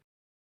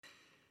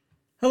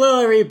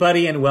Hello,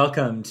 everybody, and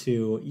welcome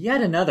to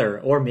yet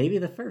another, or maybe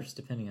the first,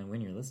 depending on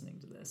when you're listening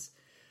to this,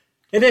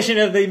 edition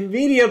of the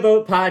Media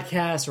Boat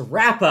Podcast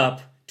Wrap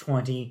Up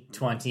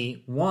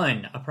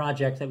 2021, a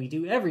project that we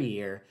do every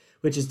year,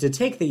 which is to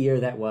take the year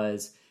that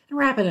was and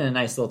wrap it in a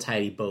nice little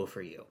tidy bow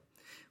for you.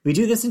 We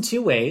do this in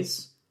two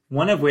ways,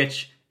 one of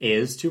which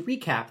is to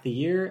recap the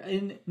year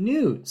in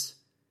news,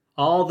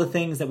 all the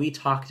things that we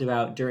talked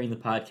about during the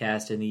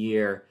podcast in the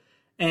year,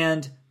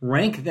 and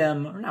rank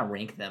them, or not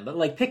rank them, but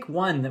like pick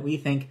one that we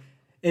think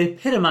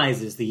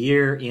epitomizes the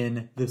year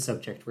in the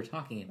subject we're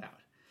talking about.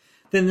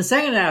 Then the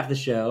second half of the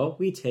show,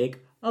 we take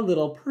a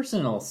little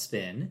personal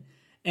spin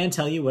and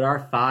tell you what our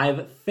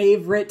 5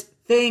 favorite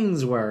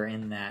things were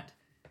in that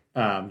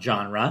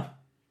genre.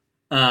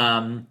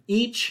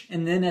 Each,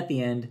 and then at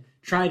the end,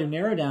 try to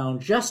narrow down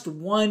just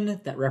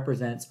one that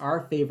represents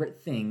our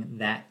favorite thing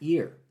that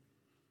year.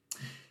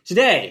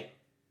 Today,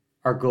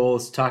 our goal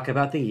is to talk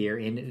about the year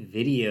in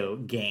video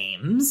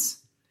games.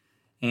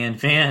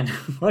 And man,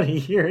 what a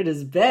year it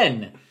has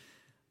been.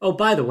 Oh,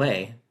 by the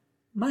way,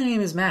 my name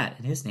is Matt,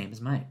 and his name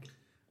is Mike.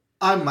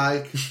 I'm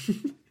Mike.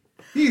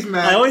 He's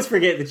Matt. I always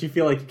forget that you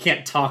feel like you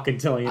can't talk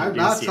until I introduce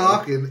you. I'm not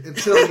talking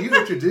until you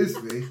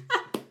introduce me.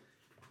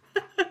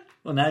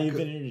 Well, now you've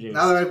been introduced.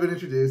 Now that I've been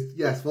introduced,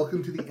 yes,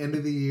 welcome to the end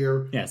of the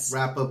year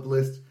wrap-up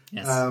list.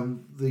 Yes.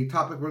 The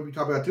topic we're going to be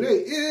talking about today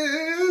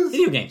is...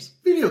 Video games.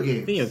 Video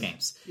games. Video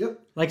games. Yep.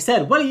 Like I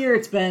said, what a year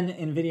it's been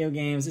in video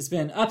games. It's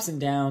been ups and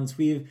downs.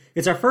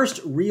 It's our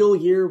first real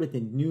year with the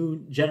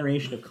new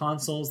generation of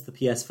consoles, the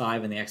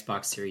PS5 and the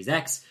Xbox Series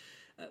X.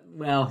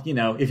 Well, you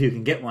know, if you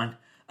can get one.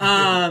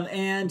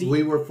 And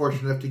we were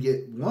fortunate enough to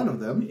get one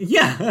of them.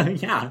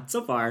 Yeah,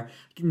 so far.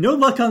 No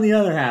luck on the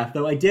other half,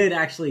 though I did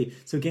actually...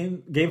 So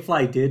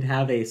Gamefly did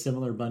have a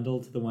similar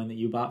bundle to the one that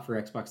you bought for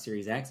Xbox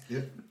Series X.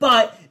 Yep.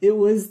 But it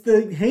was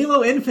the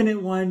Halo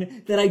Infinite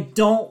one that I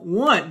don't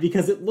want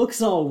because it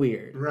looks all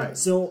weird. Right.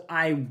 So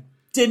I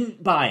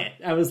didn't buy it.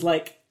 I was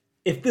like,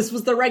 if this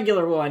was the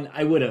regular one,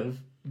 I would have.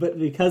 But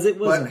because it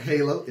wasn't... But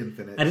Halo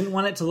Infinite. I didn't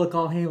want it to look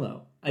all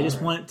Halo. I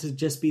just want it to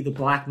just be the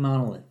black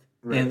monolith.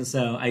 Right. And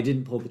so I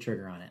didn't pull the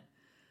trigger on it.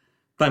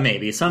 But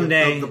maybe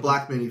someday... The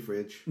black mini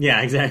fridge. Yeah,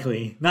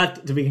 exactly.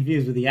 Not to be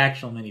confused with the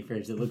actual mini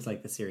fridge that looks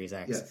like the Series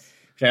X. Yes.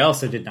 Which I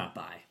also did not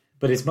buy.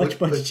 But it's much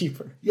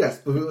cheaper.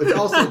 Yes, but it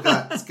also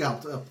got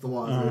scalped up the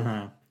wazoo.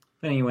 Uh-huh.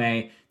 But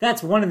anyway,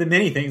 that's one of the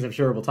many things I'm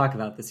sure we'll talk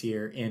about this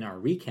year in our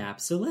recap.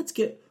 So let's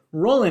get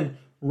rolling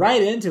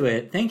right into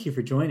it. Thank you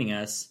for joining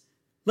us.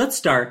 Let's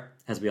start,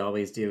 as we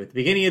always do, at the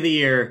beginning of the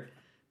year...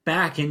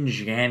 Back in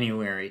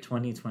January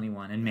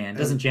 2021. And man,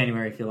 doesn't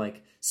January feel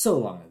like so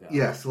long ago?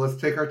 Yeah, so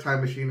let's take our time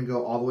machine and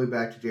go all the way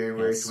back to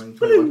January 2021.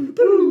 Boom,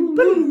 boom,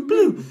 boom,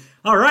 boom.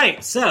 All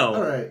right,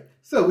 so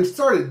we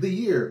started the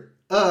year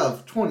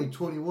of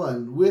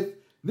 2021 with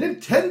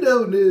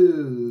Nintendo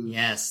news.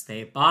 Yes,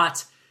 they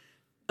bought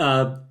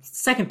a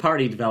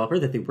second-party developer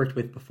that they worked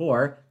with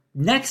before,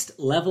 Next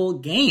Level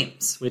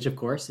Games, which of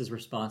course is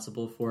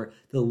responsible for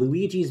the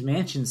Luigi's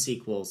Mansion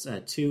sequels,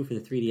 2 for the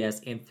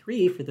 3DS and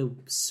 3 for the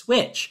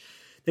Switch.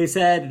 They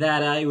said that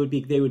they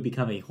would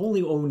become a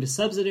wholly owned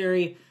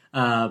subsidiary,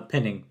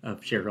 pending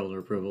shareholder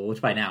approval, which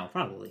by now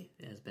probably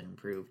has been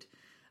improved.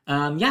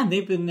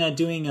 They've been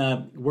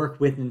doing work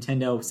with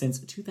Nintendo since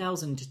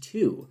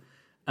 2002.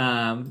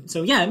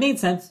 It made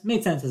sense. It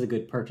made sense as a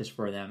good purchase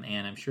for them,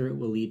 and I'm sure it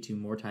will lead to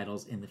more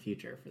titles in the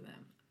future for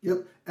them.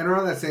 Yep, and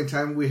around that same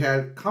time, we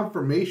had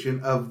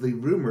confirmation of the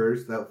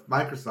rumors that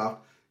Microsoft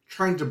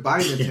trying to buy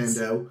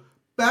Nintendo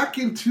back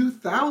in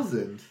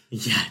 2000.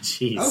 Yeah,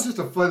 jeez. That was just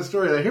a fun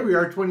story. Like, here we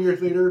are 20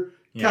 years later,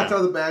 cat's out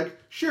of the bag.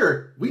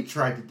 Sure, we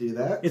tried to do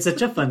that. It's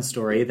such a fun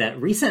story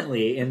that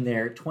recently, in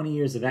their 20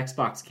 Years of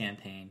Xbox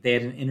campaign, they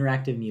had an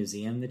interactive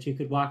museum that you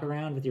could walk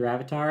around with your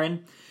avatar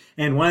in.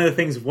 And one of the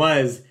things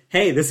was,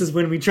 hey, this is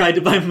when we tried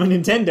to buy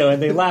Nintendo,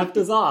 and they laughed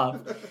us off.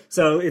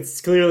 So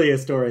it's clearly a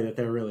story that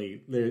they're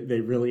really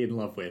in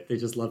love with. They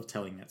just love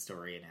telling that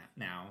story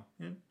now.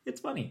 And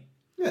it's funny.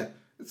 Yeah,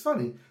 it's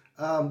funny.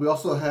 We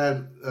also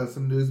had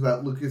some news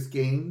about Lucas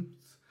Games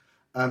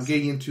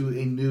getting into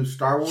a new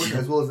Star Wars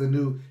as well as a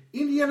new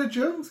Indiana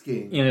Jones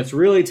game. And it's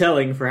really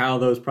telling for how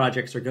those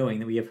projects are going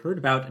that we have heard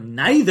about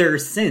neither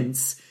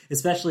since,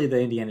 especially the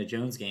Indiana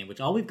Jones game,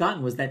 which all we've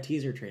gotten was that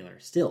teaser trailer,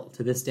 still,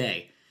 to this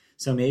day.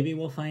 So maybe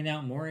we'll find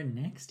out more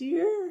next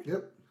year?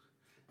 Yep.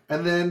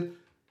 And then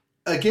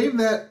a game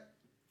that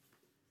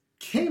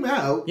came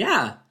out.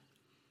 Yeah.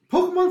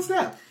 Pokemon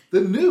Snap.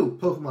 The new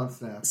Pokemon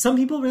Snap. Some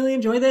people really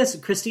enjoy this.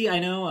 Christy, I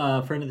know,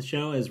 a friend of the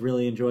show, has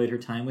really enjoyed her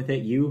time with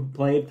it. You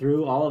played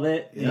through all of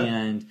it. Yep.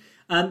 And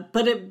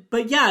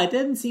it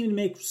didn't seem to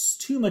make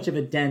too much of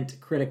a dent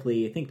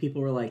critically. I think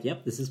people were like,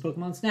 yep, this is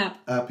Pokemon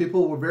Snap.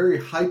 People were very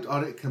hyped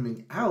on it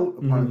coming out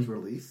upon its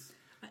release.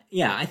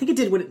 Yeah, I think it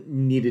did what it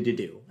needed to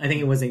do. I think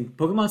it was a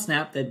Pokemon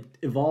Snap that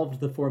evolved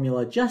the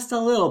formula just a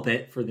little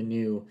bit for the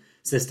new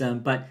system,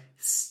 but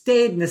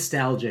stayed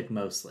nostalgic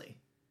mostly.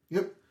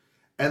 Yep.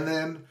 And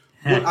then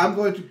what I'm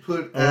going to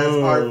put as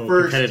our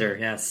first competitor,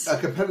 yes. A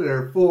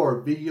competitor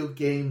for video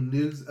game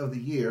news of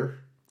the year.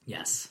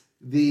 Yes.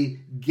 the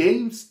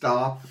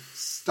GameStop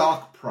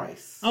stock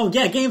price. Oh,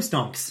 yeah,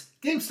 GameStonks.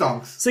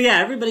 GameStonks. So, yeah,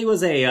 everybody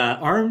was a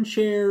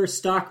armchair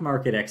stock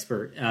market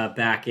expert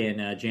back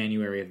in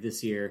January of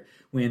this year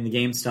when the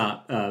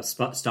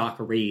GameStop stock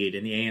raid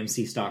and the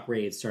AMC stock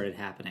raid started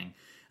happening.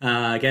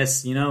 I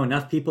guess,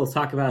 enough people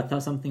talk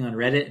about something on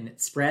Reddit and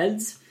it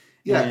spreads.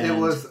 Yeah, it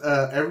was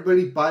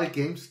everybody buy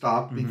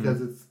GameStop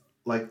because it's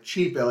like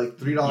cheap at like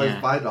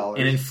 $3, $5.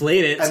 And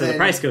inflate it so the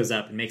price goes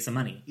up and make some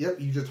money. Yep,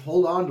 you just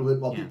hold on to it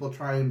while people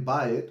try and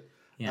buy it.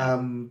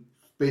 Yeah.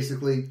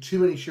 Basically, too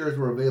many shares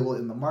were available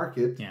in the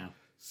market. Yeah.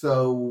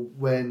 So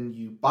when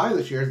you buy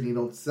the shares and you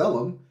don't sell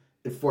them,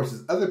 it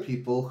forces other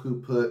people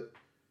who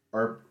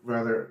or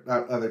rather,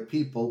 not other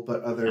people,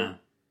 but other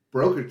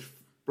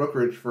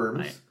brokerage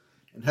firms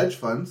and hedge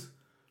funds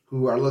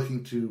who are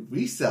looking to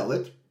resell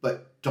it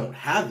but don't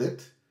have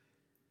it,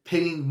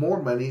 paying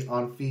more money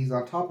on fees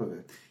on top of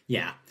it.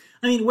 Yeah.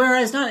 I mean,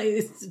 whereas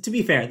to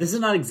be fair, this is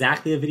not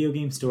exactly a video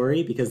game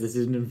story because this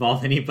didn't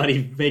involve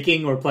anybody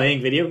making or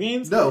playing video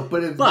games. No,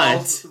 but it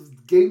involves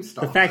GameStop.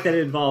 The fact that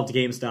it involved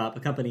GameStop, a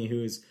company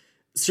whose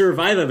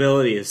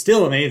survivability is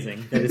still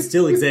amazing, that it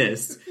still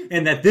exists,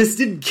 and that this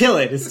didn't kill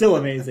it is still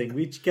amazing.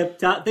 We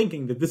kept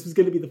thinking that this was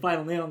going to be the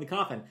final nail in the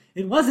coffin.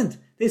 It wasn't.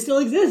 They still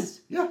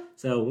exist. Yeah.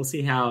 So we'll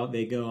see how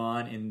they go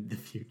on in the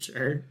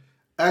future.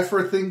 As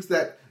for things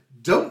that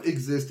don't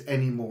exist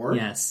anymore,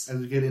 yes, as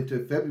we get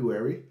into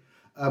February,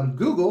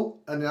 Google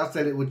announced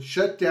that it would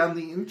shut down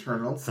the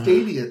internal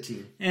Stadia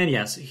team. And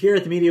yes, here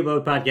at the Media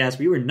Boat Podcast,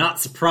 we were not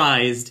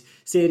surprised.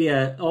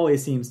 Stadia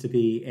always seems to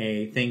be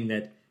a thing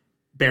that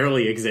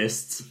barely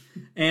exists.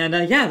 And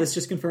this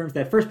just confirms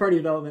that first-party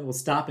development will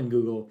stop in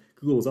Google.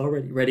 Google is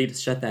already ready to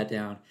shut that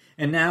down.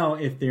 And now,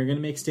 if they're going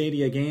to make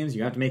Stadia games,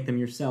 you have to make them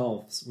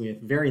yourselves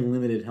with very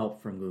limited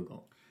help from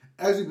Google.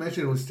 As you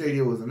mentioned when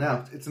Stadia was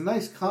announced, it's a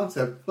nice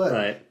concept,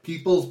 but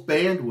people's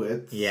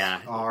bandwidths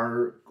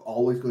are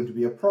always going to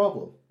be a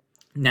problem.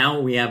 Now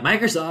we have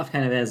Microsoft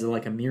kind of as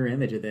like a mirror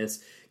image of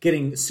this,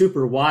 getting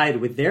super wide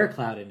with their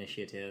cloud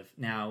initiative,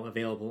 now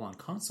available on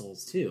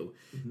consoles too,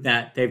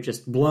 that they've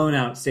just blown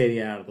out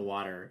Stadia out of the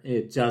water.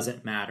 It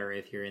doesn't matter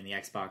if you're in the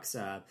Xbox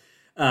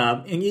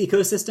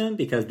ecosystem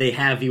because they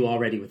have you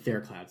already with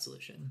their cloud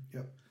solution.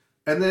 Yep.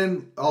 And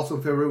then also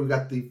in February, we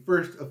got the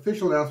first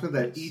official announcement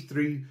that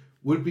E3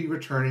 would be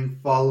returning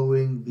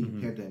following the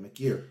pandemic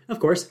year. Of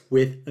course,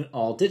 with an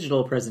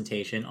all-digital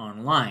presentation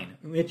online,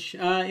 which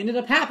ended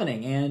up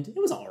happening, and it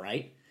was all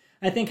right.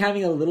 I think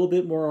having a little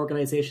bit more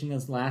organization than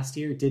last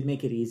year did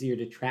make it easier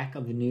to track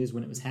of the news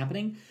when it was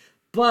happening.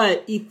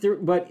 But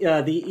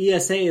the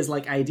ESA is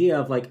like idea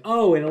of like,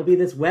 and it'll be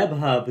this web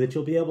hub that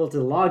you'll be able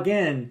to log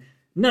in.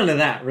 None of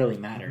that really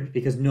mattered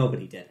because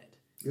nobody did it.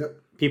 Yep.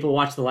 People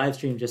watch the live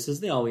stream just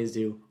as they always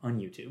do on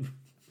YouTube.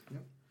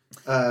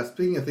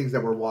 Speaking of things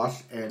that were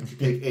watched and to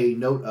take a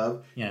note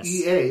of,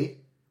 EA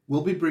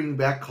will be bringing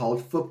back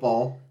college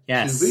football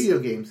to video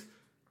games. ...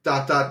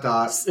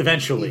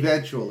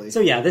 Eventually.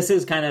 So yeah, this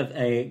is kind of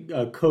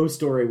a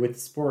co-story with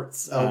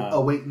sports.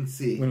 A wait and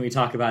see when we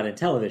talk about it in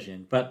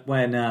television. But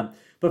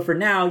but for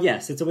now,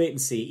 yes, it's a wait and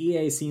see.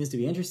 EA seems to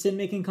be interested in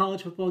making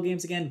college football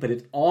games again, but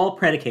it's all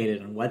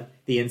predicated on what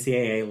the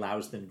NCAA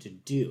allows them to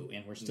do,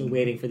 and we're still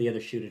waiting for the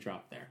other shoe to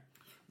drop there.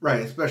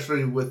 Right,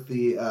 especially with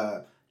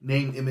the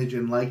name, image,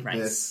 and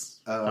likeness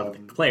of the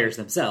players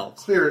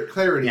themselves.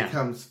 Clarity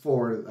comes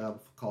for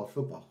college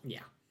football. Yeah.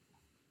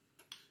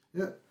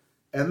 Yeah.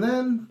 And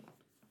then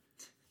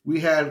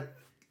we had,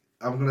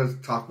 I'm going to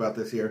talk about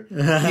this here,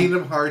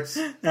 Kingdom Hearts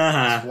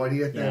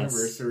 20th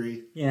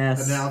anniversary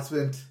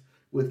announcement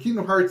with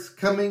Kingdom Hearts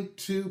coming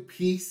to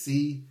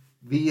PC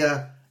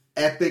via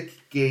Epic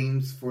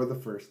Games for the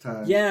first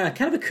time. Yeah,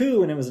 kind of a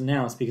coup when it was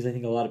announced because I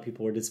think a lot of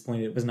people were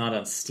disappointed it was not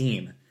on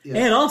Steam. Yeah.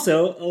 And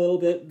also a little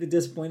bit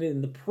disappointed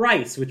in the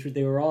price, which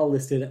they were all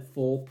listed at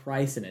full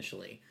price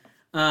initially.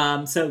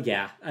 I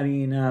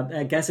mean,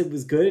 I guess it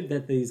was good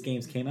that these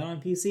games came out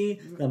on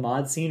PC. The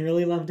mod scene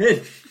really loved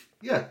it.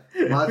 Yeah,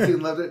 mod scene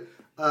loved it.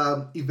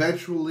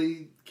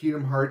 Eventually,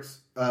 Kingdom Hearts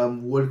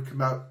would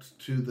come out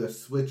to the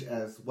Switch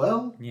as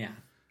well. Yeah.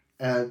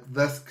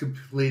 Thus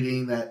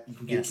completing that you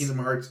can get Kingdom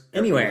Hearts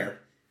anywhere.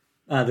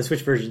 The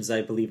Switch versions,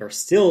 I believe, are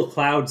still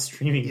cloud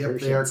streaming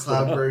versions. Yep, they are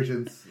cloud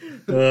versions.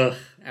 Ugh,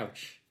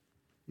 ouch.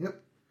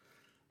 Yep.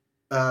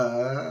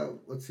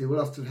 Let's see, what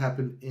else did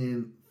happen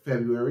in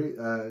February?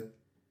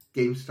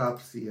 GameStop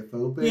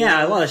CFO ban.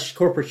 Yeah, a lot of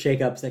corporate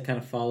shakeups that kind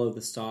of follow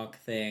the stock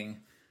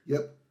thing.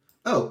 Yep.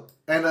 Oh,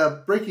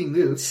 and breaking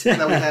news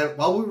that we had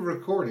while we were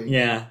recording.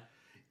 Yeah.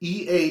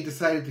 EA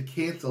decided to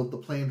cancel the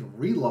planned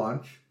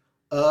relaunch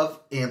of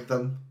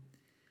Anthem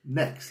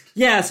next.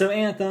 Yeah, so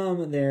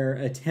Anthem, their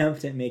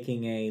attempt at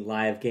making a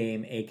live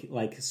game, a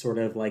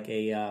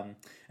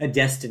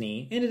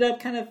Destiny, ended up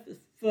kind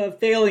of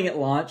failing at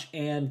launch,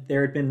 and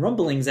there had been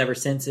rumblings ever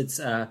since its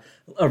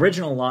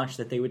original launch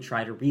that they would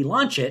try to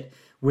relaunch it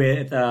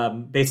with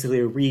basically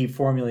a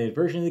reformulated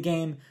version of the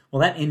game. Well,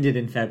 that ended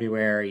in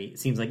February. It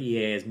seems like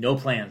EA has no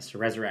plans to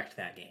resurrect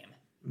that game.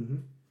 Mm-hmm.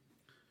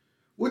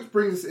 Which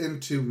brings us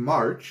into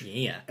March.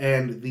 Yeah.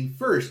 And the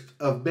first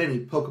of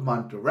many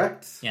Pokemon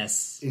Directs.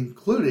 Yes.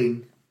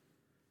 Including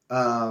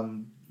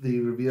the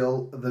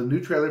new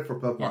trailer for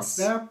Pokemon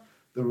Snap,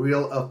 the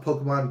reveal of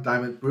Pokemon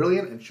Diamond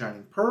Brilliant and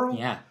Shining Pearl.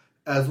 Yeah.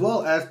 As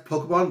well as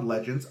Pokemon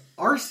Legends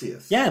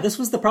Arceus. Yeah, this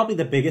was probably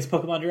the biggest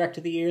Pokemon Direct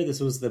of the year. This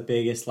was the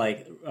biggest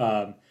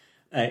fan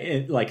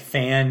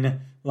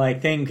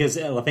thing, because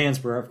the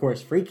fans were, of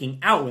course, freaking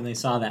out when they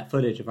saw that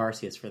footage of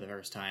Arceus for the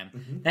first time.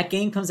 Mm-hmm. That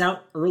game comes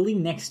out early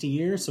next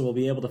year, so we'll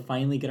be able to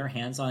finally get our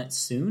hands on it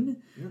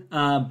soon.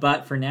 Yeah.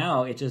 But for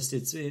now,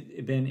 it's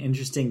been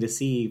interesting to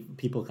see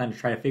people kind of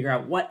try to figure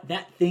out what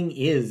that thing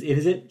is.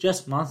 Is it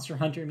just Monster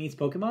Hunter meets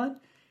Pokemon?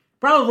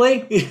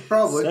 Probably.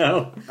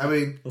 So, I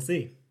mean, we'll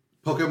see.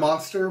 Pokemon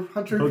Monster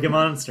Hunter? Pokemon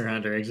Monster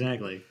Hunter,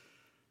 exactly.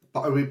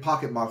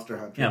 Pocket Monster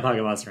Hunter. Yeah,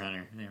 Pocket Monster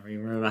Hunter. There, we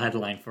wrote a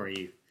headline for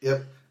you.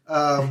 Yep.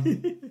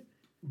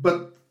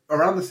 But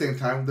around the same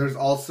time, there's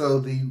also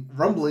the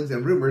rumblings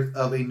and rumors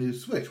of a new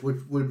Switch, which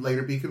would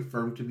later be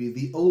confirmed to be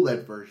the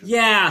OLED version.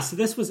 Yeah, so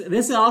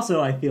this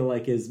also, I feel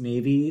like, is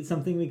maybe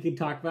something we could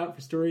talk about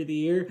for Story of the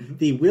Year. Mm-hmm.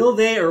 The will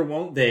they or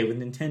won't they with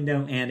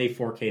Nintendo and a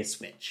 4K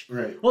Switch.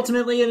 Right.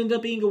 Ultimately, it ended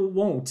up being a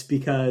won't,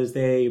 because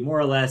they more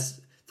or less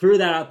threw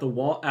that out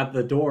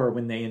the door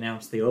when they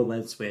announced the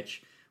OLED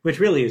Switch, which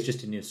really is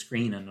just a new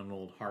screen on an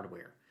old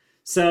hardware.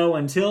 So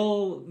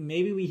until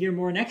maybe we hear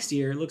more next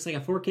year, it looks like a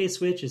 4K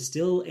Switch is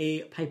still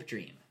a pipe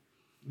dream.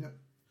 Yep.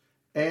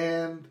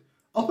 And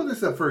I'll put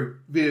this up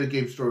for Video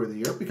Game Story of the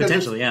Year, because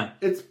potentially,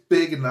 it's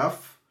big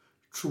enough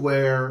to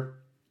where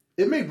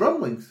it made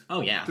rumblings.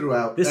 Oh yeah,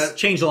 throughout. This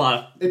changed a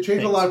lot. It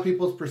changed a lot of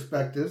people's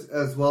perspectives,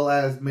 as well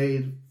as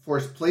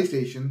forced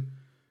PlayStation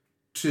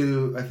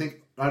to, I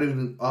think, not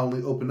even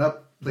only open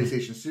up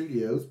PlayStation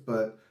Studios,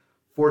 but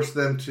force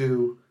them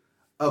to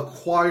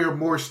acquire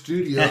more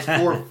studios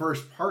for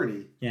first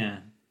party. Yeah.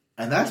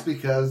 And that's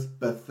because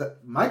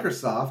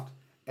Microsoft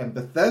and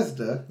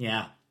Bethesda,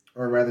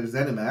 or rather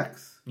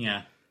ZeniMax,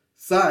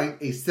 signed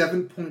a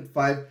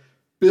 $7.5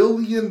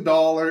 billion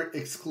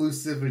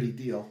exclusivity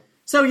deal.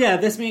 So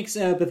this makes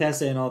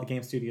Bethesda and all the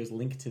game studios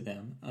linked to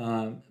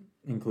them,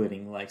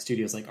 including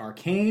studios like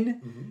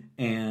Arcane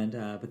and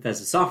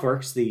Bethesda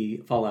Softworks, the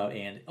Fallout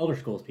and Elder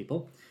Scrolls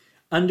people,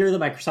 under the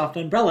Microsoft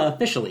umbrella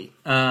officially.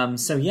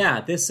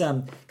 This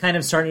kind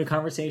of started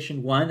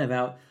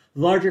a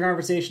larger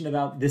conversation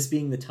about this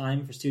being the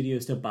time for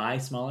studios to buy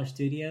smaller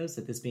studios,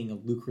 that this being a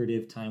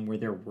lucrative time where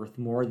they're worth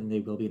more than they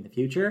will be in the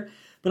future.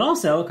 But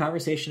also a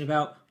conversation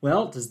about,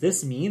 does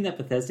this mean that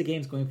Bethesda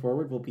games going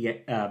forward will be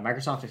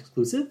Microsoft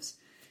exclusives?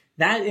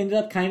 That ended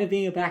up kind of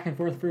being a back and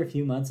forth for a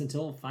few months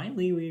until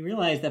finally we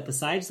realized that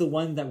besides the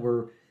ones that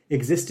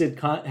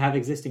have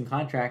existing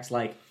contracts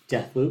like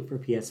Deathloop for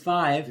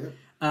PS5,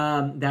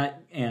 and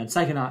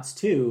Psychonauts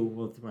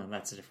 2, well,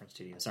 that's a different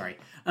studio, sorry.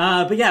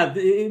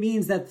 It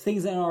means that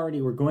things that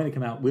already were going to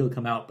come out will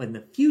come out, but in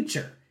the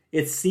future,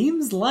 it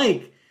seems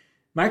like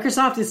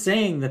Microsoft is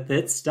saying that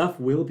that stuff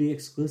will be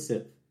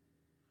exclusive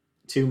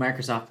to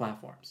Microsoft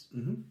platforms.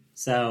 Mm-hmm.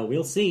 So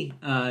we'll see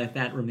if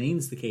that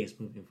remains the case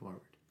moving forward.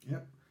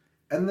 Yep.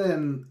 And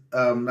then,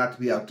 not to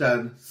be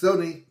outdone,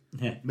 Sony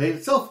made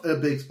itself a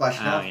big splash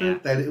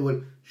announcement that it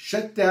would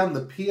shut down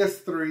the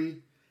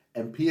PS3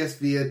 and PS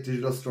Vita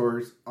digital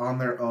stores on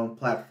their own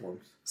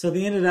platforms. So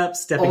they ended up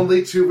stepping...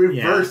 Only to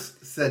reverse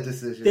said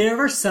decision. There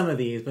were some of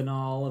these, but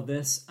not all of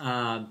this.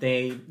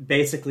 They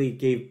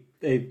basically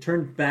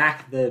turned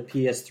back the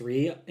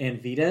PS3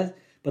 and Vita,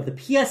 but the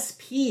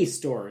PSP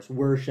stores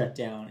were shut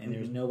down, and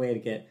there's no way to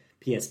get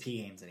PSP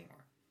games anymore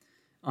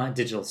on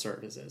digital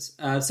services.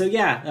 I think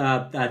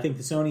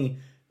the Sony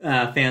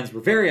fans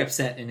were very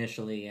upset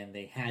initially, and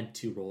they had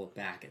to roll it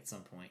back at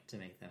some point to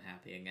make them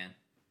happy again.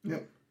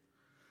 Yep.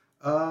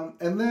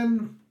 And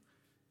then,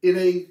 in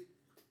a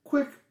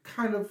quick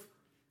kind of,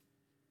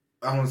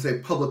 I want to say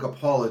public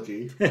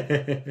apology,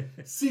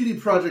 CD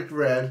Projekt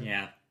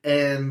Red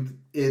and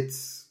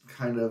its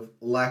kind of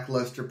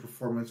lackluster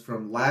performance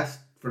from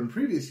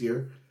previous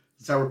year,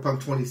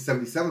 Cyberpunk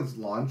 2077's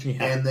launch,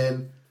 and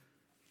then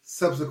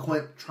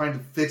subsequent trying to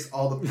fix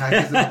all the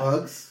patches and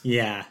bugs,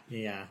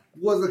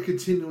 was a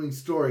continuing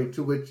story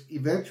to which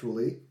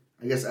eventually,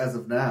 I guess as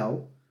of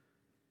now,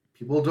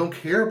 people don't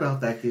care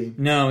about that game.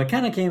 No, it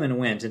kind of came and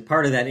went, and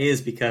part of that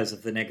is because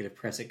of the negative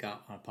press it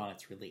got upon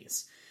its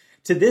release.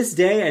 To this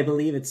day, I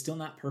believe it's still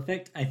not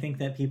perfect. I think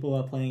that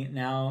people playing it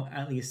now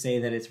at least say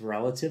that it's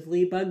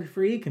relatively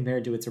bug-free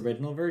compared to its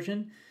original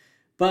version.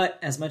 But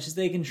as much as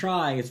they can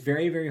try, it's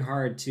very, very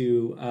hard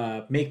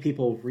to make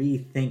people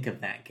rethink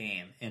of that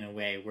game in a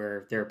way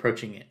where they're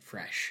approaching it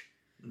fresh.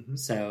 Mm-hmm.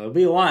 So it'll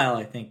be a while,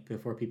 I think,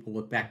 before people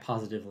look back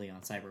positively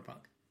on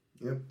Cyberpunk.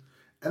 Yep.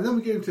 And then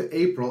we get into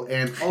April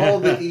and all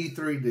the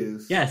E3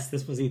 news. Yes,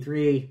 this was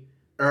E3.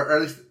 Or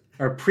at least...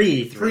 Or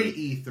pre-E3.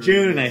 Pre-E3.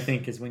 June, I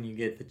think, is when you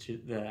get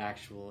the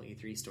actual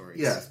E3 stories.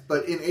 Yes,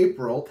 but in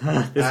April,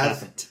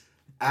 happened.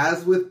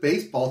 As with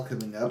baseball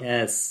coming up,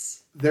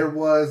 there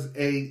was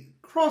a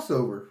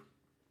crossover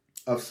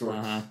of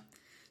sorts.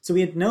 So we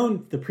had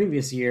known the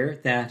previous year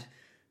that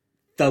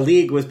the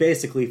league was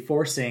basically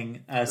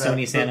forcing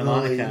Sony Santa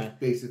Monica,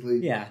 basically,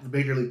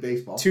 Major League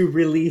Baseball, to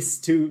release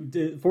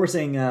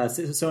forcing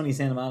Sony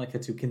Santa Monica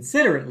to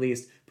consider at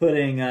least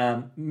putting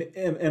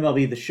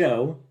MLB The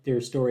Show,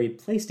 their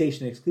storied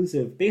PlayStation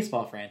exclusive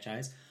baseball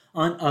franchise,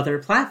 on other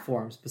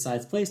platforms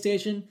besides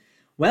PlayStation.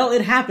 Well,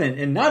 it happened,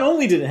 and not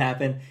only did it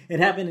happen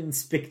in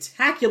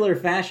spectacular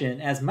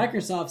fashion as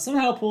Microsoft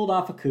somehow pulled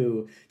off a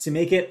coup to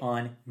make it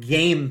on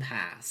Game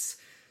Pass.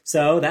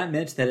 So that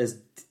meant that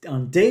as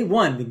on day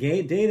one, the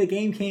day the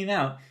game came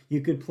out, you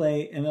could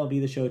play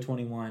MLB The Show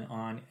 21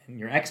 on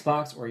your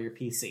Xbox or your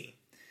PC.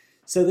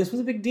 So this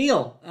was a big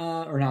deal.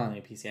 Or not on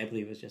a PC, I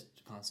believe it was just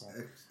a console.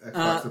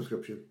 Xbox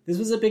subscription. This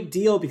was a big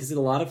deal because a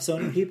lot of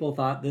Sony people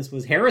thought this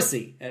was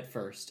heresy at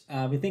first.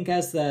 We think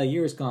as the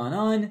years gone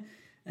on,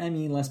 I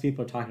mean, less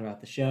people are talking about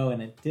the show, and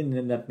it didn't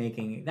end up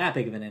making that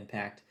big of an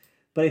impact.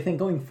 But I think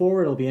going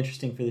forward, it'll be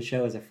interesting for the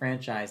show as a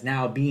franchise,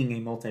 now being a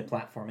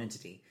multi-platform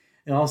entity.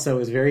 It also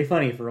was very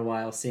funny for a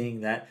while seeing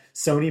that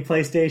Sony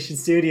PlayStation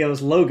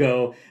Studios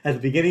logo at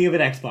the beginning of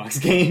an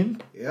Xbox game.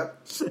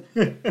 Yep.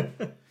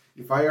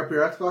 You fire up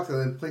your Xbox, and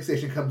then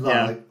PlayStation comes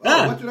on, like,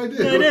 what did I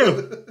do? I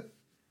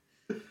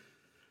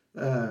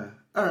do.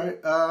 All right.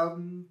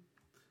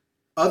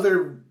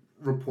 Other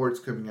reports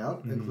coming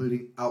out,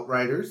 including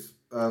Outriders.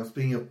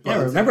 Speaking of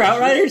Buzz, remember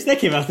Outriders? That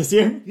came out this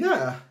year.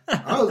 Yeah,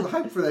 I was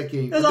hyped for that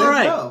game. It was all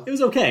right. No. It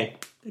was okay.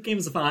 The game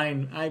was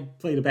fine. I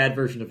played a bad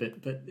version of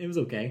it, but it was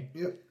okay.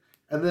 Yep.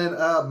 And then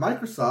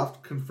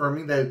Microsoft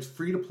confirming that its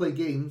free-to-play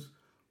games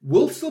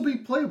will still be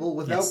playable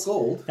without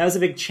gold. That was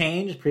a big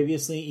change.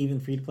 Previously, even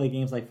free-to-play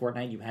games like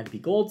Fortnite, you had to be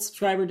gold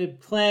subscriber to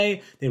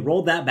play. They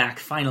rolled that back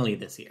finally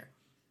this year.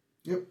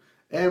 Yep.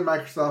 And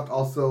Microsoft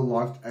also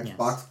launched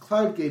Xbox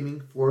Cloud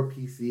Gaming for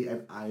PC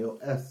and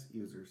iOS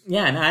users.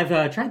 Yeah, and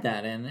I've tried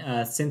that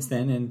and since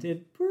then, and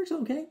it works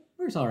okay.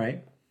 Works all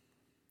right.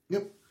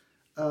 Yep.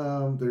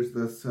 There's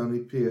the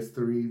Sony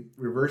PS3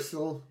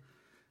 reversal.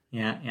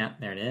 Yeah,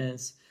 there it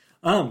is.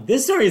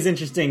 This story is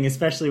interesting,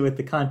 especially with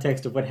the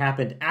context of what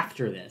happened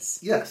after this.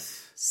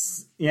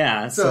 Yes.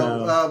 Yeah.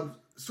 So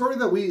story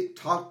that we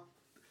talked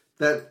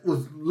that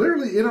was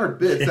literally in our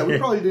bits that we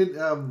probably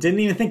didn't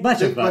even think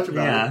much about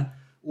it.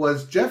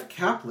 Was Jeff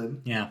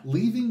Kaplan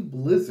leaving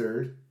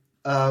Blizzard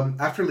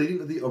after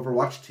leading the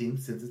Overwatch team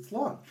since its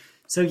launch.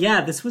 So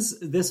yeah, this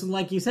was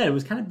like you said, it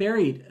was kind of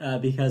buried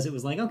because it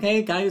was like, okay,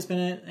 a guy who's been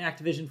at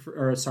Activision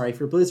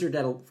for Blizzard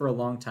for a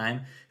long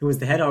time, who was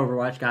the head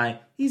Overwatch guy,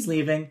 he's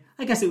leaving.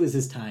 I guess it was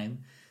his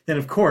time. Then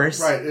of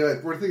course, right?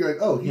 We're thinking like,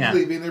 oh, he's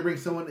leaving. They bring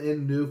someone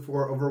in new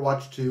for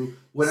Overwatch 2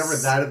 whenever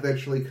that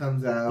eventually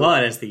comes out.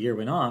 But as the year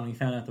went on, we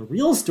found out the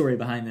real story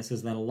behind this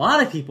was that a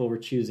lot of people were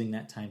choosing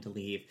that time to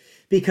leave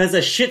because a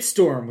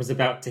shitstorm was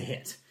about to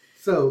hit.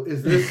 So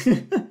is this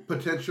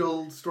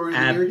potential story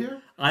of the year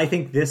here? I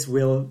think this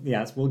will,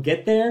 we'll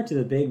get there to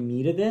the big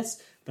meat of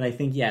this. But I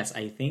think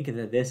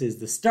that this is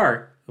the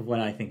start of what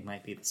I think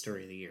might be the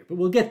story of the year. But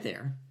we'll get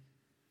there.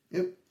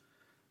 Yep.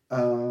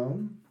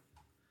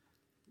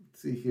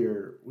 See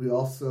here, we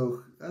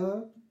also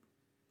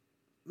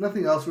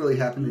nothing else really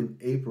happened in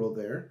April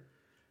there.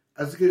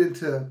 As we get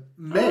into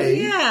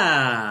May,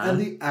 and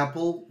the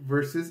Apple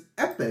versus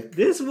Epic.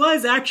 This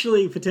was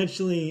actually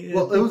potentially it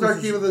was our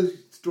game of the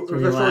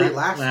story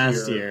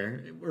last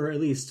year, or at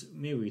least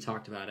maybe we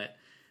talked about it.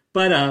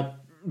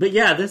 But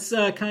yeah, this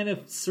kind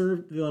of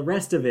served the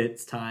rest of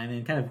its time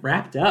and kind of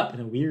wrapped up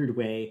in a weird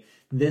way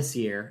this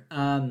year.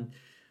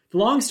 The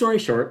long story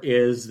short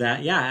is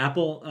that,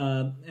 Apple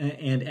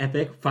and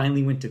Epic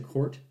finally went to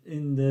court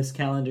in this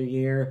calendar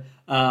year.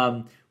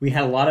 We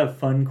had a lot of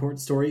fun court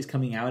stories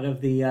coming out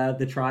of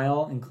the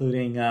trial,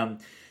 including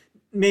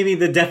maybe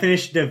the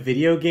definition of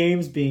video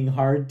games being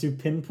hard to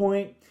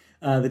pinpoint,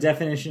 the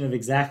definition of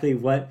exactly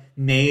what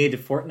made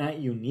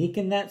Fortnite unique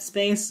in that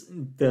space.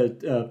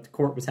 The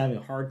court was having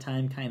a hard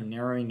time kind of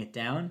narrowing it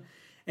down.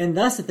 And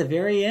thus, at the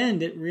very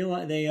end,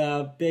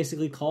 they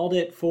basically called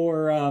it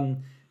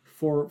in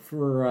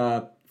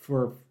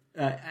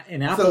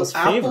Apple's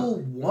favor. Apple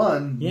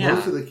won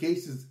most of the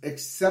cases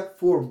except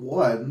for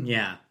one,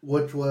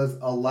 which was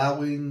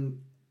allowing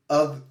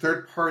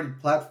third-party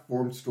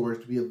platform stores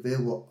to be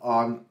available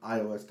on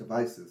iOS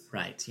devices.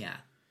 Right, yeah.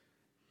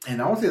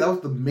 And I want to say that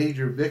was the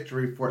major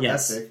victory for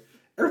Epic.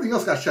 Everything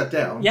else got shut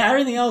down. Yeah,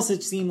 everything else,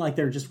 it seemed like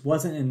there just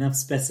wasn't enough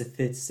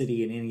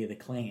specificity in any of the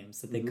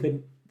claims that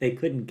they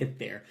couldn't get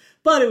there.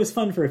 But it was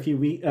fun for a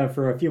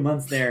few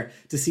months there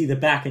to see the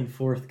back and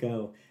forth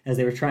go as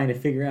they were trying to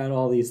figure out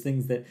all these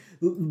things that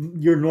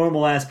your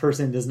normal ass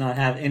person does not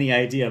have any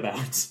idea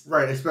about.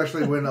 Right,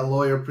 especially when a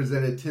lawyer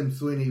presented Tim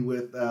Sweeney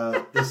with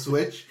the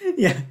Switch.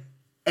 Yeah.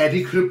 And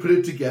he couldn't put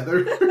it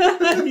together.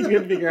 He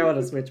couldn't figure out what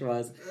a Switch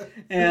was.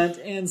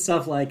 And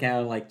stuff like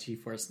how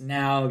GeForce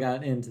Now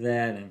got into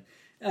that, and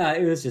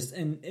it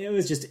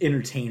was just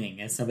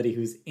entertaining as somebody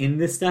who's in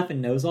this stuff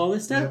and knows all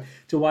this stuff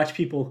to watch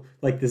people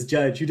like this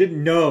judge who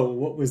didn't know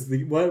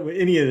what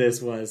any of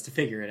this was to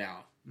figure it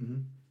out.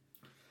 Mm-hmm.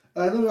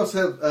 Then we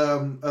also have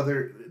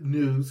other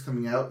news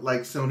coming out,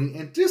 like Sony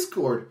and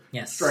Discord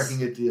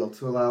striking a deal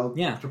to allow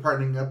to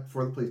partnering up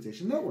for the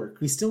PlayStation Network.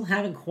 We still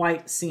haven't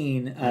quite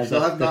seen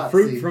the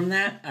fruit from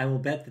that. I will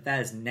bet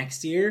that is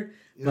next year.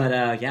 Yeah.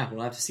 But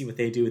we'll have to see what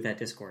they do with that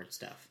Discord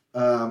stuff.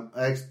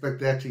 I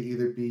expect that to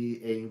either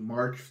be a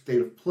March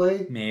State of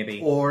Play, maybe,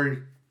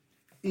 or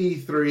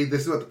E3.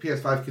 This is what the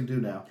PS5 can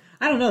do now.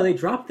 I don't know. They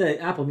dropped the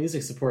Apple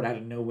Music support out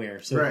of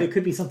nowhere, so it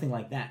could be something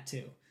like that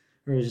too.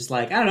 Where it's just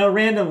like, I don't know,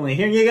 randomly,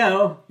 here you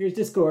go. Here's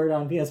Discord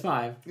on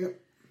PS5. Yep.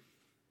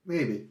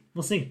 Maybe.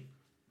 We'll see.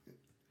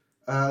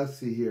 Let's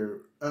see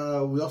here.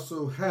 We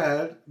also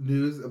had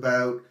news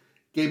about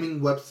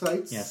gaming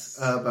websites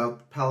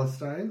about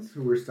Palestinians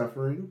who were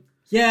suffering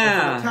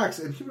attacks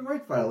and human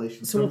rights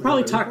violations. So we'll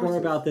probably talk more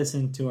about this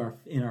in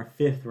our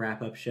fifth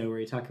wrap-up show, where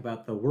you talk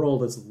about the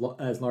world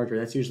as larger.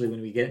 That's usually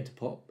when we get into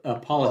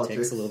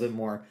politics a little bit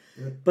more.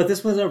 Yep. But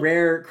this was a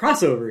rare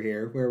crossover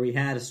here, where we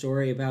had a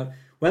story about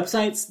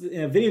websites,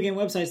 video game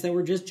websites that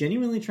were just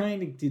genuinely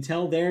trying to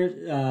tell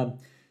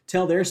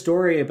their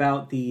story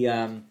about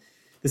the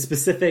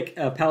specific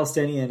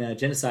Palestinian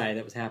genocide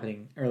that was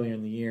happening earlier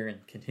in the year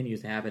and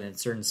continues to happen in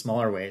certain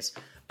smaller ways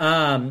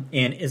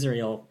in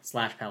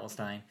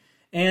Israel/Palestine.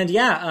 And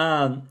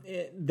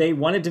they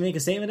wanted to make a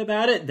statement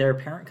about it. Their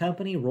parent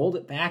company rolled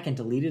it back and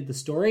deleted the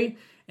story,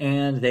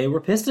 and they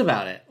were pissed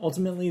about it.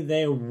 Ultimately,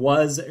 there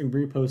was a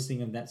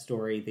reposting of that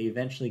story. They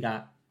eventually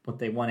got what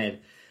they wanted.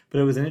 But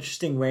it was an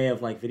interesting way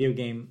of video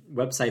game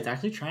websites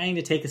actually trying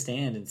to take a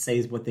stand and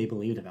say what they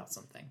believed about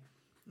something.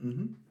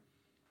 Mm-hmm.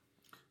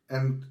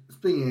 And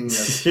speaking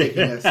of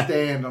taking a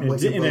stand on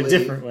what you believe...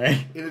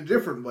 In a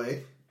different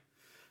way.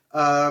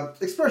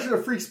 Expression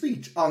of free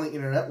speech on the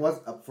internet was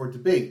up for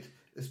debate,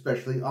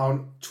 especially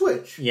on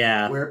Twitch,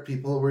 where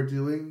people were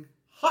doing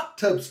hot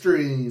tub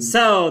streams.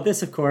 So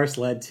this, of course,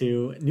 led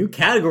to a new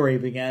category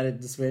being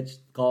added to Switch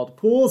called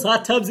pools,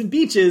 hot tubs, and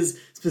beaches,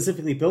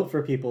 specifically built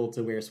for people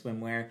to wear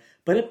swimwear.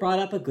 But it brought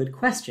up a good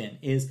question,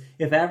 is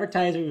if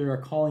advertisers are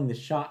calling the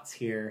shots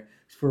here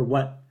for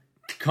what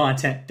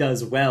content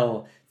does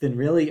well, then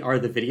really are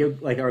the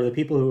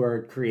people who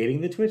are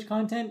creating the Twitch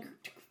content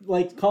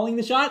calling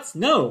the shots?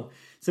 No.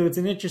 So it's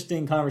an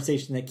interesting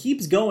conversation that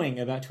keeps going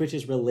about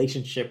Twitch's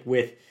relationship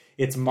with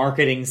its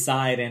marketing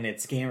side and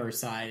its gamer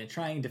side, and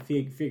trying to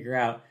figure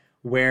out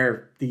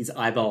where these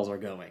eyeballs are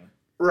going.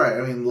 Right.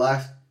 I mean,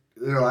 last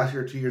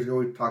year, 2 years ago,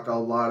 we talked a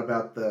lot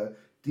about the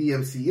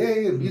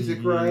DMCA and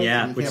music rights.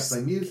 Yeah, and you can't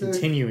play music.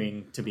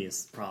 Continuing to be a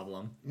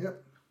problem.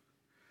 Yep.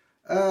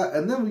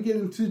 And then we get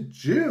into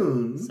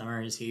June.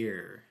 Summer is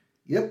here.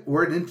 Yep,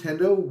 where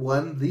Nintendo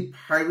won the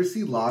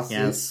piracy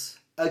lawsuit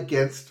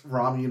against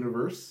ROM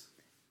Universe.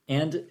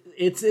 And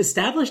it's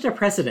established a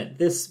precedent.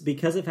 This,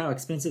 because of how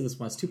expensive this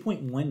was,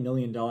 $2.1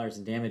 million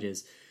in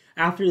damages.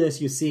 After this,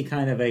 you see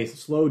kind of a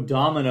slow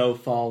domino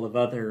fall of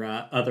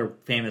other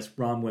famous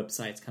ROM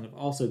websites kind of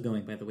also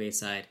going by the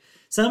wayside.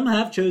 Some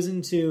have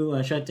chosen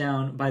to shut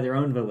down by their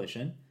own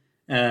volition.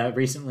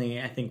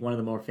 Recently, I think one of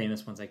the more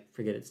famous ones, I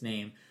forget its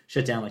name,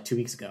 shut down 2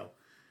 weeks ago.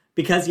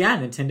 Because,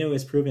 Nintendo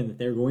has proven that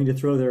they're going to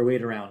throw their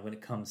weight around when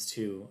it comes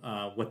to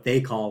what they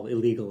call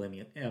illegal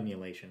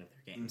emulation of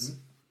their games. Mm-hmm.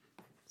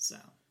 So...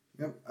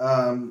 Yep.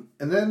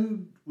 And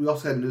then we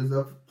also had news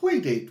of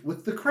Playdate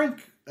with the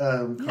Crank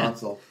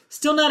console.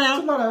 Still not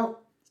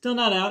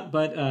out,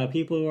 but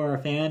people who are a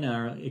fan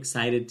are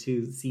excited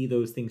to see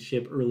those things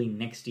ship early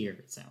next year,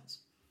 it sounds.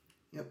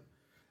 Yep.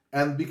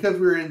 And because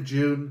we're in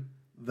June,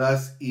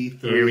 thus E3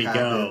 Here we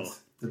happens. go.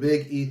 The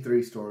big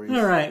E3 stories.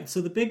 All right,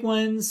 so the big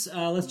ones,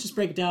 let's just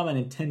break it down by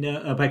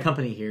Nintendo, by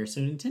company here.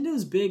 So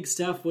Nintendo's big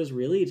stuff was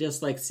really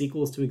just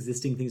sequels to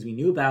existing things we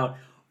knew about,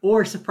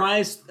 or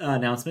surprise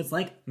announcements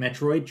like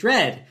Metroid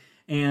Dread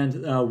and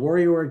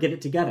WarioWare Get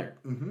It Together.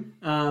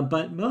 Mm-hmm.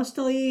 But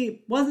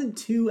mostly wasn't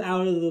too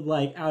out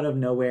of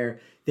nowhere.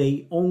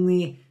 They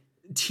only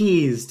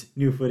teased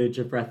new footage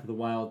of Breath of the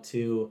Wild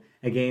 2,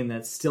 a game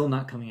that's still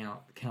not coming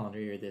out the calendar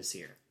year this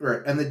year.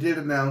 Right, and they did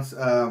announce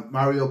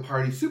Mario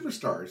Party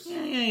Superstars.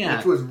 Yeah.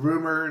 Which was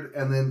rumored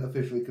and then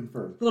officially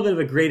confirmed. A little bit of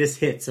a greatest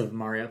hits of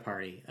Mario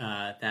Party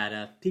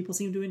that people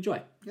seem to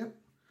enjoy. Yep.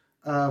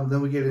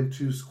 Then we get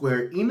into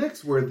Square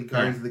Enix, where the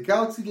Guardians of the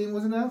Galaxy game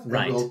was announced.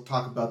 And we'll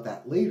talk about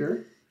that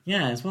later.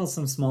 Yeah, as well as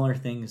some smaller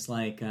things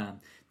like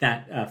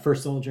that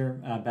First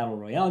Soldier Battle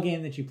Royale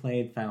game that you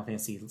played, Final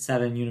Fantasy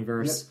VII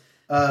Universe.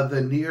 Yep.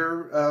 The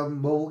Nier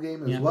mobile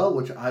game as well,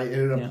 which I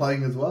ended up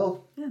playing as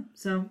well. Yeah,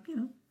 so,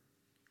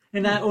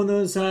 And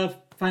those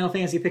Final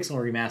Fantasy Pixel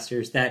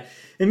remasters that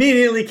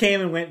immediately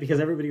came and went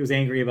because everybody was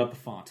angry about the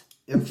font.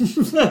 Yep.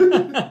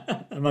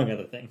 Among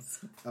other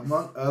things.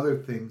 Among other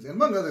things,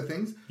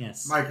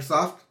 yes.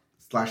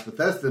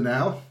 Microsoft/Bethesda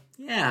now.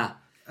 Yeah.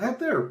 At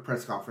their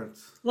press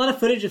conference. A lot of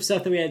footage of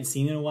stuff that we hadn't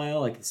seen in a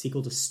while, like the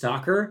sequel to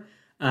Stalker,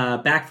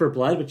 Back 4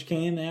 Blood, which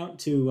came out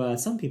to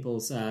some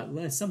people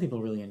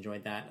really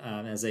enjoyed that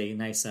as a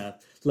nice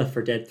Left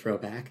 4 Dead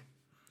throwback.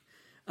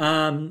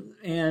 And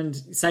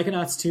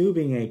Psychonauts 2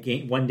 being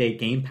a one-day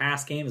Game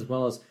Pass game, as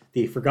well as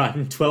the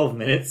forgotten 12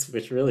 minutes,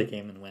 which really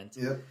came and went.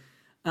 Yep.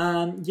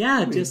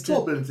 Just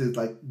 12 minutes is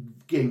like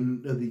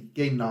the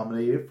game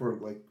nominated for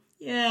like.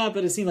 Yeah,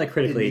 but it seemed like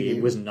critically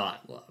it was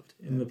not loved,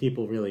 and the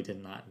people really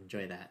did not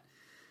enjoy that.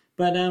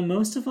 But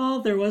most of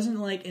all, there wasn't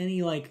like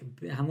any like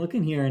I'm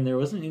looking here, and there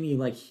wasn't any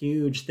like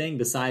huge thing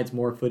besides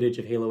more footage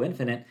of Halo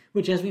Infinite,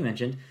 which, as we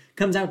mentioned,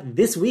 comes out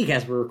this week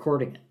as we're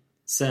recording it.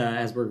 So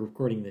as we're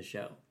recording this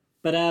show,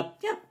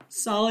 but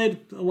solid.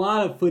 A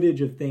lot of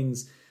footage of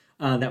things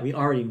that we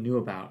already knew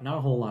about. Not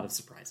a whole lot of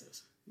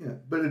surprises. Yeah,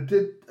 but it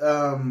did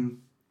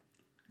kind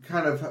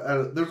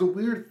of. There's a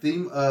weird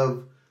theme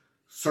of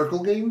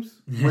circle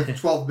games with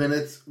 12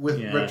 minutes, with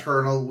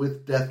Returnal,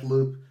 with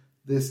Deathloop,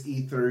 this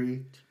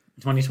E3.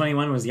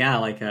 2021 was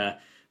like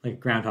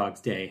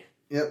Groundhog's Day.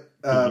 Yep,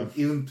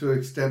 even to an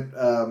extent,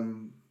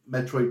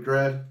 Metroid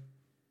Dread.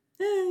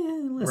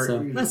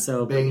 Less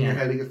so. Banging your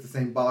head against the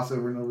same boss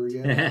over and over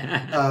again.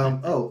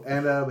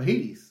 And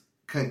Hades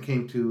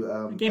came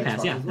to Game Pass.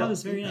 Xbox Yeah, as well. That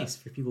was very nice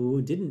for people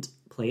who didn't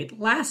play it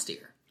last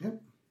year.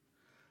 Yep.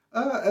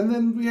 And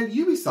then we had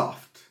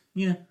Ubisoft.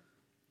 Yeah.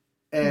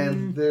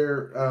 And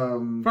their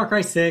Far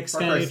Cry 6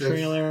 got a 6,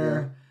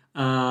 trailer.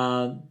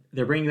 Yeah.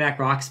 They're bringing back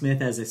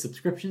Rocksmith as a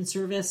subscription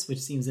service, which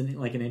seems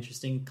like an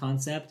interesting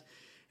concept.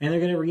 And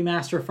they're going to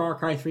remaster Far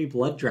Cry 3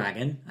 Blood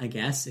Dragon, I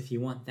guess, if you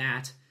want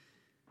that.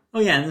 Oh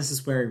yeah, and this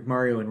is where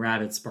Mario and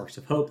Rabbids Sparks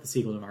of Hope, the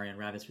sequel to Mario and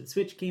Rabbids for the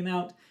Switch, came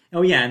out.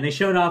 Oh yeah, and they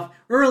showed off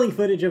early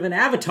footage of an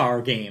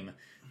Avatar game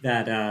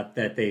that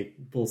they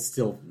will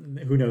still...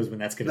 Who knows when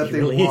that's going to be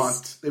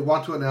released. They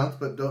want to announce,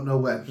 but don't know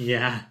when.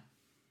 Yeah.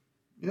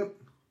 Yep.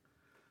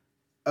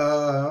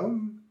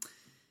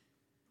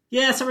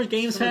 Summer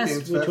Games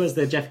Fest, which was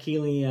the Jeff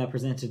Keighley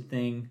presented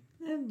thing.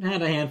 It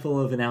had a handful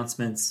of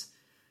announcements.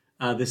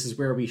 This is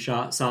where we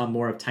saw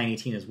more of Tiny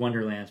Tina's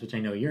Wonderlands, which I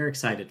know you're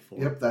excited for.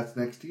 Yep, that's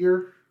next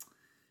year.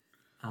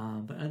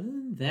 But other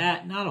than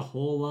that, not a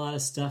whole lot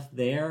of stuff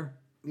there.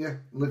 Yeah,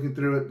 looking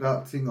through it,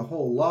 not seeing a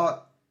whole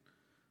lot.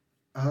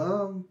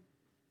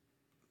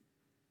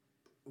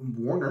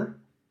 Warner.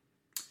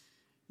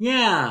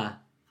 Yeah.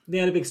 They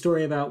had a big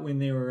story about when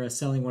they were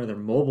selling one of their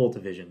mobile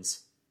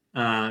divisions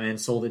and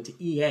sold it to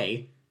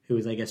EA, who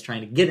was, I guess,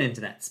 trying to get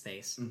into that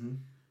space. Mm-hmm.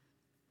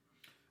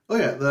 Oh,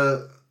 yeah,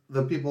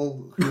 the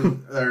people who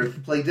are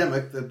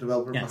Playdemic, the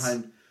developer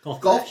behind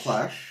Golf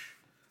Clash,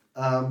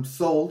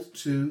 sold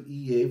to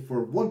EA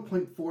for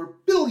 $1.4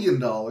 billion.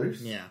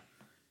 Yeah.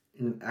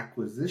 In an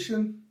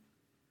acquisition.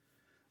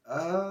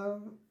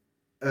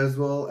 As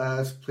well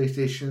as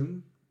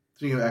PlayStation,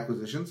 speaking of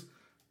acquisitions,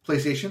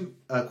 PlayStation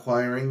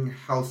acquiring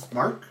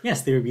Housemarque.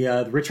 Yes, they would be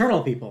the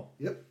Returnal people.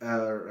 Yep,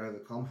 they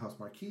call them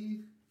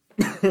Housemarque.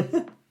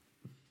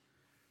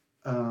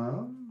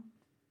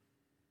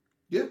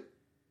 Yep.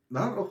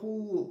 Not a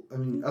whole... I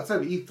mean,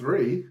 outside of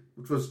E3,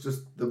 which was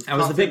just the... That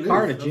was a big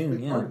part of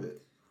June, part of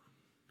it.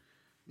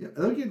 Yeah, and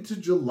then we get into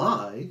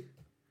July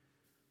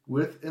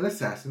with an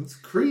Assassin's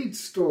Creed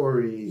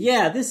story.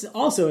 Yeah, this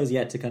also is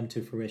yet to come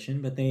to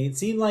fruition, but it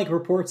seemed like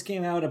reports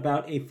came out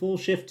about a full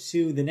shift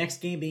to the next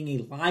game being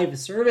a live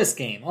service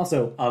game,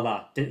 also a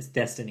la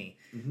Destiny.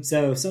 Mm-hmm.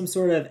 So some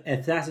sort of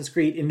Assassin's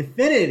Creed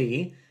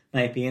Infinity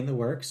might be in the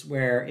works,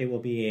 where it will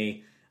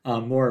be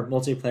a more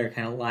multiplayer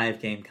kind of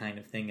live game kind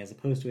of thing, as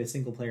opposed to a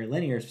single-player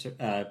linear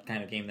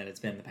kind of game that it's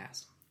been in the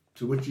past.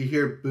 To which you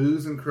hear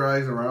boos and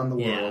cries around the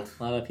world.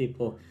 A lot of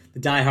people, the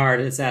diehard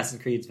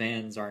Assassin's Creed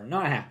fans, are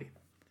not happy.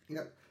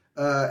 Yep.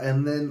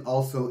 And then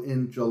also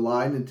in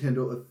July,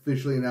 Nintendo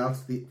officially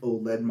announced the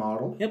OLED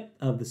model. Yep,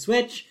 of the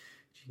Switch,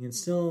 which you can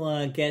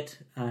still get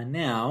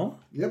now.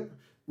 Yep.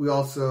 We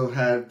also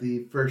had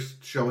the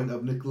first showing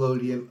of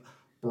Nickelodeon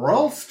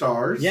Brawl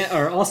Stars. Yeah,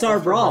 or All-Star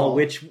Brawl,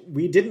 which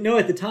we didn't know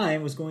at the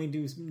time was going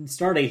to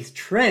start a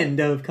trend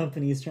of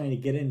companies trying to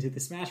get into the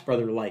Smash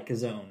Brother-like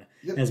zone.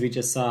 Yep. As we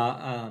just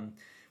saw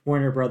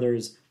Warner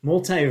Brothers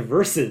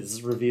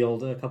Multiverses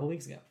revealed a couple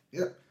weeks ago.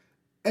 Yep.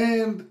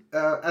 And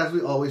as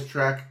we always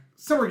track,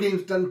 Summer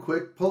Games Done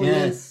Quick, pulling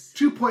in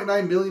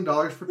 $2.9 million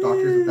for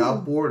Doctors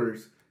Without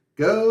Borders.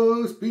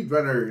 Go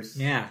Speedrunners.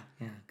 Yeah,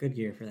 good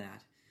year for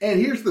that. And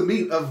here's the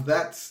meat of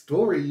that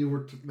story you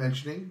were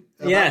mentioning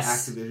about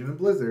Activision and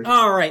Blizzard.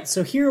 All right,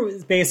 so here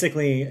was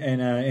basically,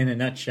 in a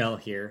nutshell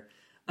here,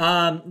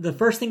 the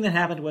first thing that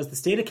happened was the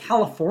state of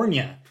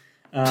California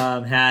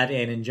had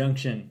an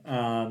injunction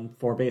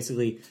for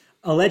basically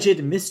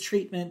alleged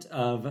mistreatment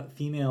of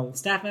female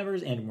staff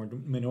members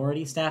and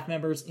minority staff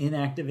members in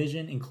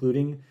Activision,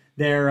 including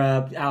their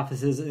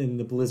offices in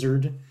the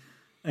Blizzard,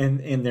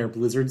 in their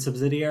Blizzard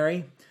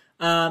subsidiary.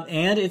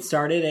 And it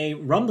started a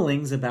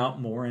rumblings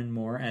about more and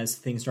more as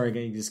things started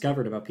getting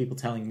discovered about people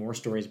telling more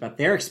stories about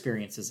their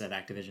experiences at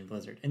Activision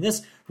Blizzard. And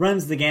this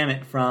runs the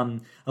gamut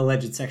from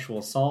alleged sexual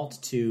assault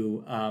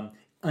to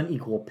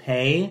unequal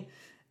pay,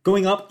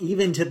 going up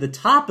even to the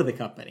top of the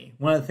company.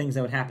 One of the things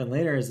that would happen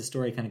later as the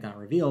story kind of got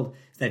revealed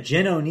is that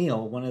Jen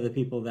O'Neill, one of the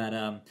people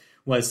that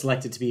was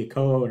selected to be a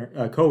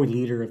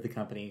co-leader of the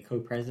company,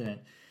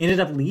 co-president, ended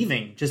up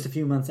leaving just a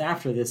few months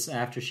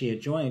after she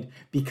had joined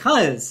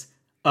because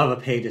of a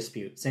pay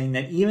dispute, saying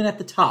that even at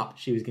the top,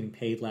 she was getting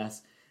paid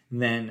less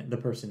than the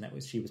person that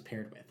she was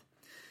paired with.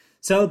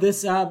 So this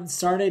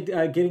started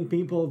getting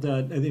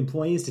the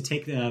employees to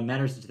take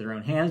matters into their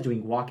own hands,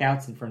 doing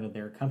walkouts in front of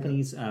their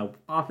company's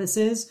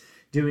offices,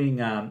 doing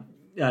a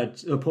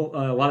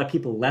lot of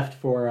people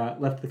left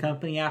the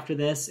company after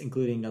this,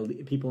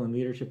 including people in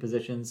leadership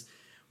positions,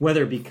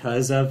 whether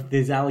because of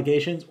these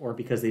allegations or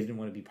because they didn't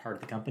want to be part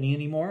of the company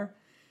anymore.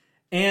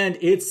 And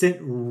it sent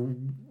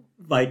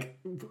like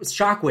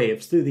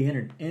shockwaves through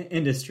the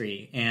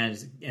industry, and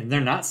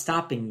they're not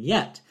stopping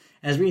yet.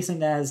 As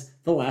recent as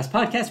the last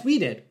podcast we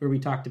did, where we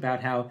talked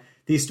about how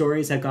these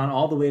stories have gone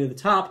all the way to the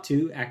top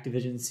to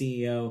Activision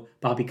CEO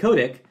Bobby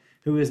Kotick,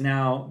 who is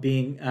now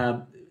being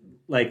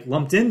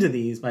lumped into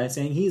these by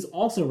saying he's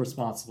also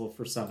responsible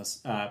for some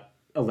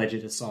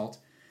alleged assault.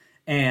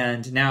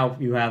 And now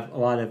you have a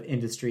lot of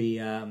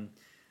industry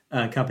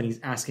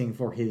companies asking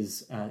for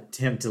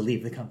him to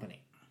leave the company.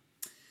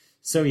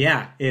 So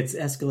yeah, it's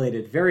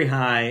escalated very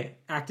high.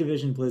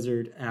 Activision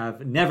Blizzard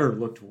have never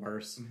looked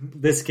worse.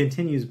 Mm-hmm. This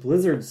continues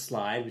Blizzard's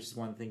slide, which is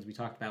one of the things we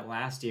talked about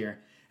last year,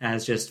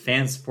 as just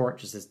fan support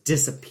just has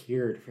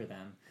disappeared for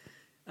them.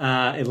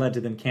 It led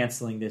to them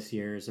canceling this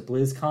year's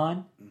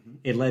BlizzCon. Mm-hmm.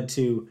 It led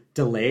to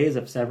delays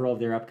of several of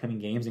their upcoming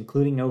games,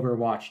 including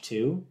Overwatch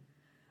 2,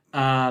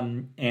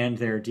 and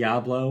their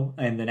Diablo,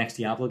 and the next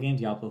Diablo game,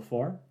 Diablo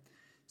 4.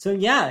 So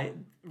yeah,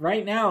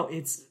 right now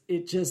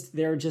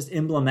they're just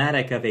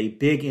emblematic of a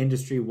big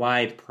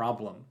industry-wide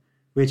problem,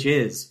 which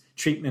is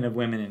treatment of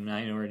women and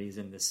minorities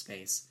in this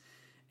space.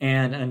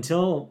 And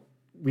until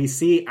we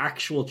see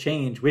actual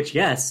change, which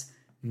yes,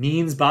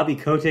 means Bobby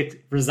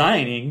Kotick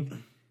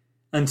resigning,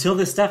 until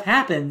this stuff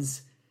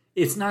happens,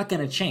 it's not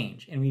going to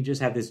change. And we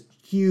just have this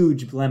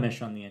huge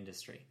blemish on the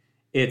industry.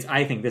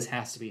 I think this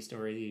has to be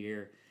story of the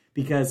year,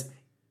 because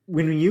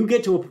when you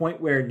get to a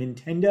point where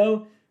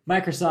Nintendo,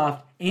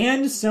 Microsoft,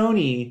 and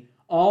Sony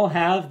all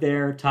have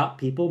their top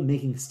people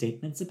making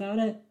statements about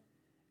it,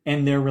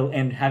 and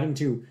and having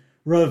to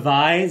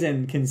revise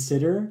and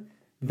consider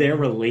their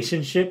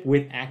relationship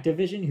with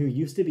Activision, who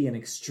used to be an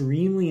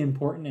extremely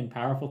important and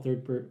powerful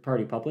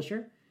third-party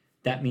publisher,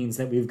 that means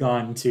that we've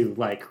gone to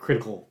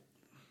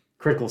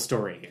critical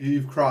story here.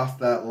 You've crossed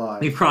that line.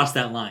 We've crossed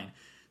that line.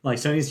 Like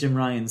Sony's Jim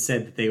Ryan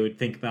said that they would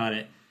think about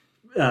it.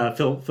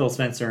 Phil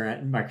Spencer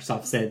at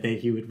Microsoft said that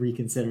he would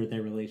reconsider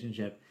their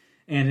relationship.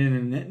 And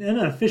in an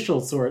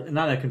official source,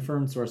 not a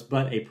confirmed source,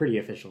 but a pretty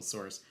official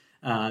source,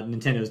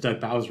 Nintendo's Doug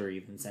Bowser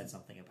even said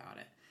something about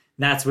it.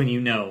 That's when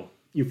you know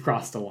you've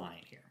crossed a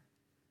line here.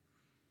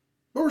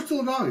 But we're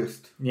still in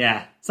August.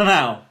 Yeah,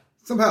 somehow.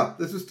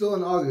 This is still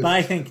in August. But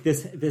I think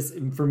this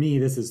for me,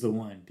 this is the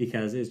one,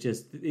 because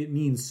it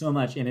means so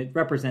much, and it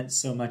represents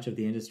so much of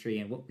the industry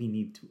and what they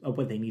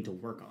need to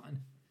work on.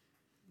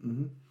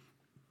 Mm-hmm.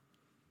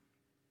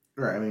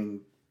 Right. I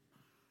mean,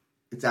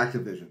 it's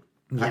Activision.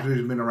 Yeah.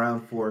 Activision's been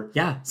around for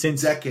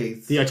since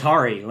decades. The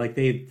Atari,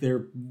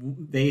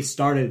 they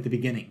started at the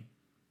beginning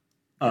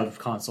of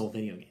console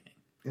video gaming.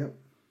 Yep.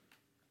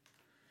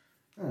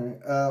 All right.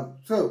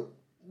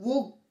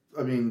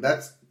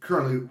 That's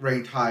currently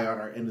ranked high on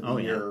our end of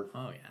the year.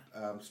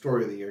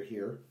 Story of the year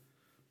here.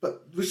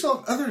 But we still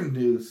have other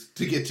news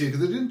to get to,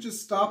 because it didn't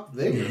just stop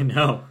there.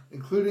 No.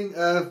 Including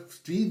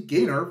Steve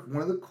Gaynor,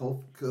 one of the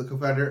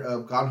co-founder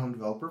of Gone Home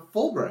developer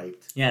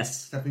Fulbright.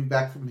 Yes. Stepping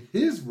back from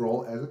his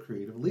role as a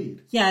creative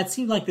lead. Yeah, it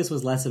seemed like this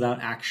was less about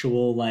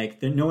actual,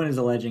 no one is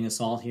alleging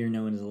assault here,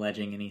 no one is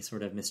alleging any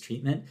sort of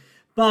mistreatment.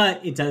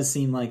 But it does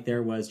seem like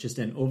there was just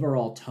an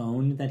overall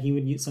tone that he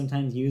would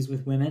sometimes use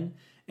with women,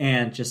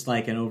 and just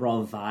an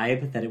overall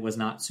vibe that it was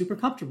not super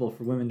comfortable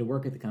for women to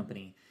work at the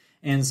company.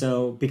 And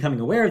so, becoming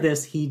aware of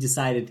this, he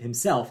decided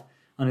himself,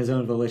 on his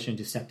own volition,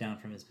 to step down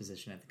from his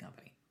position at the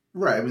company.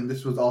 Right. I mean,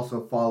 this was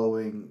also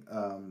following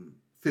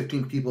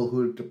 15 people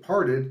who had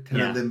departed, 10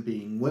 of them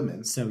being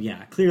women. So,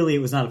 yeah, clearly it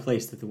was not a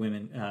place that the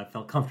women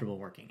felt comfortable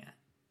working at.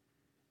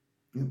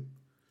 And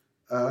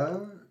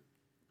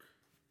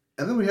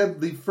then we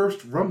had the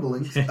first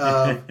rumblings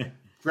of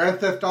Grand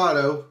Theft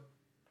Auto,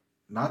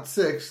 not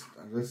 6,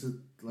 this is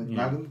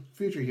not in the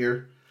future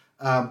here,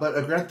 but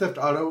a Grand Theft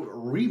Auto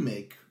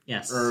remake.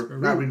 Yes. Or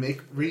not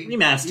remake,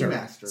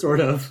 remaster. Sort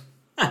of.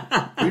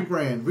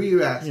 Rebrand,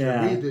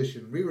 remaster,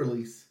 re-edition,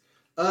 re-release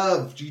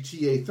of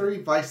GTA 3,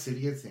 Vice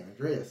City, and San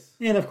Andreas.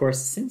 And of course,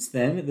 since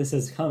then, this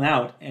has come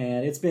out,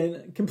 and it's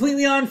been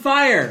completely on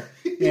fire.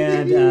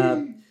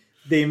 And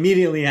they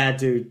immediately had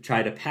to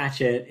try to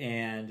patch it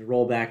and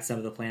roll back some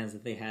of the plans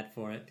that they had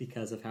for it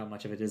because of how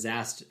much of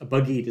a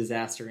buggy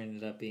disaster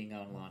ended up being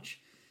on launch.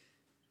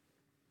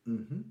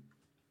 Mm-hmm.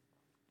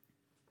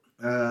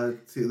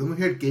 Let's see. Then we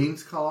had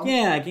Gamescom.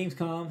 Yeah,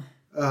 Gamescom.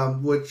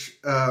 Which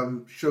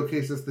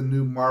showcases the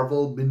new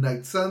Marvel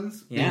Midnight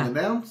Suns being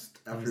announced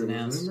after it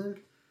was rumored.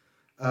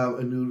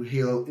 A new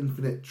Halo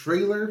Infinite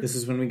trailer. This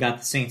is when we got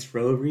the Saints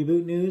Row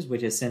reboot news,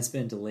 which has since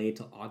been delayed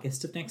till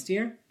August of next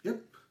year.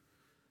 Yep.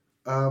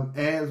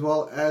 As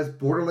well as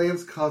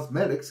Borderlands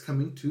Cosmetics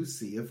coming to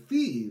Sea of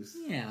Thieves.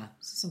 Yeah,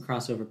 some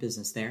crossover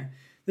business there.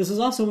 This was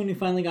also when we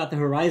finally got the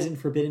Horizon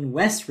Forbidden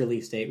West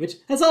release date, which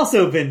has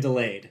also been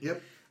delayed.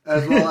 Yep.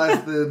 As well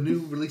as the new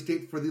release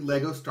date for the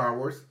Lego Star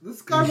Wars, the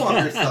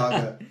Skywalker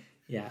Saga.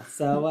 Yeah.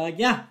 So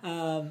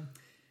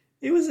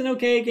it was an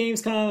okay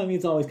Gamescom. I mean,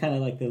 it's always kind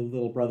of like the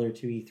little brother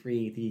to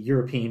E3, the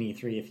European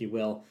E3, if you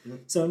will.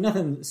 So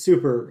nothing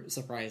super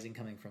surprising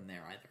coming from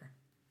there either.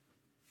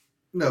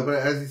 No, but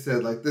as you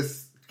said, like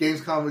this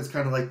Gamescom is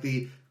kind of like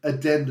the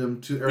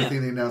addendum to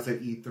everything they announced at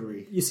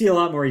E3. You see a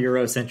lot more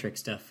Eurocentric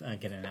stuff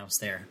get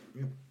announced there.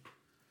 Yep.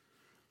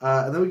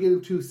 And then we get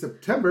into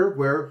September,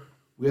 where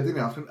we have the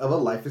announcement of a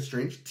Life is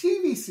Strange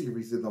TV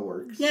series in the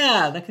works.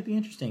 Yeah, that could be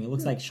interesting. It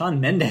looks like Shawn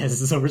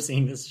Mendes is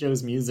overseeing this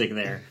show's music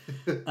there.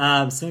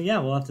 So yeah,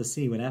 we'll have to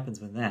see what happens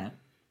with that.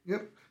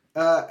 Yep.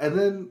 And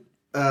then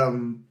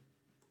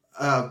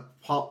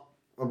Paul,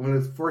 I'm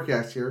going to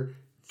forecast here.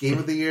 Game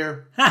of the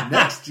Year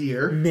next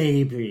year.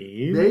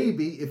 Maybe,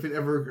 if it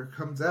ever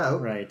comes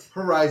out. Right.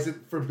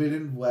 Horizon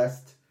Forbidden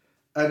West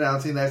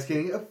announcing that it's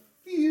getting a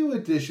few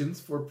additions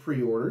for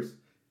pre-orders,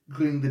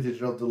 including the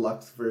digital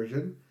deluxe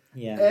version,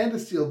 and a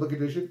steelbook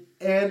edition,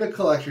 and a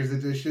collector's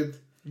edition,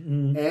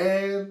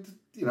 and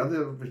the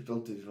original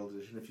digital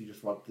edition if you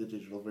just want the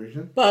digital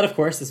version. But of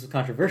course, this was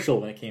controversial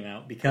when it came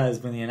out because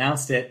when they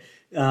announced it,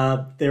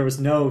 there was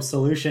no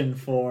solution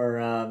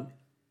for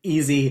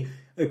easy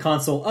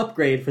console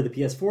upgrade for the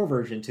PS4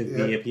 version to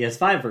be a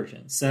PS5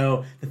 version.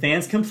 So the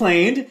fans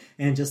complained,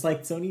 and just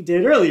like Sony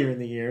did earlier in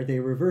the year, they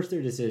reversed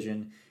their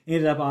decision,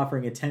 ended up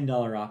offering a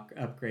 $10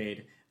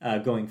 upgrade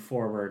going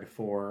forward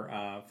for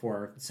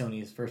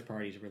Sony's first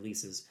party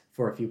releases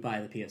for if you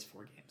buy the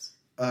PS4 games.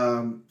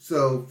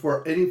 So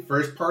for any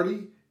first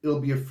party,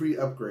 it'll be a free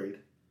upgrade.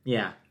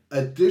 Yeah.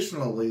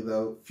 Additionally,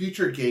 though,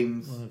 future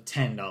games will have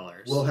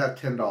 $10. Will have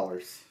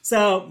 $10.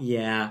 So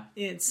yeah,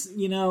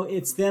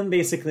 it's them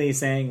basically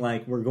saying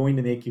like we're going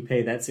to make you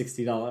pay that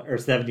 $60 or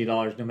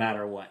 $70 no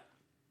matter what.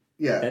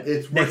 Yeah,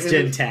 it's next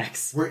gen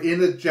tax. We're in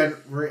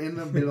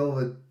the middle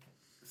of a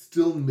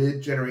still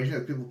mid generation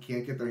that people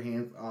can't get their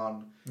hands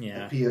on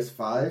a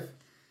PS5.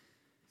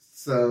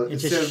 So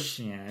instead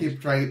of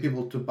keep trying to get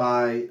people to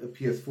buy a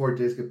PS4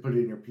 disc and put it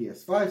in your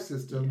PS5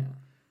 system,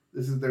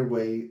 this is their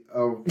way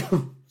of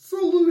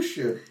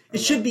solution. It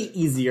should be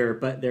easier,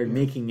 but they're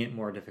making it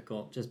more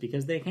difficult just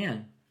because they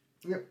can.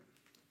 Yep.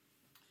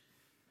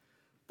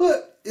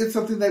 But it's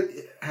something that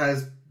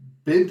has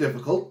been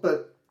difficult,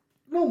 but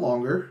no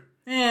longer.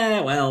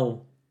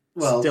 Still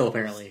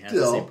apparently has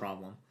the same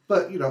problem.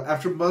 But,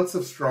 after months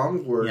of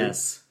strong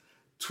words,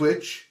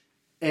 Twitch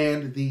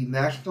and the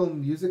National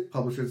Music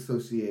Publishers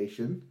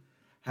Association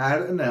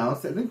had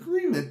announced an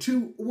agreement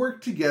to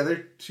work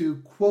together to,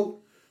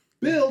 quote,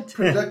 build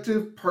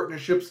productive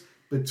partnerships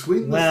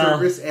between the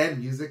service and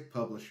music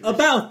publishers.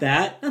 About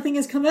that, nothing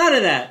has come out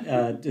of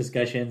that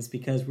discussions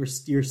because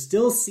you're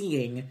still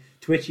seeing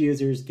Twitch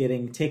users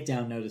getting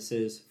takedown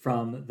notices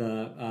from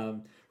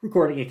the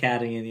Recording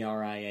Academy and the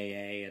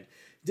RIAA.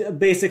 And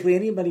basically,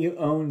 anybody who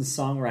owns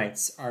song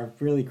rights are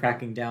really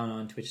cracking down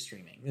on Twitch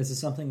streaming. This is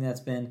something that's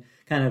been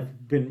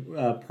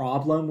a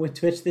problem with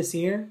Twitch this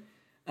year.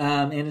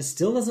 And it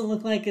still doesn't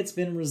look like it's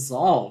been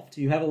resolved.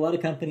 You have a lot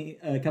of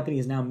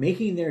companies now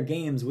making their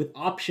games with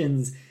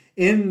options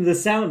in the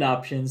sound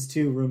options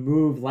to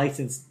remove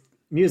licensed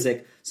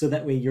music so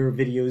that way your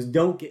videos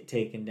don't get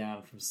taken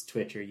down from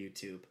Twitch or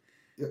YouTube.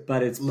 Yep.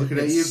 But it's looking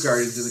at you,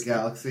 Guardians of the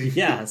Galaxy.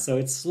 Yeah, so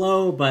it's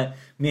slow, but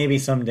maybe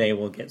someday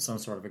we'll get some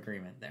sort of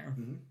agreement there.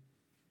 Mm-hmm.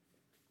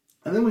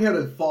 And then we had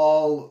a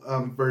fall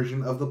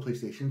version of the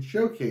PlayStation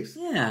Showcase.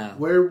 Yeah.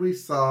 Where we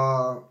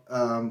saw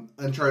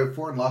Uncharted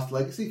 4 and Lost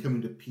Legacy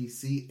coming to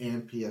PC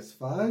and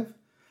PS5,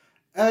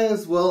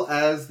 as well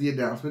as the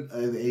announcement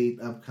of an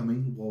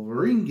upcoming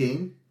Wolverine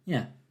game.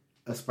 Yeah.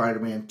 A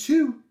Spider-Man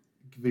 2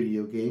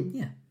 video game.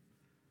 Yeah.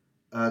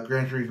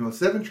 Gran Turismo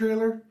 7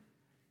 trailer.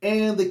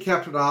 And they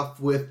capped it off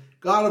with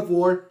God of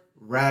War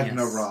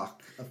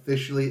Ragnarok.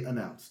 Officially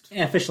announced.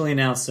 Yeah, officially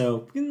announced.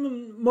 So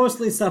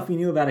mostly stuff we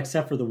knew about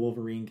except for the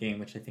Wolverine game,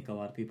 which I think a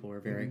lot of people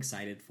were very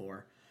excited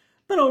for.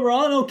 But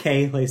overall, an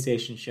okay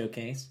PlayStation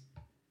Showcase.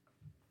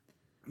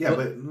 Yeah,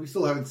 but we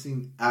still haven't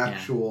seen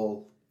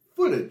actual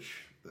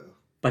footage, though.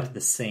 But the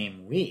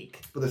same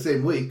week.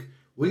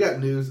 We got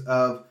news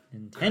of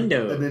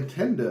Nintendo. A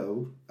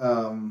Nintendo.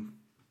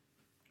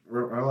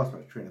 I lost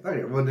my train of thought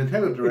here. Well,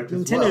 Nintendo Direct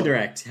as well. Nintendo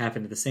Direct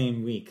happened the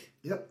same week.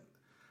 Yep.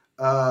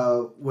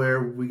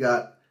 Where we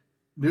got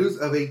news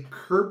of a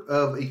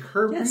Kirby.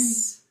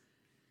 Yes.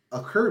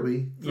 A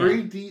Kirby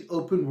 3D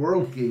open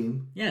world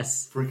game.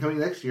 Yes. For coming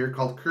next year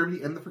called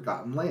Kirby and the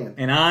Forgotten Land.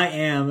 And I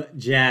am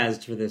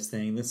jazzed for this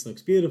thing. This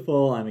looks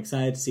beautiful. I'm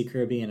excited to see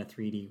Kirby in a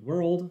 3D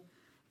world.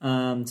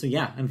 So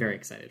yeah, I'm very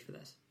excited for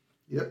this.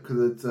 Yep,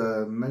 because it's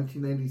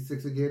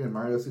 1996 again and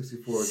Mario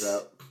 64 is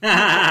out.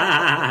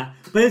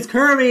 But it's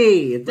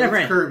Kirby! It's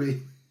different. It's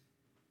Kirby.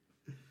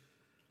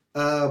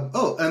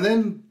 And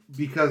then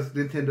because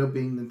Nintendo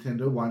being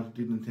Nintendo wanted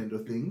to do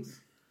Nintendo things,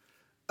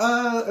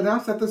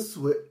 announced that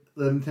the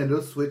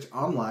Nintendo Switch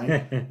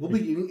Online will be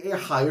getting a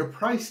higher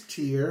price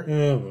tier,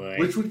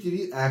 which would give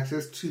you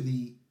access to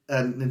the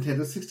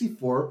Nintendo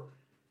 64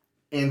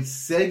 and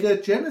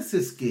Sega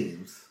Genesis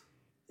games.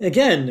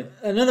 Again,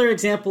 another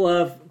example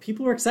of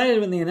people were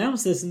excited when they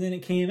announced this, and then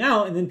it came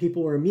out, and then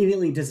people were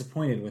immediately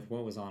disappointed with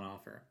what was on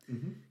offer.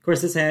 Mm-hmm. Of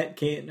course, this had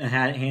hand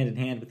in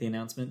hand with the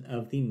announcement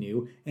of the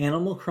new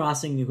Animal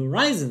Crossing New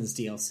Horizons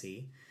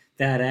DLC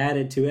that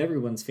added to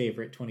everyone's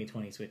favorite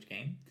 2020 Switch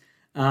game.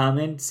 And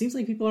it seems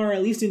like people are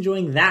at least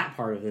enjoying that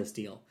part of this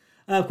deal.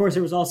 Of course,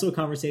 there was also a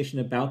conversation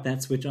about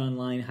that Switch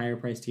Online higher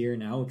priced tier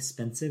and how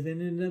expensive it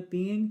ended up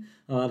being.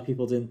 A lot of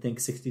people didn't think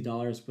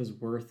 $60 was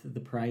worth the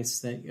price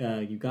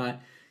that you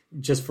got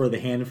just for the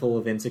handful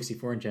of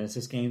N64 and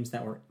Genesis games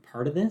that were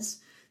part of this.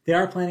 They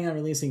are planning on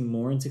releasing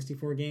more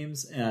N64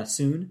 games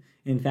soon.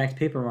 In fact,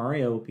 Paper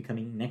Mario will be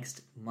coming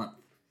next month.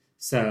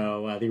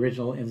 So the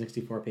original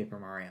N64 Paper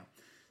Mario.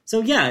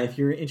 So yeah, if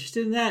you're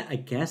interested in that, I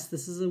guess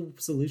this is a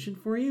solution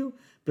for you.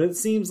 But it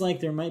seems like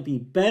there might be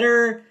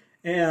better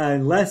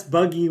and less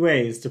buggy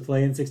ways to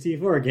play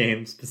N64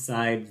 games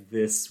besides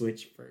this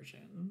Switch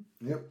version.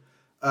 Yep.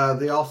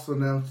 They also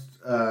announced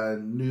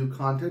new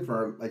content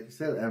for, like you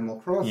said, Animal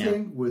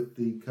Crossing with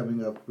the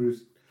coming of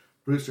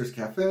Brewster's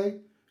Cafe,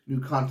 new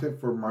content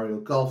for Mario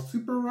Golf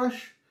Super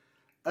Rush,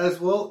 as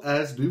well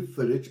as new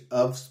footage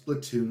of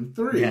Splatoon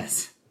 3.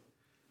 Yes.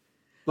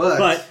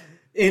 But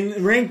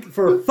in rank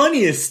for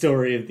funniest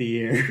story of the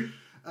year.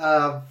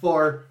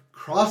 For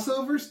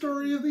crossover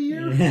story of the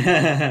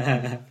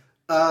year?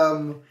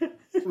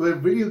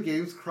 When video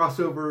games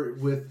crossover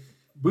with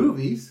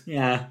movies.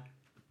 Yeah.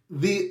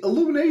 The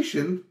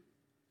Illumination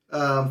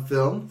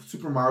film,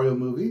 Super Mario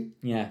movie,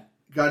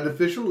 got an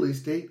official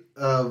release date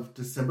of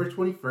December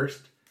 21st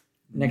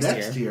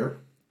next year.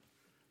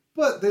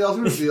 But they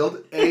also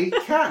revealed a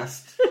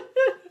cast,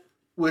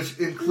 which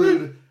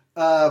include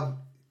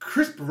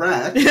Chris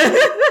Pratt.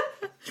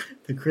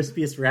 The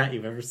crispiest rat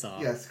you've ever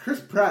saw. Yes,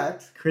 Chris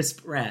Pratt.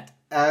 Crisp rat.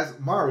 As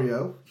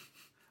Mario.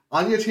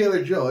 Anya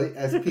Taylor-Joy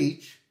as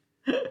Peach.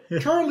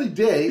 Charlie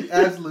Day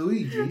as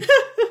Luigi.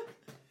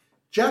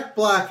 Jack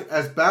Black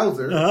as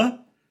Bowser.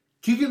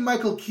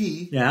 Keegan-Michael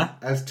Key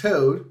as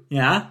Toad.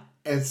 Yeah.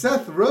 And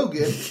Seth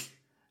Rogen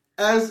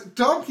as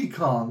Donkey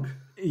Kong.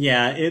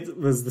 Yeah, it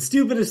was the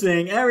stupidest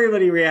thing.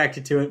 Everybody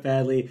reacted to it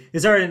badly.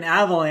 It started an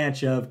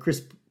avalanche of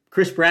Chris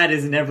Pratt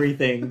isn't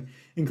everything,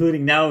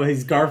 including now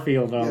he's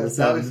Garfield all of a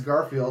sudden. Now he's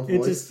Garfield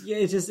voice.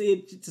 It's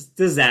just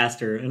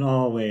disaster in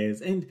all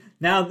ways. And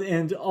now,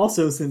 and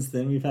also since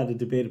then, we've had a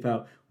debate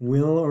about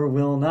will or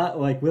will not,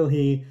 like, will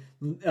he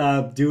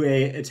do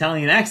a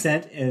Italian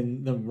accent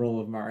in the role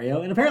of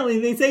Mario? And apparently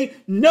they say,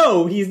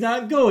 no, he's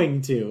not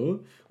going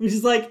to. Which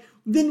is like,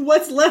 then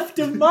what's left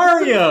of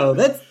Mario?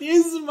 That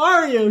is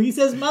Mario. He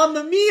says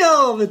Mamma Mia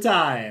all the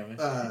time.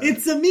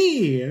 It's a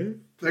me.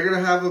 They're going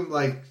to have him,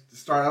 like,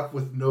 start off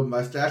with no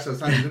mustache, so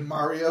it's not even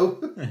Mario.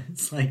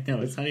 It's like,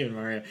 no, it's not even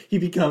Mario. He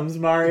becomes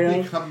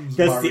Mario. That's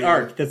Mario. The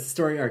arc. That's the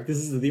story arc. This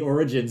is the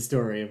origin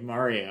story of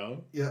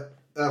Mario. Yeah.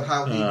 Of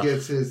how he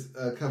gets his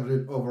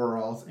coveted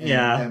overalls and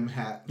M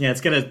hat. Yeah,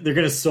 they're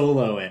gonna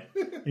solo it.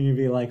 And you'll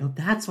be like, oh,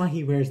 that's why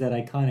he wears that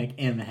iconic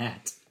M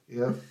hat.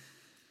 Yep.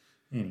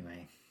 Anyway.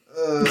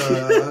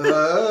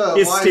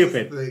 It's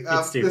stupid.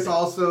 It's stupid. This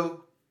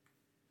also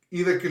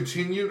either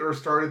continued or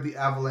started the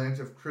avalanche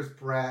of Chris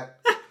Pratt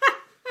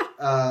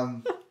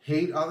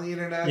hate on the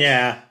internet.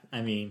 Yeah,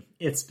 I mean,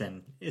 it's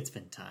been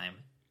time.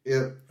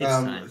 Yeah, it's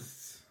time.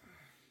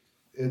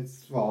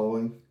 It's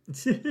following.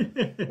 All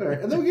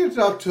right, and then we get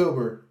to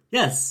October.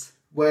 Yes.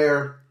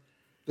 Where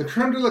the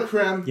creme de la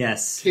creme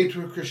came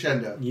to a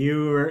crescendo.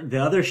 The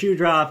other shoe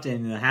dropped,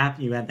 and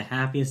you had the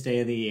happiest day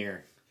of the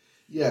year.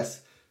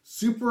 Yes.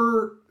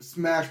 Super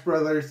Smash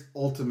Bros.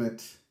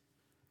 Ultimate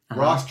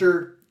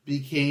roster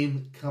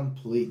became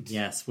complete.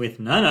 Yes, with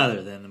none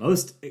other than the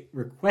most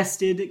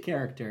requested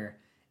character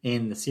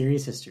in the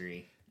series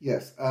history.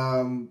 Yes.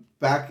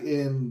 Back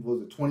in,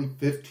 was it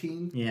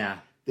 2015? Yeah.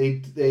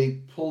 They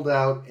pulled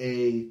out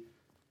a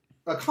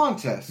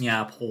contest.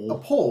 Yeah, a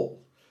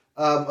poll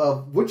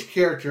of which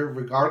character,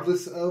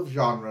 regardless of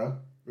genre,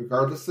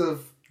 regardless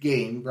of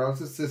game,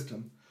 regardless of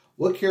system,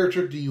 what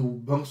character do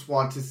you most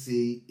want to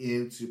see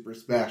in Super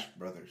Smash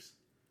Brothers?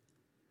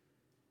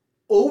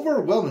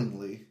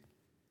 Overwhelmingly,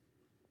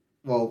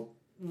 well,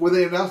 when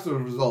they announced the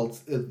results,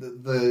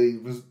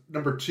 the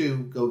number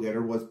 2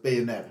 go-getter was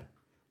Bayonetta,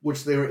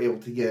 which they were able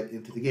to get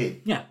into the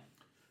game. Yeah.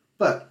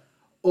 But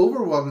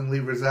overwhelmingly,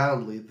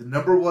 resoundingly, the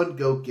number 1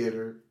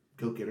 vote-getter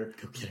was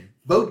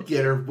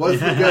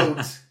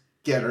the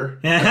goat-getter.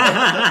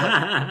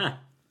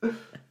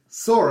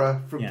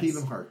 Sora from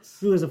Kingdom Hearts.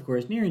 Who is, of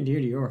course, near and dear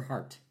to your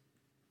heart.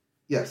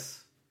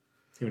 Yes.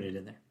 See what I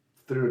did there?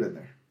 Threw it in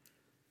there.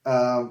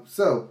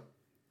 So,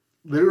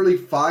 literally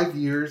 5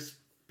 years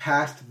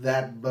past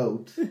that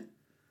vote,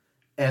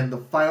 and the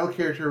final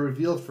character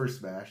revealed for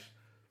Smash,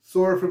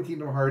 Sora from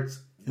Kingdom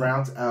Hearts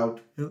rounds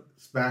out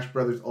Smash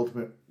Brothers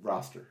Ultimate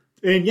roster.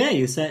 And yeah,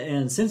 you said,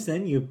 and since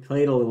then you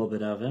played a little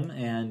bit of him,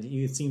 and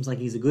it seems like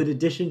he's a good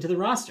addition to the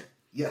roster.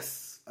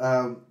 Yes.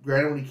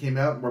 Granted, when he came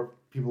out, more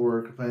people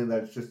were complaining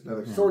that it's just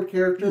another sword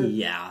character.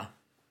 Yeah.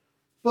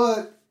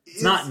 But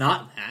it's not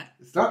that.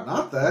 It's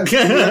not that. He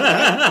has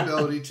that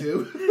ability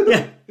too.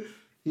 Yeah.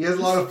 He has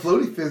a lot of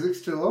floaty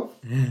physics to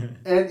him,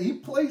 and he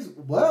plays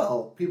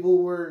well. People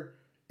were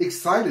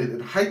excited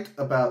and hyped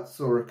about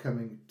Sora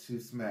coming to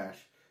Smash.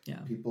 Yeah.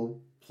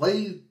 People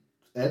play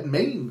and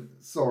main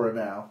Sora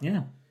now.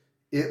 Yeah.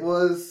 It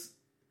was...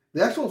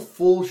 The actual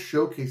full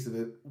showcase of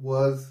it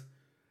was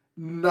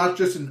not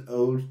just an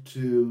ode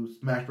to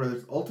Smash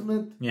Brothers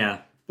Ultimate,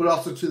 but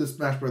also to the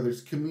Smash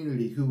Brothers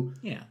community, who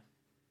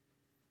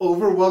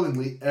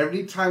overwhelmingly,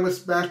 every time a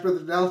Smash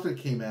Brothers announcement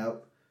came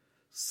out,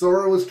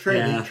 Sora was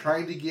trending,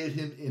 trying to get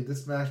him into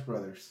Smash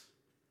Brothers.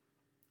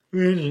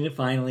 And it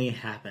finally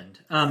happened.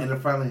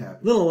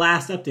 Little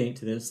last update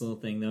to this little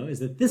thing, though, is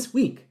that this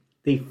week,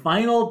 the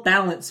final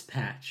balance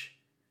patch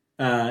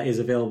is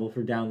available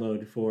for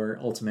download for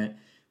Ultimate,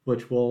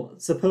 which will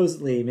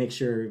supposedly make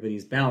sure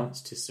everybody's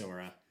balanced to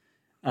Sora.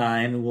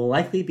 And will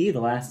likely be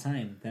the last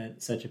time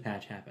that such a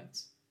patch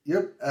happens.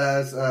 Yep,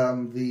 as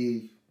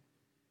the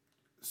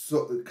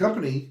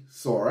company,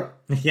 Sora,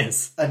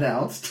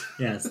 announced.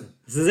 Yes,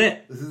 this is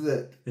it. This is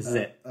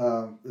it.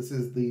 This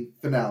is the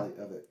finale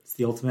of it. It's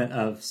the ultimate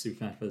of Super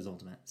Smash Bros.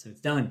 Ultimate, so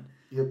it's done.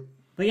 Yep.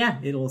 But yeah,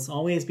 it'll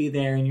always be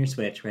there in your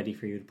Switch, ready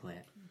for you to play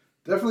it.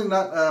 Definitely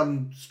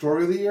not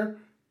story of the year,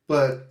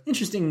 but...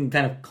 Interesting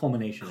kind of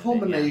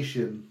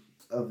culmination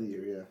of the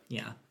year,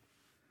 Yeah.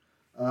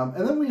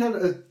 And then we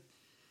had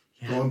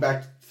going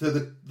back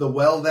to the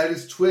well that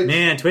is Twitch.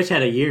 Man, Twitch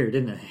had a year,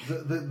 didn't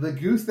it? The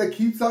goose that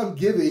keeps on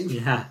giving.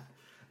 Yeah.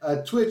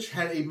 Twitch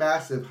had a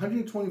massive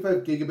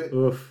 125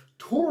 gigabit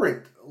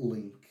torrent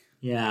link.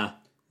 Yeah.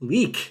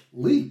 Leak.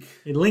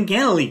 A link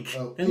and a leak.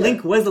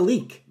 Link was a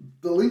leak.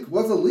 The link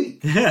was a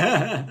leak.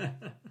 Yeah,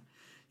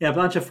 a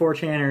bunch of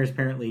 4chaners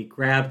apparently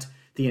grabbed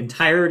the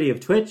entirety of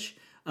Twitch,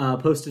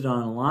 posted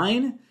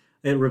online.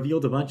 It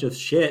revealed a bunch of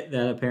shit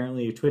that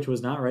apparently Twitch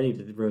was not ready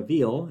to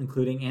reveal,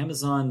 including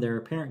Amazon,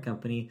 their parent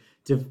company,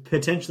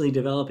 potentially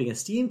developing a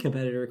Steam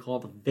competitor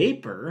called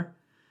Vapor.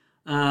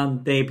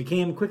 They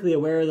became quickly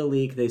aware of the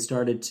leak. They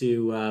started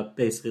to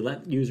basically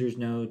let users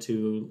know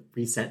to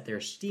reset their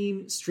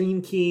Steam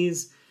stream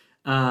keys.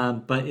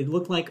 But it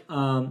looked like,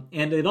 and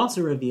it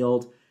also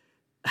revealed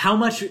how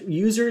much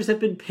users have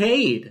been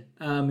paid,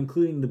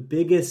 including the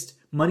biggest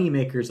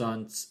moneymakers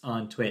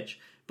on Twitch.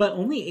 But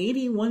only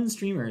 81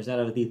 streamers out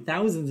of the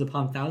thousands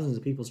upon thousands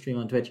of people stream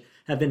on Twitch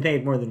have been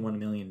paid more than $1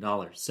 million.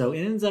 So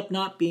it ends up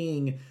not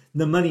being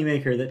the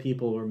moneymaker that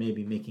people were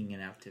maybe making it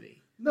out to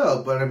be.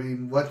 No, but I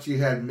mean, once you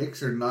had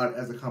Mixer not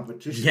as a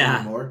competition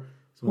anymore,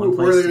 so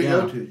where are they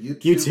going to go to?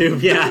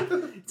 YouTube, yeah.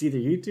 It's either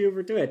YouTube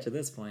or Twitch at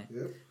this point.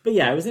 Yep. But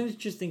yeah, it was an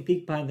interesting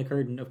peek behind the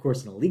curtain, of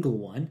course, an illegal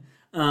one.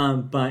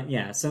 But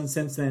yeah, since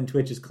then,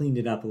 Twitch has cleaned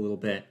it up a little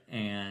bit,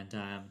 and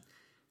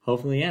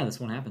hopefully, this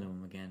won't happen to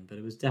them again. But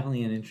it was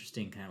definitely an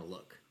interesting kind of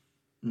look.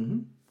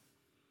 Mm-hmm.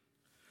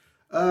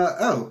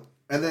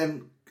 And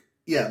then,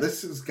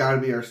 this has got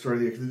to be our story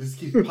there, because it just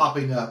keeps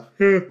popping up.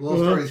 Little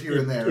stories here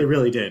and there. It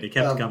really did. It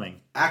kept coming.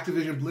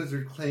 Activision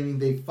Blizzard claiming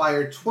they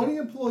fired 20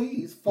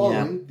 employees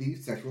following the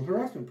sexual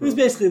harassment probe. It was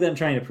basically them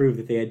trying to prove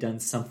that they had done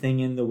something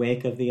in the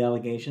wake of the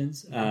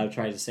allegations.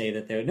 Tried to say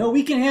that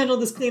we can handle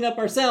this cleanup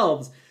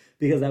ourselves.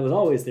 Because that was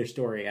always their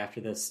story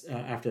after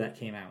that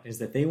came out, is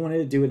that they wanted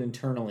to do it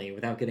internally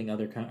without getting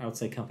other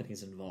outside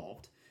companies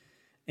involved.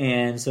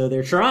 And so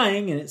they're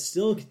trying, and it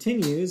still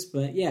continues,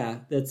 but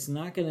that's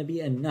not going to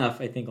be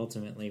enough, I think,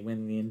 ultimately,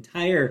 when the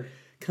entire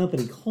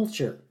company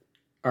culture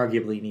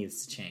arguably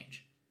needs to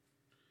change.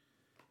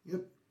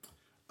 Yep.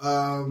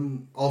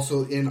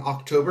 Also in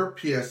October,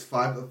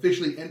 PS5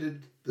 officially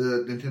ended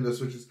the Nintendo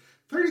Switch's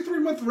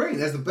 33-month reign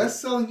as the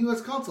best-selling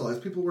U.S. console, as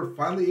people were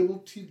finally able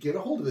to get a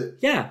hold of it.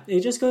 Yeah, it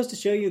just goes to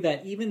show you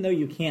that even though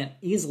you can't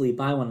easily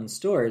buy one in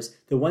stores,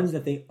 the ones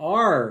that they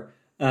are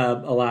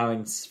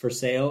allowing for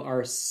sale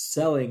are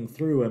selling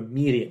through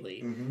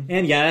immediately. Mm-hmm.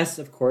 And yes,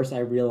 of course, I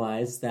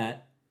realize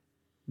that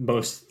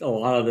a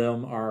lot of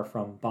them are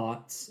from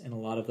bots, and a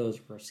lot of those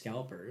were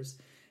scalpers.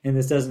 And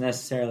this doesn't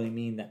necessarily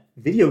mean that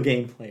video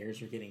game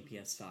players are getting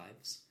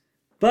PS5s.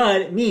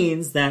 But it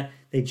means that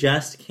they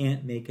just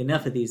can't make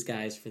enough of these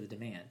guys for the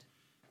demand.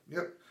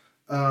 Yep.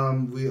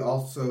 We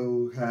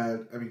also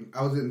had...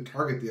 I was in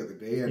Target the other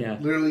day,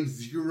 and literally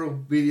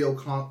zero video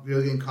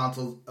game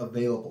consoles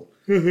available.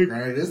 Mm-hmm.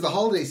 It is the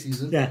holiday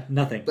season. Yeah,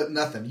 nothing. But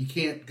nothing. You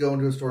can't go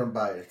into a store and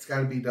buy it. It's got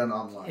to be done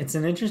online. It's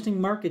an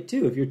interesting market,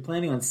 too. If you're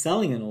planning on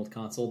selling an old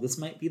console, this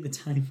might be the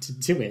time to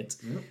do it.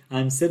 Yep.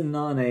 I'm sitting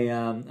on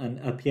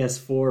a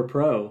PS4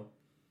 Pro,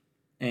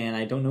 and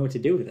I don't know what to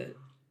do with it.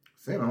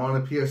 Same, I'm on a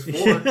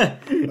PS4.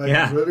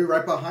 It's literally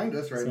right behind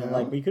us right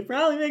now. We could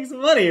probably make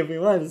some money if we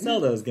wanted to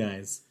sell those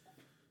guys.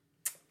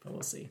 But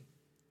we'll see.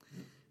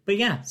 But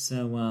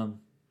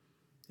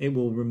it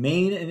will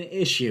remain an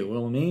issue. It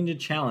will remain a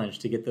challenge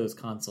to get those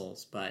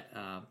consoles, but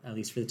at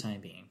least for the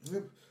time being.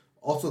 Yep.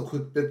 Also,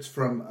 quick bits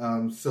from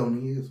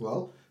Sony as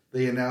well.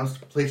 They announced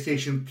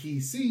PlayStation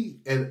PC,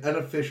 an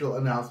unofficial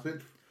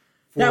announcement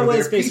for their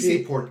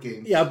PC port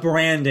games. Yeah,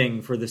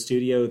 branding for the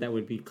studio that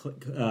would be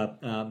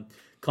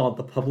called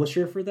the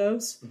publisher for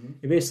those. Mm-hmm.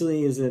 It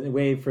basically is a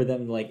way for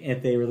them,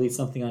 if they release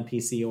something on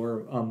PC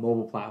or on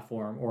mobile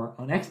platform or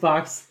on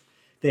Xbox,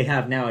 they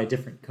have now a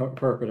different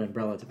corporate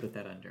umbrella to put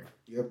that under.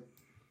 Yep.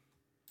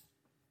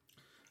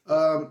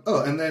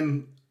 And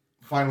then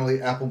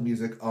finally, Apple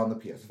Music on the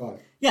PS5.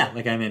 Yeah,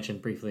 like I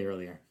mentioned briefly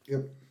earlier.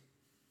 Yep.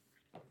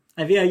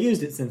 I've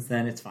used it since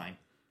then. It's fine.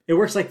 It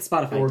works like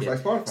Spotify It works like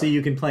Spotify. So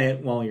you can play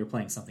it while you're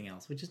playing something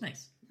else, which is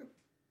nice.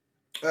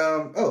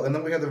 And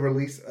then we had the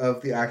release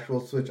of the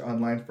actual Switch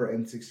Online for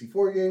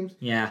N64 games.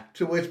 Yeah.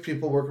 To which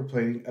people were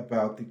complaining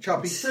about the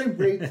choppy frame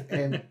rates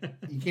and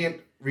you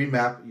can't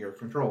remap your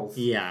controls.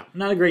 Yeah.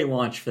 Not a great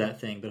launch for that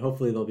thing, but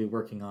hopefully they'll be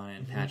working on it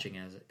and patching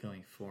as it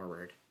going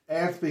forward.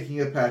 And speaking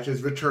of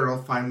patches,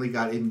 Returnal finally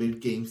got a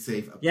mid-game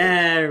save update.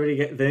 Yeah, everybody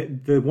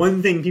got the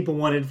one thing people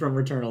wanted from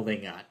Returnal they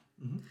got.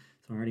 Mm-hmm.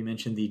 I already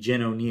mentioned the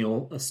Jen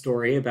O'Neill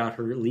story about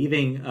her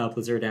leaving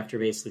Blizzard after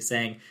basically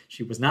saying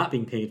she was not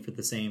being paid for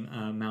the same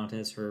amount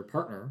as her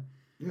partner.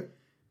 Yeah.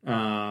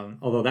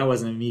 Although that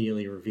wasn't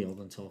immediately revealed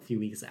until a few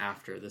weeks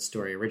after the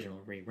story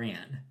originally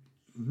ran.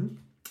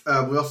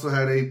 Mm-hmm. We also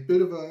had a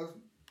bit of a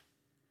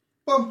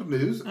bump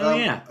news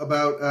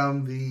about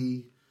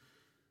the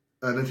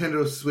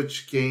Nintendo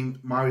Switch game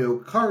Mario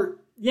Kart.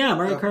 Yeah,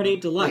 Mario Kart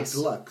 8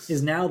 Deluxe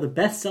is now the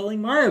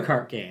best-selling Mario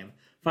Kart game,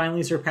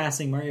 finally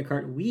surpassing Mario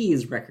Kart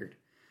Wii's record.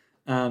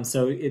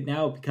 So it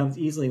now becomes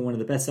easily one of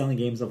the best-selling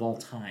games of all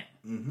time.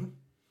 Mm-hmm.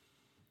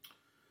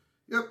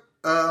 Yep.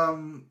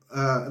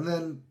 And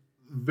then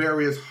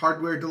various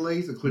hardware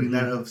delays, including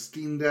that of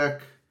Steam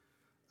Deck.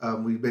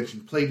 We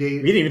mentioned Playdate.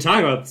 We didn't even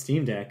talk about the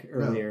Steam Deck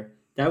earlier.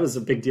 No. That was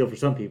a big deal for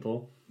some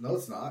people. No,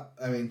 it's not.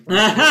 I mean...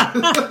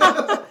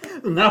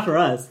 Not for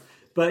us.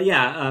 But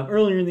yeah,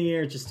 earlier in the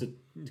year, just to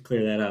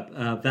clear that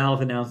up,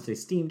 Valve announced a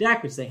Steam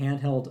Deck, which is a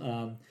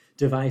handheld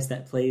device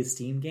that plays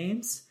Steam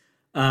games.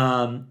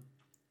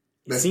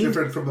 That's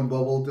different from a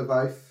mobile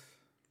device?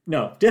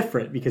 No,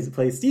 different because it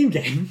plays Steam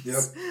games.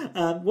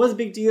 Yep. Was a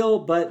big deal,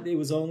 but it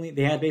was only...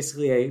 They had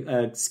basically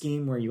a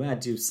scheme where you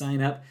had to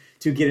sign up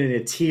to get in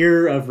a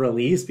tier of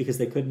release because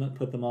they couldn't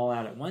put them all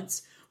out at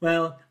once.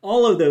 Well,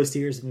 all of those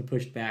tiers have been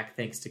pushed back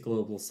thanks to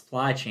global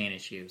supply chain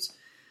issues.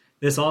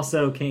 This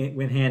also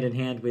went hand in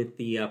hand with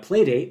the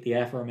Playdate, the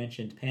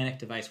aforementioned panic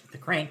device with the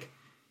crank,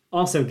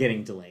 also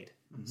getting delayed.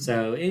 Mm-hmm.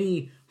 So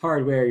any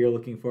hardware you're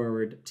looking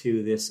forward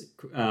to this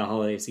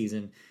holiday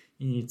season,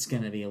 it's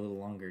going to be a little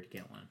longer to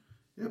get one.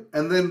 Yep.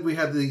 And then we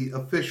had the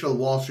official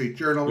Wall Street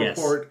Journal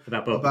report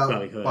about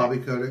Bobby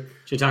Kotick.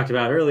 Which I talked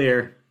about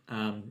earlier.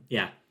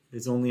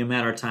 It's only a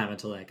matter of time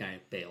until that guy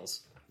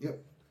bails.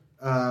 Yep.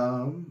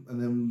 And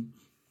then...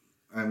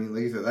 I mean,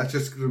 like you said, that's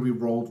just going to be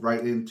rolled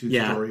right into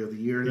Story of the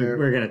Year there.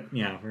 We're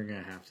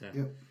gonna have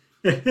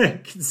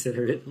to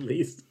consider it at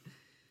least.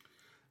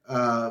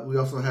 We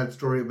also had a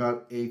story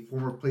about a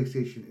former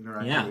PlayStation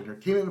Interactive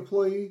Entertainment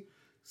employee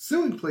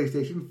suing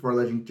PlayStation for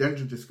alleging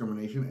gender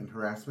discrimination and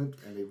harassment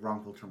and a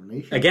wrongful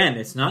termination. Again,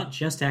 it's not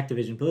just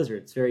Activision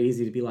Blizzard. It's very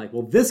easy to be like,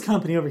 well, this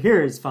company over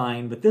here is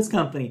fine, but this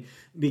company...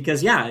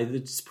 Because,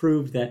 it's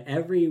proved that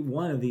every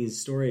one of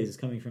these stories is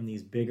coming from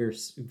these bigger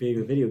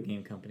video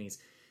game companies.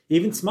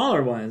 Even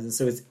smaller ones, and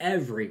so it's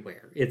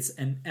everywhere. It's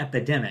an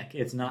epidemic.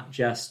 It's not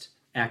just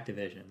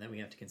Activision that we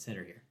have to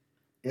consider here.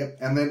 Yep,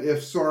 and then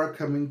if Sora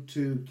coming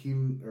to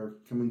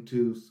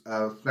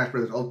Smash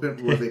Bros.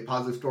 Ultimate was a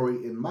positive story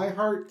in my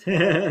heart,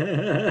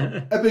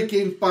 Epic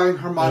Games buying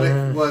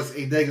Harmonix was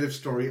a negative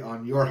story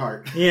on your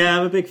heart. Yeah,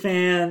 I'm a big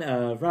fan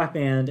of Rock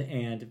Band,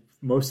 and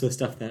most of the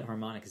stuff that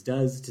Harmonix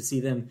does. To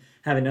see them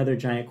have another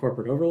giant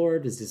corporate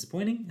overlord is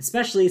disappointing,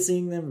 especially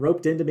seeing them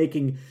roped into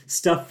making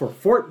stuff for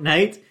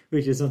Fortnite,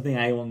 which is something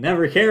I will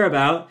never care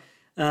about.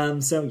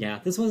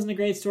 This wasn't a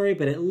great story,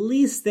 but at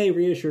least they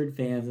reassured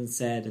fans and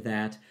said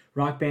that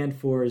Rock Band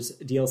 4's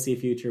DLC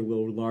future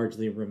will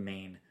largely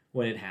remain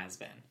what it has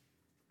been.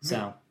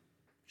 So,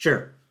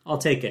 sure, I'll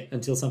take it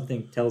until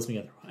something tells me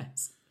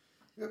otherwise.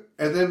 Yep.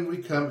 And then we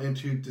come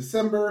into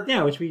December.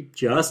 Yeah, which we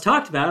just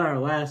talked about in our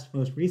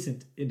most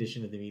recent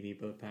edition of the Media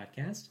Boat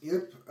podcast.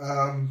 Yep,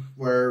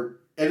 where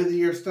end of the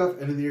year stuff,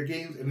 end of the year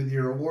games, end of the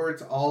year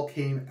awards all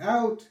came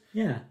out.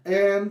 Yeah.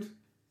 And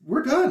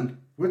we're done.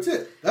 That's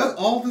it. That's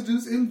all the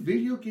news in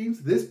video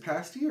games this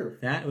past year.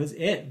 That was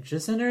it.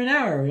 Just under an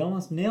hour. We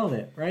almost nailed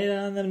it. Right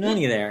on the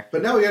money there.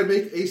 But now we got to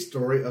make a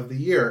story of the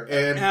year.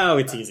 And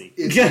it's easy.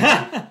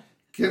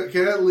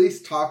 Can I at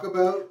least talk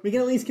about... We can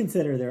at least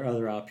consider there are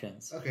other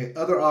options. Okay,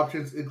 other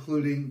options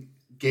including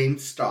game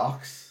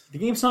stocks. The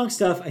game stock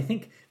stuff, I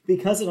think,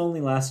 because it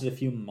only lasted a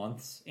few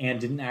months and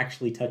didn't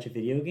actually touch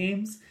video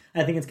games,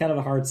 I think it's kind of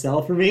a hard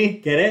sell for me.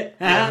 Get it?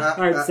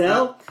 Hard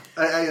sell?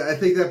 I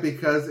think that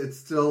because it's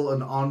still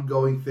an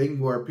ongoing thing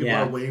where people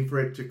are waiting for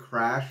it to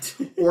crash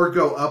or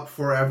go up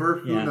forever.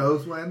 Who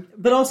knows when?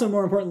 But also,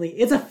 more importantly,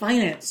 it's a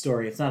finance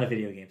story. It's not a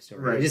video game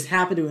story. Right. It just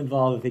happened to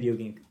involve a video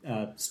game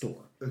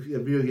store. A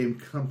video game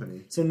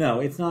company. So no,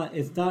 it's not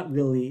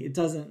really... It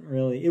doesn't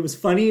really... It was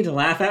funny to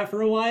laugh at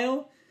for a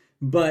while,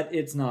 but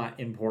it's not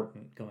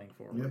important going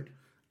forward.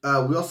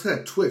 Yep. We also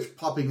had Twitch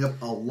popping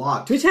up a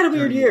lot. Twitch had a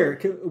weird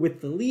year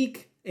with the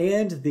leak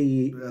and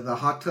the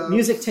hot tub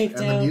music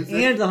takedown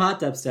and the hot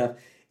tub stuff.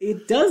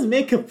 It does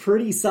make a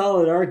pretty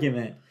solid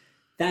argument.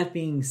 That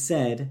being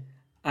said,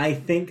 I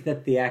think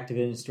that the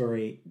Activision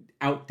story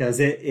outdoes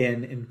it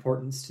in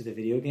importance to the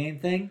video game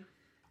thing.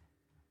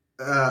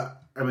 I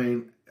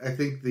mean, I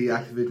think the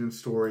Activision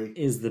story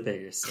is the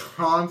biggest story.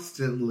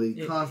 Constant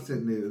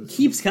news.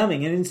 Keeps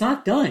coming, and it's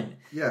not done.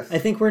 Yes. I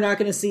think we're not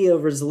going to see a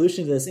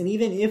resolution to this. And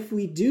even if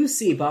we do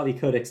see Bobby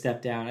Kotick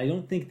step down, I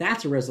don't think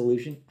that's a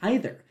resolution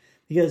either.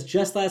 Because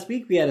just last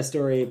week we had a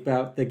story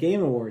about the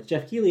Game Awards.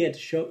 Jeff Keighley had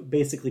to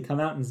basically come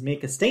out and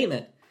make a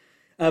statement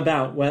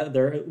about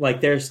whether, like,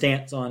 their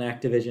stance on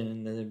Activision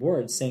and the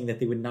awards, saying that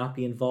they would not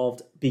be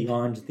involved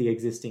beyond the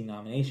existing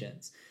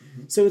nominations.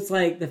 Mm-hmm. So it's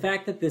like the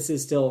fact that this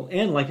is still,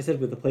 and like I said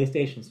with the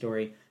PlayStation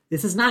story,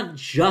 this is not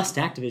just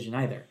Activision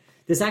either.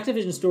 This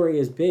Activision story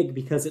is big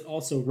because it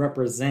also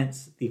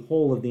represents the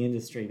whole of the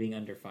industry being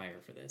under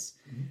fire for this.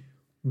 Mm-hmm.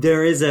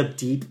 There is a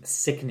deep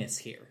sickness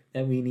here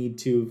that we need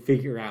to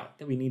figure out,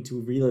 that we need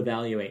to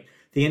reevaluate.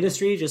 The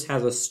industry just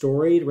has a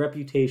storied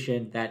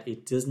reputation that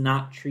it does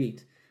not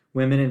treat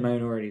women and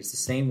minorities the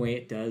same way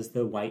it does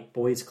the white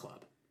boys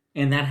club.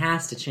 And that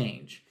has to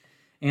change.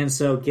 And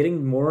so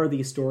getting more of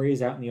these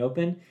stories out in the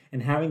open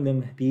and having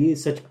them be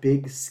such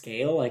big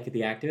scale like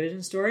the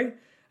Activision story,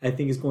 I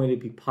think is going to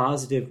be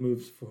positive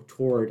moves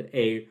toward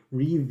a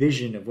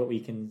revision of what we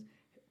can,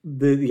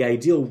 the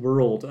ideal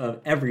world of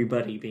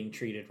everybody being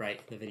treated right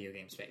in the video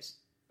game space.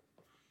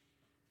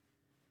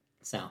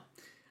 So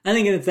I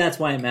think that's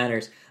why it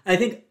matters. I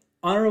think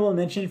honorable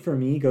mention for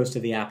me goes to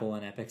the Apple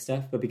and Epic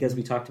stuff, but because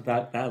we talked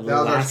about that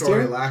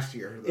last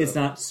year, it's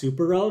not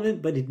super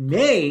relevant, but it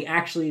may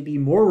actually be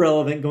more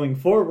relevant going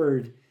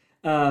forward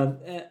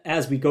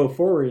as we go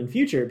forward in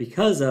future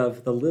because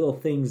of the little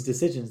things,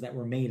 decisions that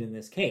were made in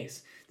this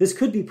case. This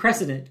could be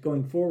precedent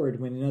going forward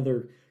when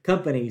another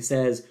company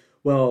says,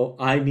 well,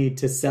 I need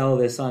to sell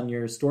this on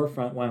your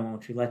storefront. Why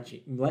won't you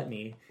let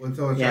me? When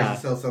someone tries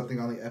to sell something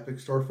on the Epic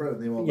storefront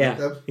and they won't let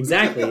them?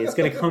 Exactly. It's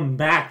going to come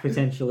back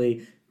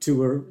potentially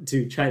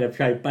to try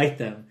to bite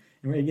them.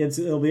 And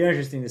it'll be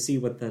interesting to see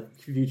what the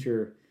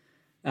future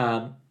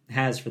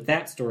has for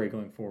that story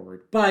going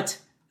forward. But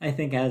I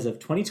think as of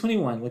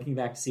 2021, looking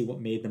back to see what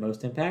made the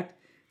most impact,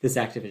 this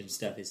Activision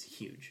stuff is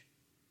huge.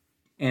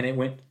 And it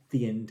went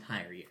the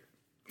entire year.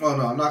 Oh,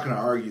 no, I'm not going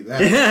to argue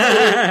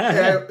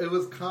that. It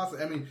was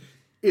constant. I mean,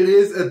 it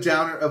is a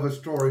downer of a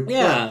story,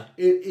 but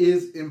it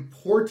is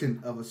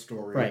important of a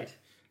story. Right.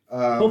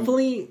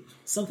 Hopefully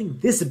something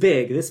this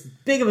big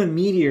of a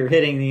meteor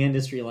hitting the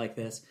industry like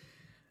this,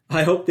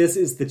 I hope this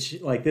is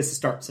this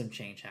starts some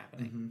change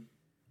happening. Mm-hmm.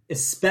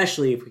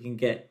 Especially if we can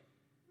get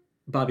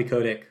Bobby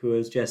Kotick, who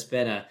has just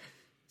been a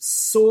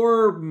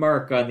sore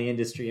mark on the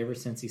industry ever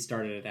since he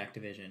started at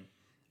Activision.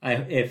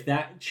 If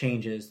that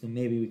changes, then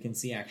maybe we can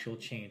see actual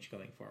change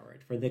going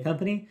forward for the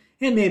company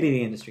and maybe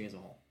the industry as a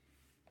whole.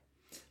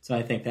 So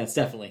I think that's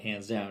definitely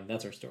hands down.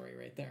 That's our story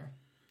right there.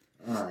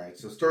 All right,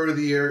 so story of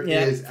the year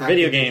is for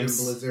video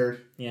games.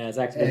 Blizzard. Yeah, it's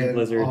Activision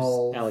Blizzard's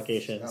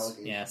allocations.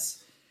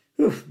 Yes.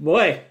 Whew,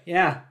 boy,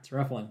 yeah, it's a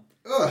rough one.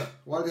 Ugh,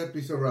 why did it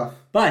be so rough?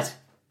 But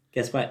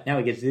guess what? Now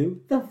we get to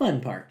do the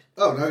fun part.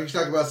 Oh, now we can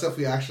talk about stuff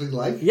we actually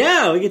like?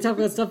 Yeah, we can talk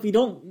about stuff we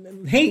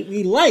don't hate,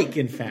 we like,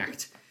 in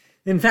fact.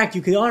 In fact,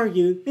 you could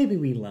argue maybe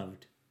we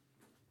loved.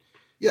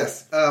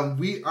 Yes,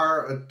 we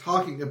are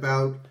talking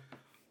about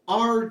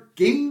our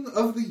game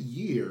of the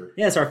year.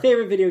 Yes, our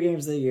favorite video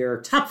games of the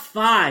year. Top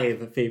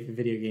 5 favorite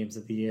video games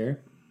of the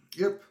year.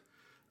 Yep.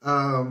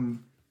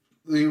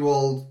 We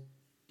will...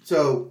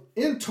 So,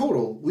 in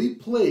total, we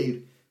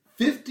played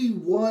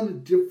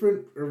 51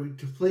 different... Or we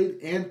played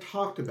and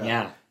talked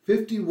about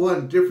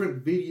 51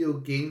 different video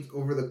games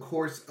over the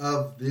course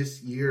of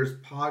this year's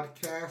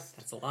podcast.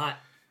 That's a lot.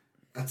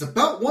 That's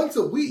about once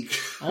a week.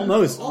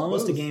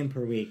 Almost a game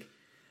per week.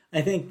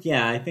 I think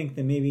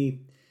that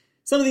maybe...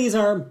 Some of these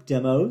are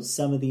demos,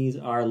 some of these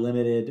are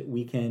limited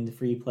weekend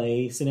free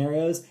play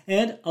scenarios,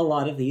 and a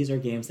lot of these are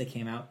games that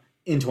came out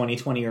in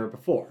 2020 or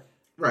before.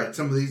 Right,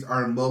 some of these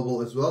are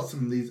mobile as well,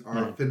 some of these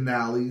are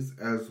finales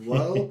as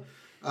well,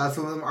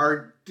 some of them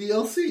are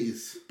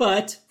DLCs.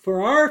 But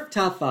for our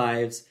top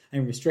 5s,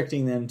 I'm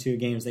restricting them to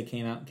games that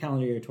came out in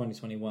calendar year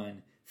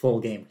 2021, full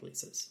game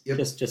releases. Yep,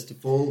 just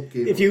full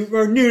game If you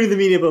are new to the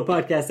Media Boat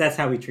Podcast, that's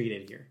how we treat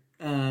it here.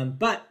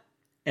 But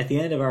at the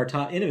end of our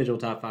individual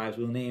top 5s,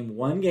 we'll name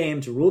one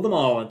game to rule them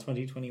all in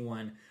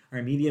 2021,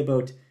 our Media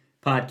Boat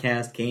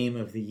Podcast Game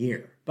of the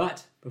Year.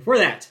 But before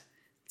that,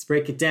 let's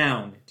break it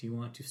down. Do you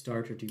want to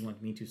start or do you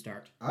want me to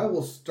start? I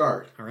will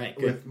start. All right,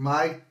 good. With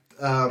my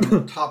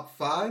top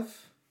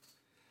 5.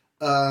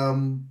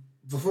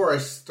 Before I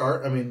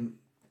start,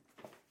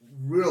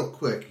 real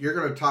quick, you're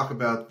going to talk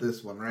about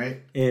this one,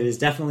 right? It is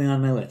definitely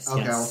on my list.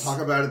 Okay, yes. I'll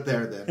talk about it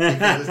there then.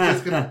 Because it's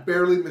just going to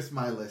barely miss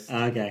my list.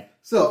 Okay.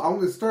 So, I'm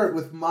going to start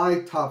with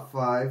my top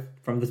 5.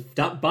 From the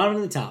bottom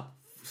to the top.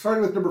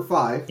 Starting with number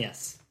 5.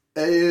 Yes.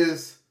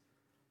 Is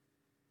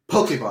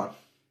Pokemon.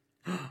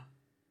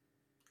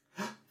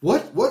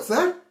 What's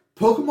that?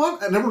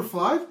 Pokemon at number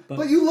 5?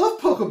 But you love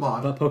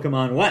Pokemon. But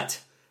Pokemon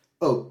what?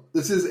 Oh,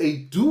 this is a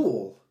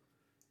dual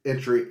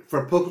entry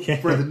for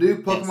the new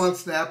Pokemon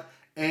Snap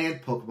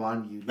and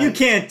Pokemon Unite. You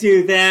can't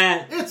do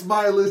that. It's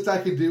my list.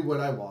 I can do what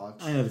I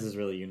want. I know this is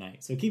really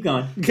Unite, so keep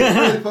going. It's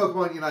really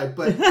Pokemon Unite,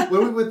 but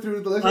when we went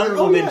through the list,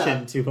 honorable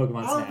mention to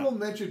Pokemon Snap. Honorable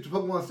mention to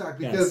Pokemon Snap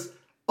because,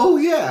 oh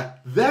yeah,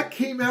 that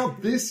came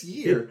out this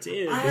year. It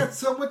did. I had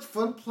so much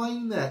fun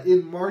playing that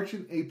in March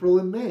and April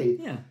and May.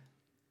 Yeah.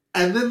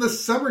 And then the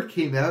summer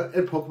came out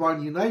and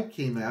Pokemon Unite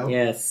came out.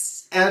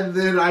 Yes. And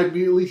then I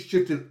immediately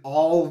shifted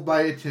all of my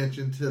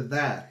attention to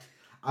that.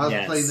 I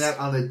was playing that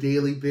on a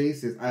daily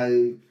basis.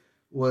 I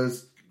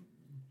was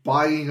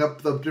buying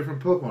up the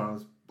different Pokemon. I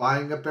was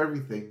buying up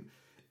everything.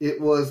 It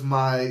was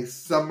my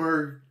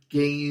summer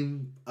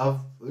game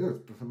of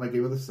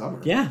the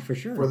summer. Yeah, for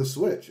sure. For the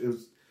Switch. It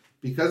was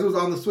because it was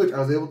on the Switch, I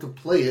was able to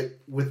play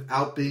it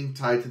without being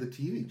tied to the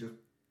TV. Just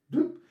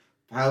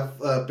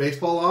have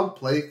baseball on,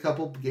 play a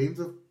couple games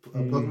of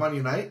Pokemon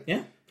Unite.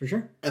 Yeah, for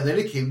sure. And then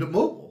it came to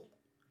mobile.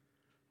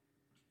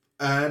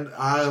 And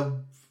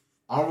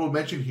honorable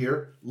mention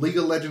here, League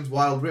of Legends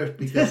Wild Rift,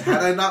 because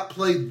had I not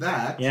played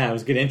that, yeah, it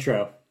was a good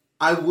intro.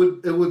 I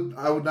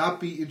would not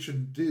be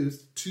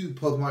introduced to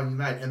Pokemon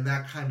Unite and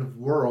that kind of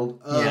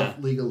world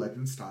of League of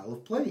Legends style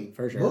of playing.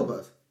 For sure.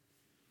 MOBAs.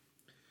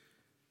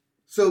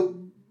 So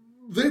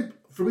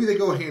for me, they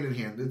go hand in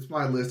hand. It's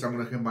my list. I'm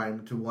going to combine them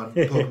into one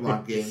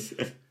Pokemon game.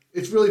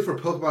 It's really for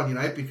Pokemon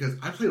Unite because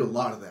I played a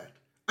lot of that.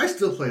 I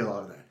still play a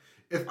lot of that.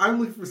 If I'm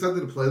looking for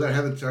something to play that I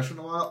haven't touched in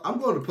a while, I'm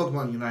going to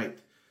Pokemon Unite.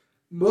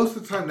 Most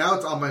of the time now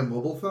it's on my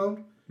mobile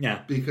phone. Yeah.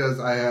 Because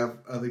I have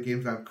other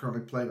games I'm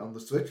currently playing on the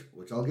Switch,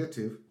 which I'll get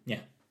to. Yeah.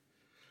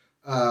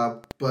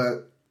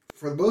 But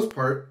for the most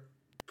part,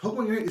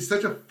 Pokemon Unite is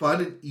such a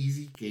fun and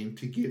easy game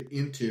to get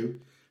into.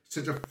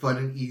 Such a fun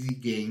and easy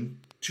game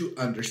to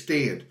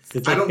understand.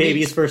 It's like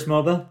baby's first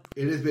MOBA?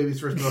 It is baby's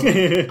first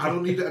MOBA. I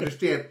don't need to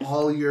understand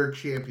all your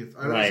champions.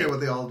 I don't understand what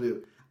they all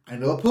do. I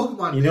know a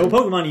Pokemon. You know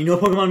Pokemon. You know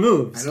Pokemon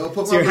moves. I know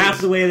Pokemon. So you're moves.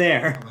 half the way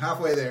there. I'm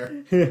halfway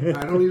there.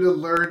 I don't need to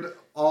learn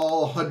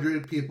all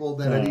 100 people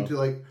that I need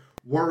to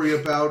worry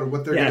about or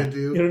what they're going to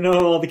do. You don't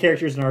know all the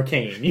characters in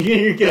Arcane.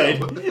 You're good.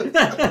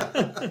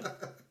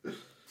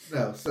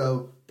 No,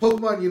 so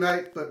Pokemon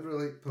Unite, but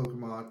really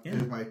Pokemon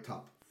is my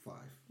top 5.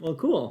 Well,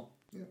 cool.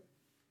 Yeah.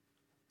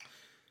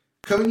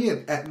 Coming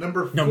in at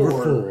number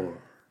 4.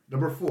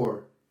 Number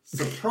 4.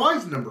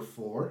 Surprise number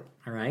 4.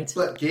 All right.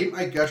 But game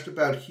I gushed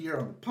about here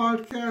on the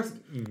podcast.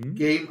 Mm-hmm.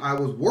 Game I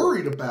was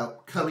worried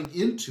about coming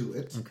into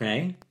it.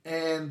 Okay.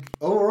 And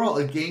overall,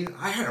 a game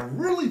I had a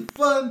really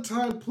fun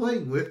time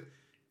playing with,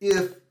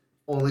 if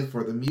only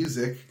for the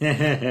music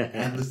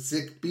and the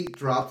sick beat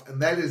drops.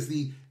 And that is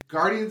the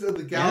Guardians of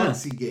the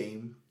Galaxy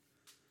game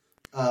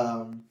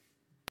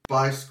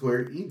by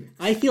Square Enix.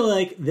 I feel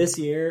like this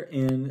year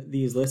in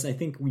these lists, I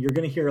think you're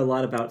going to hear a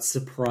lot about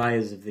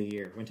surprise of the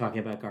year when talking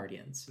about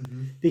Guardians.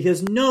 Mm-hmm.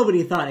 Because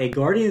nobody thought a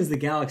Guardians of the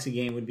Galaxy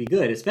game would be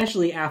good,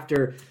 especially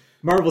after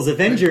Marvel's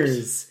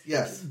Avengers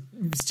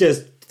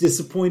just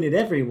disappointed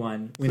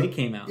everyone when it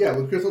came out. Yeah,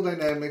 when Crystal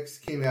Dynamics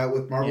came out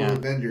with Marvel's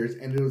Avengers,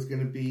 and it was going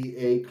to be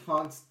a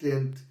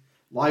constant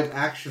live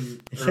action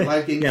or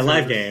live game.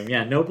 Live game.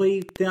 Yeah, nobody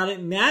thought it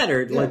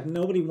mattered. Yeah. Like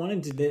nobody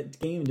wanted the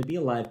game to be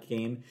a live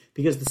game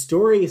because the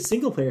story,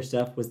 single player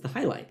stuff, was the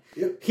highlight.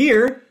 Yep.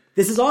 Here,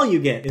 this is all you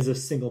get is a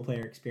single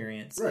player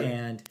experience, right.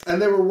 and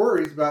there were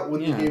worries about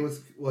when the game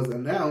was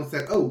announced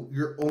that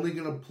you're only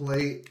going to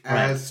play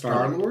as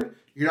Star-Lord.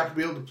 You're not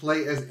going to be able to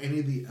play as any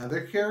of the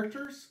other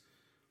characters.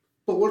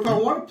 But what if I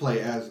want to play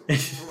as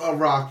a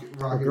Rocket,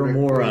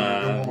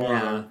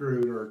 Gamora,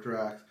 Groot, or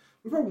Drax?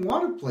 What if I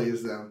want to play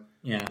as them?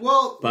 Yeah.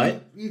 Well,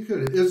 but you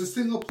could. It was a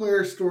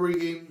single-player story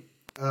game.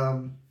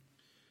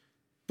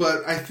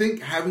 But I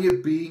think having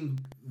it being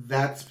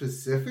that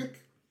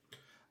specific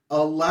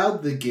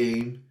allowed the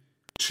game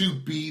to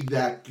be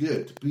that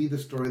good, to be the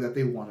story that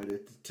they wanted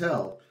it to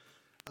tell.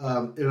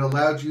 It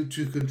allowed you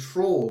to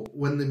control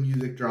when the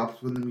music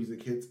drops, when the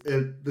music hits.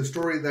 The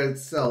story that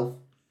itself,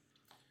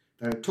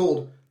 that it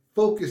told,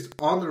 focused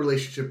on the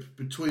relationship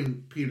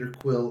between Peter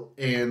Quill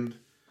and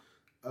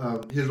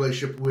his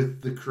relationship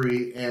with the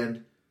Kree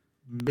and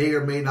may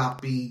or may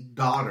not be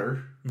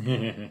daughter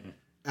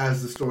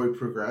as the story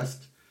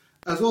progressed,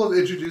 as well as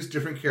introduce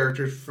different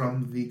characters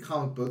from the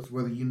comic books,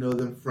 whether you know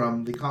them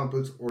from the comic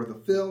books or the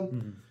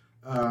film,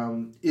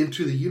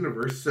 into the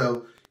universe.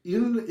 So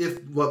even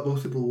if what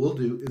most people will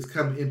do is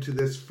come into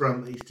this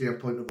from a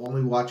standpoint of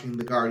only watching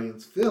the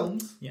Guardians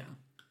films,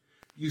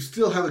 you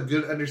still have a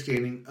good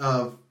understanding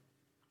of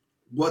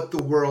what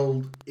the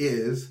world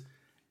is,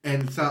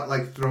 and it's not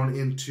like thrown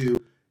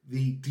into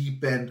the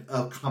deep end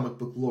of comic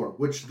book lore,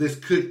 which this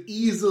could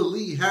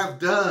easily have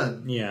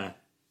done. Yeah.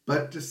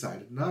 But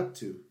decided not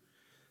to.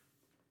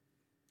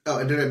 Oh,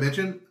 and did I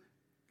mention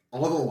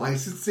all the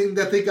licensing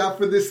that they got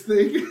for this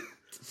thing?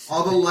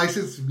 All the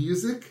licensed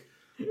music?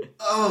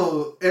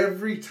 Oh,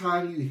 every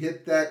time you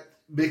hit that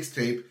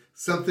mixtape,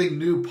 something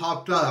new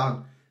popped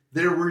on.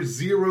 There were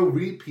 0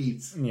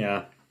 repeats.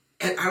 Yeah.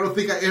 And I don't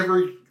think I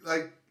ever,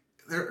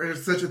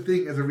 there's such a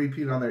thing as a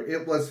repeat on there.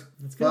 It was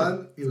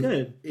fun. It was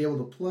good. Able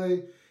to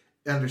play.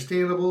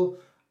 Understandable.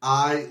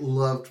 I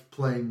loved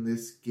playing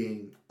this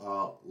game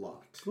a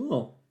lot.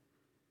 Cool.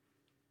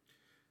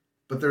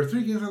 But there are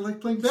 3 games I like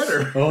playing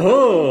better.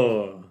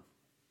 Oh!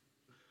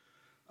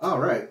 All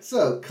right.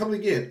 So,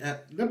 coming in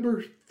at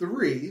number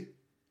 3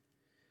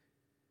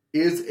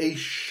 is a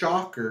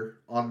shocker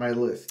on my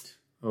list.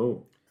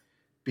 Oh.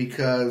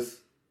 Because,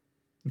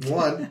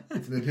 1,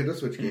 it's a Nintendo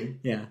Switch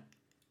game. Yeah.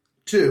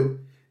 2,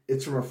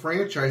 it's from a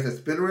franchise that's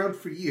been around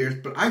for years,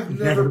 but I've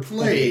never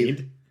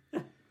played.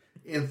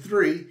 And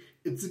 3,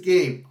 it's a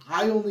game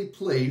I only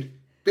played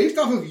based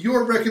off of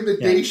your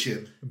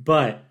recommendation. Yeah.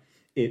 But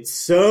it's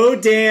so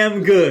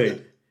damn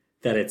good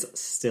that it's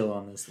still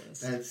on this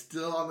list. That's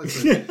still on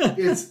this list.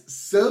 It's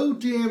so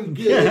damn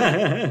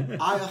good.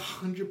 I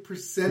 100%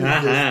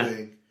 this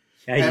thing.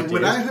 Yeah, and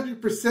when I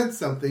 100%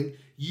 something,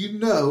 you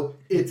know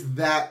it's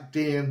that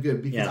damn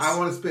good. Because I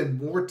want to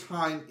spend more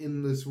time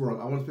in this world.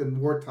 I want to spend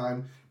more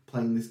time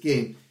playing this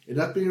game.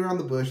 Enough being around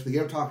the bush. The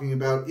game I'm talking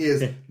about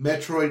is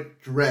Metroid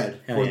Dread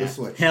for the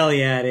Switch. Hell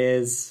yeah, it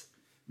is.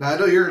 Now, I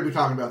know you're going to be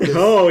talking about this.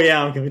 Oh, yeah,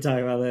 I'm going to be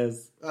talking about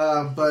this.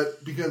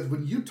 But because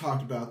when you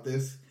talked about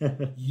this,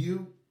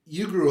 you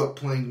grew up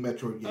playing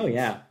Metroid games. Oh,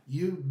 yeah.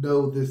 You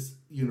know this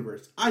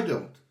universe. I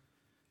don't.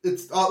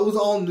 It was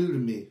all new to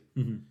me.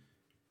 Mm-hmm.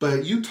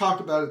 But you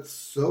talked about it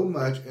so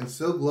much and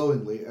so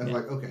glowingly. I was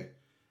like, okay,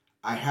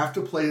 I have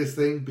to play this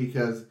thing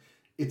because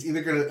it's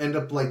either going to end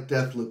up like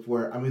Deathloop,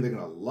 where I'm either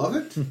going to love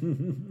it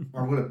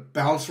or I'm going to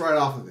bounce right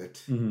off of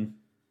it. Mm-hmm.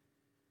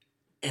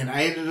 And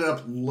I ended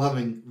up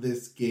loving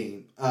this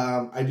game.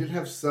 I did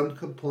have some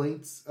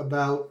complaints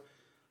about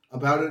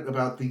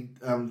the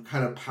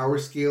kind of power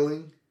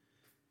scaling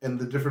and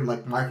the different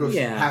like micro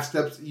half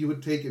steps you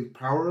would take in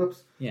power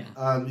ups. Yeah,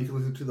 you can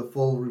listen to the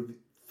full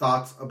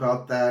thoughts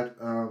about that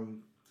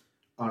on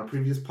a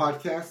previous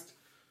podcast.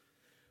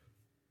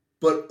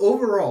 But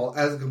overall,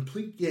 as a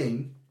complete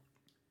game,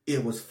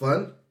 it was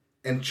fun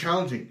and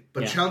challenging,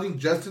 but challenging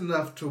just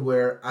enough to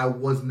where I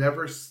was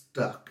never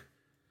stuck.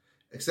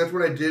 Except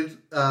when I did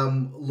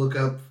look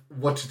up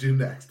what to do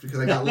next because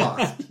I got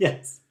lost.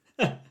 Yes.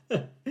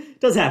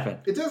 It does happen.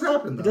 It does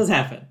happen, though. It does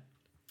happen.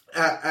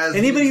 As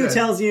anybody who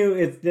tells you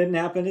it didn't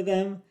happen to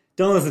them,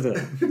 don't listen to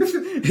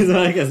them. So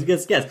I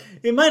guess.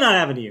 It might not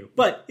happen to you,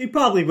 but it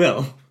probably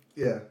will.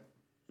 Yeah.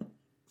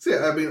 So,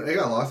 I mean, I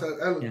got lost.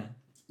 I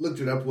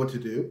looked it up what to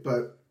do,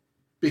 but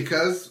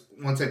because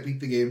once I beat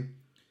the game,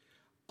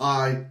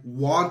 I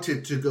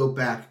wanted to go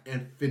back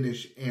and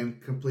finish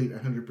and complete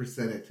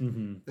 100% it.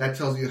 Mm-hmm. That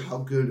tells you how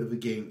good of a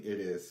game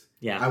it is.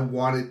 Yeah. I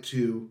wanted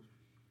to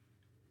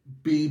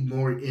be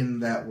more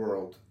in that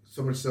world.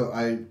 So much so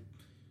I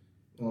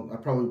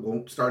probably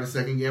won't start a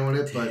second game on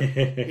it, but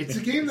it's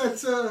a game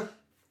that's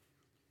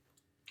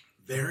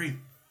very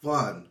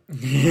fun. I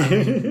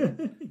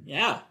mean,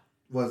 yeah.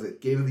 Was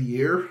it Game of the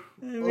Year?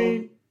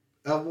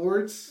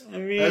 Awards? I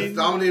mean, it's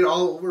dominated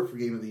all over for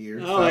Game of the Year.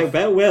 Oh, so. I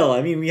bet will.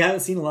 I mean, we haven't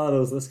seen a lot of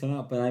those lists come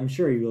out, but I'm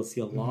sure you will see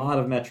a lot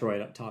of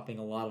Metroid topping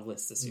a lot of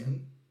lists this year.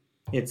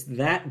 Mm-hmm. It's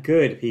that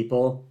good,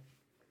 people.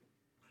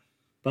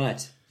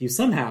 But you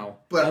somehow,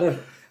 out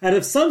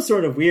of some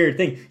sort of weird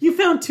thing, you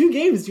found 2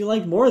 games you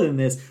like more than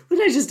this, which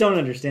I just don't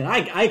understand.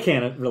 I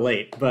can't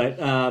relate, but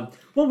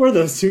what were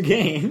those 2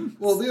 games?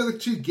 Well, the other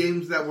 2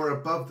 games that were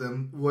above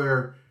them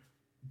were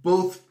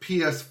both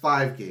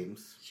PS5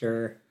 games.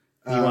 Sure.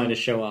 You wanted to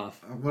show off.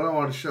 What I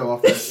wanted to show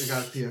off, I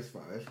got a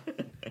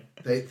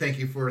PS5. Thank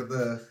you for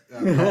the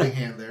helping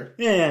hand there.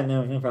 Yeah,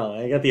 no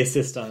problem. I got the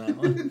assist on that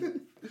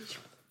one.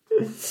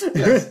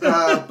 Yes,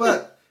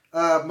 but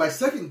my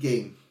second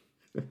game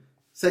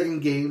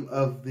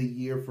of the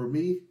year for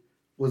me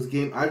was a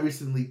game I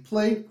recently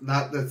played.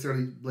 Not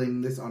necessarily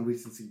blaming this on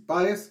recency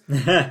bias,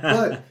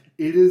 but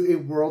it is a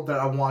world that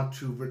I want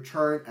to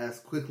return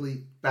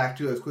back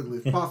to as quickly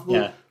as possible.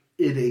 Yeah.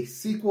 It a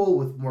sequel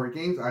with more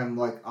games. I'm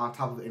like on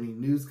top of any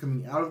news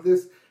coming out of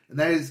this, and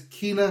that is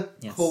Kena,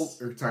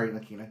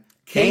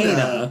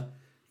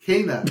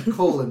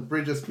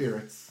 Bridge of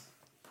Spirits.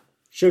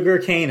 Sugar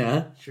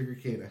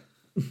Kena.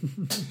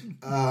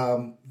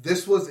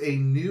 This was a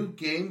new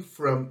game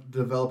from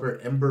developer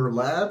Ember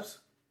Labs,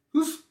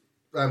 who's,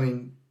 I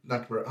mean,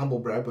 not to humble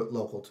brag, but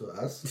local to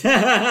us.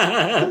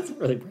 That's not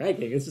really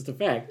bragging. It's just a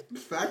fact.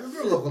 It's a fact that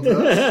they're local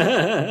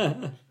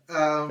to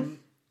us.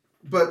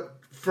 But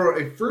for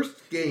a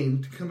first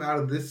game to come out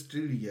of this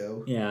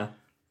studio,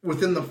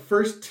 within the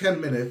first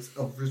 10 minutes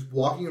of just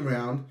walking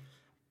around,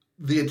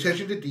 the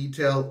attention to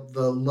detail,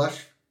 the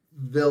lush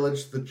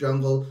village, the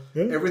jungle,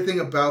 everything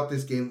about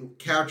this game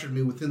captured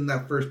me within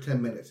that first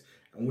 10 minutes.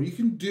 And when you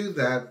can do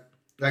that,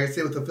 like I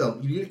say with the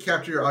film, you need to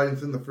capture your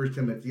audience in the first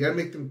 10 minutes. You gotta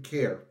make them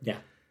care. Yeah.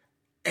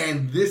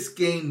 And this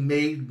game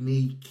made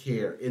me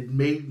care. It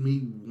made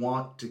me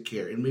want to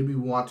care. It made me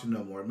want to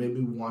know more. It made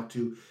me want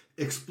to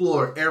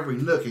explore every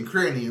nook and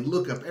cranny and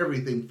look up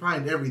everything,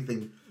 find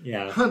everything.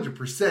 Yeah.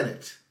 100%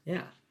 it.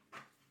 Yeah.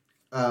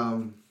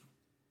 I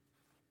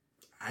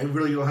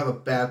really don't have a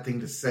bad thing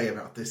to say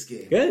about this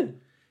game. Good.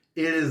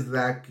 It is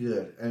that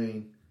good. I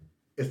mean,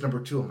 it's number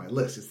 2 on my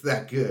list. It's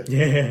that good.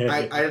 Yeah.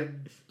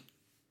 I'm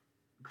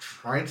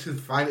trying to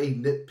find a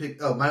nitpick.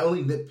 Oh, my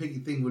only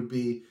nitpicky thing would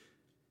be,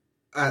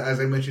 as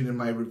I mentioned in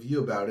my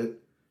review about it,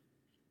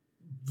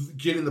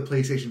 getting the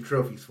PlayStation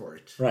trophies for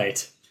it.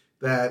 Right.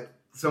 That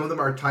some of them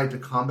are tied to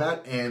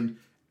combat, and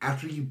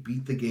after you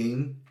beat the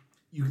game,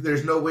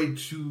 there's no way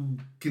to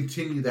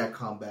continue that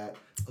combat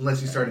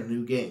unless you start a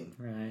new game.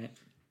 Right.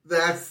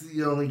 That's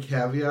the only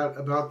caveat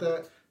about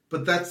that.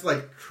 But that's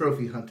like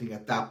trophy hunting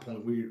at that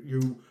point, where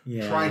you're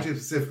trying to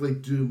specifically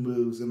do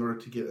moves in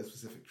order to get a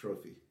specific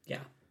trophy. Yeah.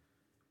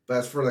 But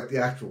as for like the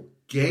actual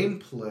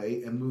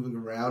gameplay and moving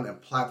around and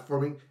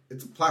platforming,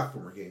 it's a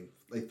platformer game,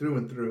 like through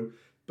and through.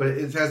 But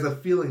it has the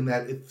feeling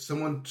that if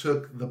someone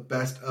took the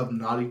best of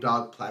Naughty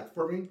Dog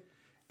platforming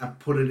and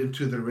put it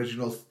into their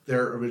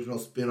original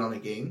spin on a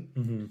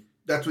game,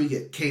 that's what you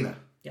get. Kena.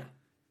 Yeah.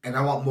 And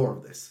I want more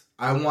of this.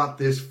 I want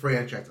this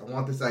franchise. I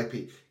want this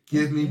IP.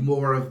 Give me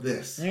more of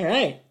this. All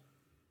right.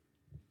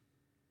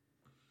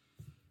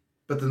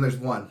 But then there's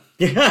one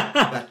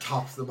that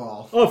tops them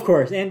all. Oh, of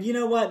course. And you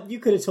know what? You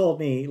could have told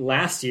me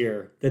last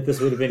year that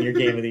this would have been your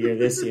game of the year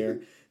this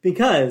year,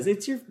 because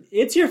it's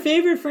your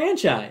favorite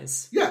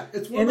franchise. Yeah,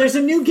 it's one. And there's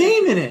a new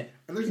game in it.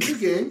 And there's a new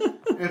game,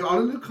 and it's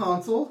on a new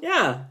console.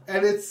 Yeah.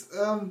 And it's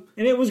and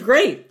it was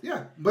great.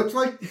 Yeah, much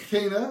like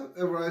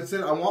Kena, when I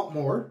said I want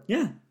more.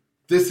 Yeah.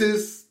 This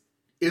is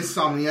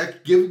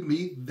Insomniac giving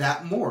me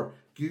that more.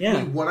 Giving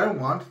me what I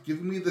want,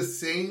 giving me the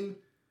same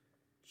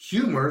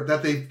humor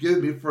that they've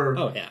given me for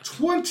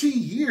 20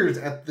 years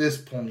at this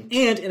point.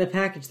 And in a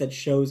package that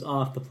shows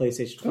off the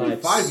PlayStation 5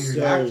 25 years,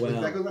 so actually.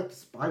 well. That goes back to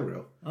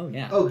Spyro. Oh,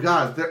 yeah. Oh,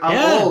 God.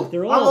 I'm old.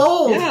 They're old. I'm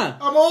old. Yeah.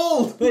 I'm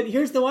old. But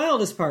here's the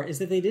wildest part, is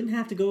that they didn't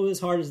have to go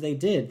as hard as they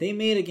did. They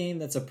made a game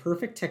that's a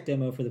perfect tech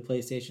demo for the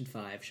PlayStation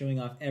 5,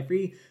 showing off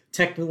every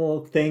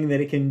technical thing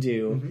that it can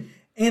do. Mm-hmm.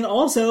 And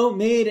also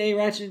made a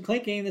Ratchet &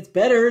 Clank game that's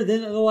better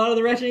than a lot of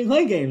the Ratchet &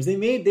 Clank games.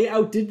 They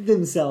outdid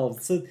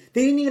themselves. So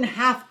they didn't even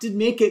have to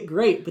make it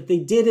great, but they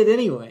did it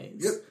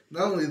anyways. Yep.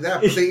 Not only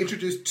that, but they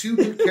introduced 2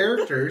 new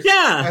characters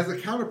as a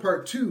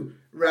counterpart to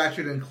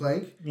Ratchet &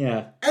 Clank.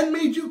 Yeah. And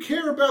made you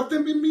care about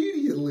them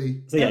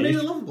immediately. So and made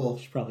it lovable.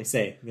 You should probably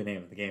say the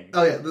name of the game.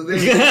 Oh, yeah. The name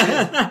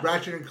is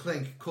Ratchet &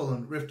 Clank,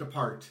 Rift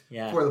Apart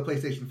for the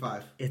PlayStation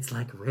 5. It's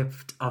like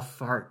ripped a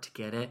fart.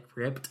 Get it?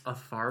 Ripped a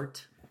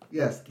fart?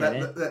 Yes,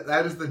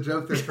 that is the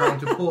joke they're trying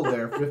to pull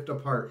there. Rift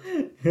Apart.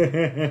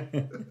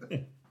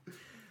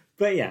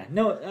 But yeah,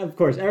 no, of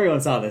course,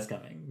 everyone saw this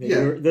coming.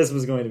 This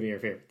was going to be your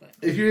favorite thing.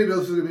 If you didn't know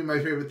this was going to be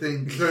my favorite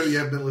thing, clearly you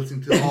have been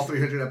listening to all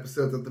 300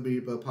 episodes of the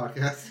Media Boat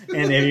Podcast.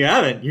 And if you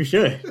haven't, you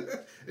should.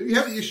 If you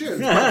haven't, you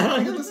should. It's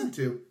fun to listen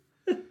to.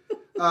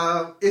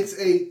 It's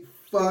a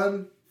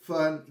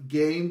fun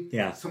game.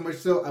 Yeah. So much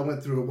so, I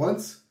went through it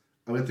once.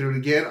 I went through it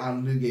again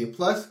on New Game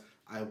Plus.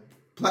 I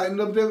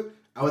platinumed it.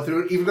 I went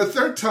through it even a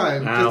third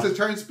time just to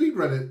try and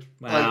speedrun it.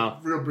 Wow.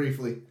 Like, real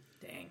briefly.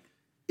 Dang.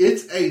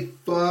 It's a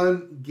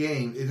fun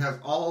game. It has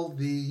all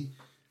the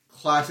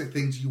classic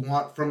things you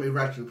want from a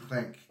Ratchet &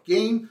 Clank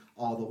game.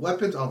 All the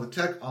weapons, all the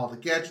tech, all the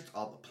gadgets,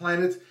 all the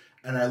planets.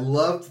 And I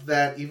loved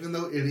that even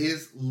though it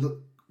is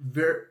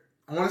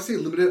I want to say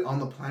limited on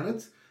the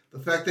planets, the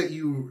fact that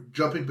you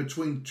jumping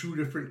between 2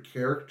 different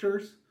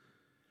characters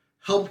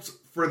helps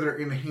further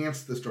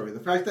enhance the story. The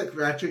fact that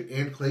Ratchet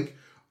and Clank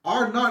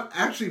are not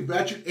actually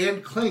Ratchet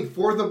and Clank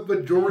for the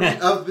majority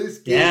of this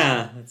game.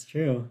 Yeah, that's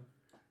true.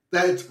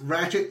 That it's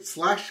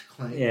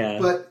Ratchet/Clank. Yeah.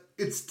 But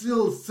it's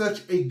still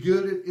such a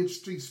good and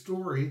interesting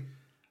story.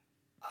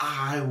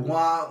 I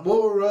want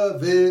more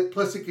of it.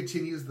 Plus, it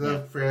continues the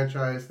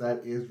franchise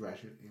that is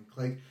Ratchet and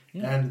Clank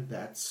and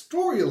that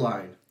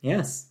storyline.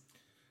 Yes.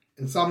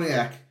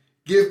 Insomniac,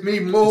 give me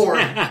more.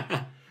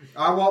 I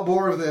want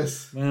more of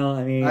this. Well,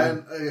 I mean...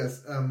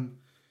 yes.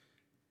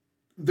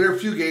 There are a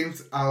few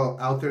games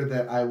out there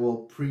that I will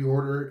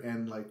pre-order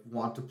and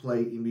want to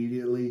play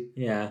immediately.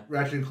 Yeah.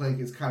 Ratchet & Clank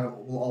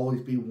will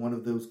always be one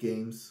of those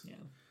games. Yeah.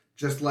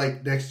 Just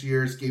like next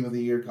year's Game of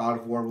the Year, God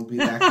of War will be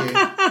that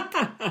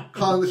game.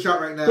 Calling the shot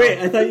right now. Wait,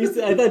 I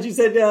thought you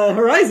said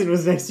Horizon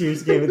was next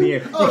year's Game of the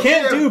Year. You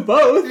can't do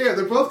both. Yeah,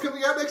 they're both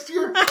coming out next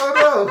year. Oh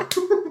no!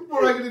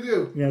 What am I going to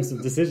do? We have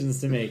some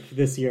decisions to make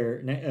this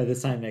year,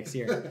 this time next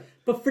year.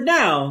 But for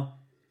now,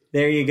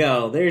 there you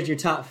go. There's your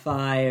top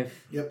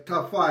 5. Yep,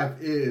 top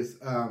 5 is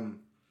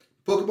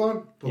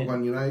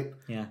Pokemon Unite,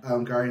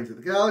 Guardians of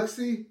the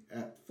Galaxy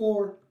at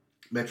 4,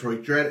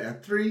 Metroid Dread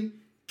at 3,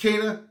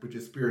 Kena, which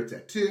is Spirits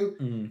at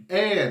 2,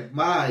 and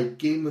my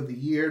Game of the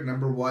Year,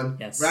 number 1,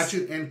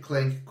 Ratchet and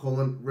Clank,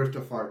 Rift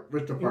Apart.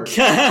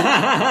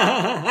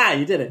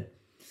 You did it.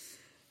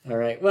 All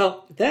right.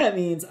 Well, that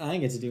means I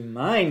get to do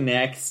mine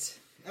next.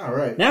 All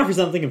right. Now for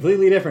something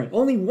completely different.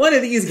 Only one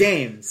of these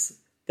games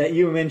that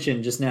you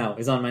mentioned just now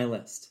is on my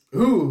list.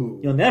 Ooh.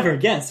 You'll never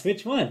guess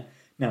which one.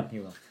 No,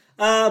 you will.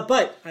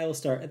 But I will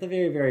start at the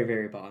very, very,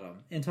 very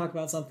bottom and talk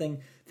about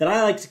something that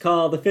I like to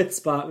call the 5th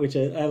spot, which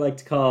I like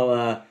to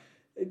call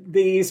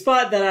the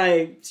spot that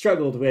I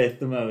struggled with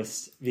the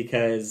most,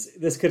 because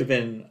this could have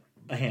been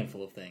a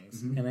handful of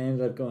things. And I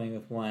ended up going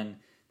with one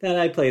that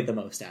I played the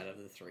most out of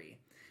the 3.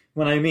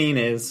 What I mean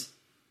is,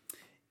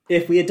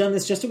 if we had done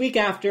this just a week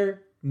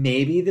after,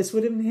 maybe this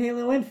would have been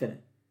Halo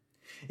Infinite.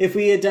 If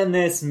we had done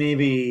this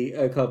maybe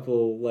a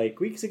couple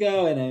weeks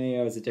ago and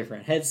I was a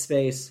different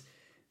headspace,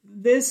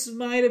 this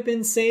might have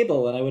been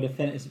Sable, and I would have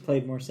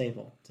played more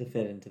Sable to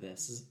fit into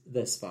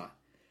this spot.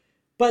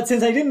 But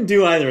since I didn't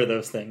do either of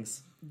those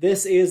things,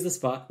 this is the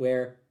spot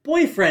where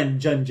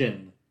Boyfriend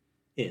Dungeon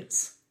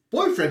is.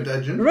 Boyfriend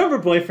Dungeon? Remember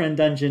Boyfriend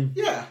Dungeon?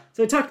 Yeah.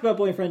 So I talked about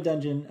Boyfriend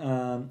Dungeon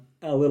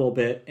a little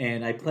bit,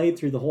 and I played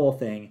through the whole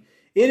thing.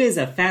 It is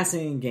a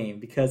fascinating game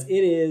because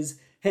it is,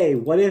 hey,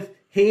 what if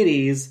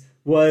Hades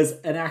was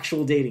an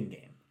actual dating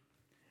game?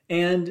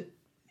 And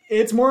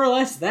it's more or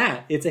less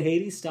that. It's a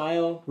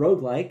Hades-style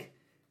roguelike.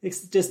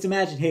 Just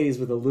imagine Hades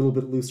with a little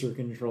bit looser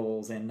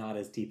controls and not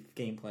as deep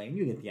gameplay, and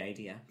you get the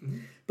idea. Mm-hmm.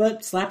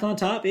 But slapped on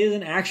top is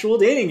an actual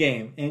dating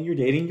game, and you're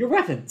dating your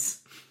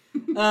weapons.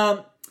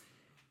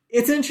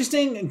 It's an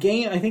interesting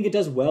game. I think it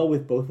does well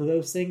with both of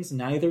those things.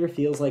 Neither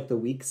feels like the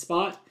weak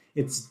spot.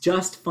 It's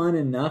just fun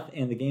enough,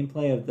 and the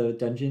gameplay of the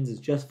dungeons is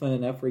just fun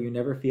enough where you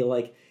never feel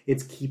like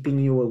it's keeping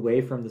you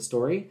away from the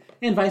story,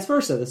 and vice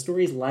versa. The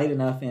story is light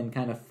enough and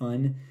kind of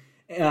fun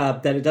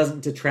that it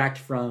doesn't detract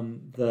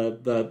from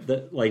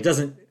the like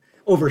doesn't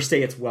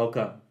overstay its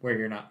welcome where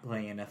you're not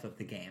playing enough of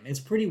the game. It's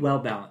pretty well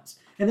balanced,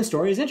 and the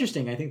story is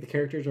interesting. I think the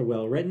characters are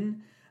well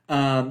written.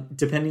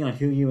 Depending on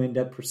who you end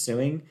up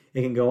pursuing,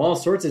 it can go all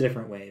sorts of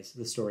different ways.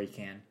 The story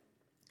can.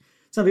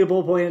 Some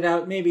people pointed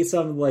out maybe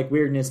some like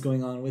weirdness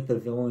going on with the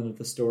villain of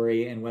the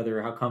story and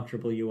whether how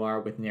comfortable you are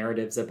with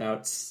narratives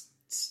about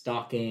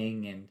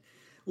stalking and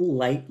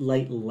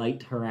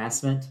light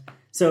harassment.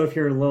 So if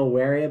you're a little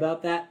wary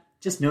about that,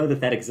 just know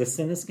that exists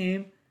in this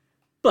game.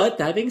 But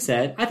that being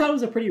said, I thought it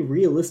was a pretty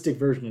realistic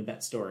version of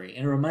that story,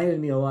 and it reminded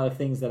me of a lot of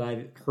things that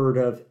I've heard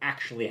of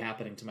actually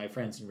happening to my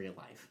friends in real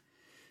life.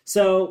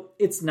 So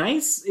it's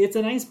nice. It's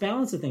a nice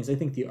balance of things. I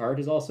think the art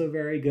is also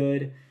very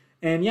good.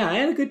 And yeah, I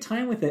had a good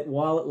time with it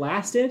while it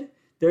lasted.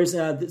 There's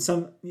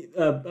some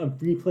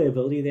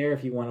replayability there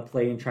if you want to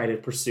play and try to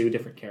pursue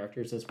different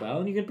characters as well.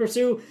 And you can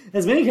pursue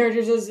as many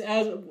characters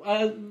as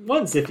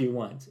once if you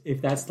want,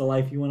 if that's the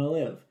life you want to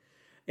live.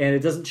 And it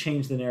doesn't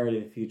change the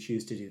narrative if you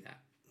choose to do that.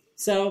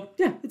 So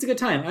yeah, it's a good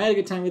time. I had a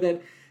good time with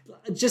it.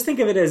 Just think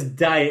of it as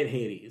Diet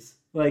Hades.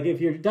 Like,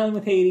 if you're done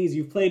with Hades,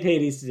 you've played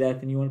Hades to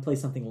death, and you want to play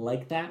something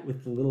like that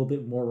with a little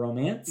bit more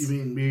romance. You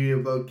mean Media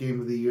Boat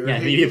Game of the Year? Yeah,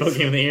 Media Boat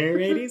Game of the Year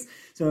Hades.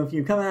 So if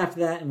you come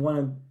after that and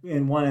want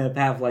to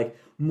have like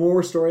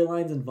more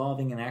storylines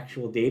involving an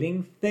actual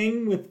dating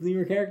thing with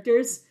your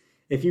characters,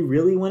 if you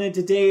really wanted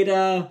to date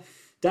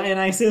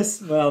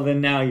Dionysus, well, then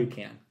now you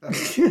can.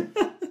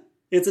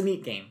 It's a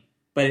neat game,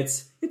 but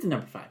it's a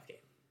number 5 game.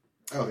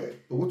 Okay,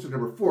 but what's your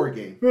number 4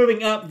 game?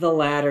 Moving up the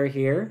ladder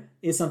here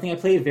is something I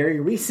played very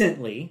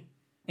recently.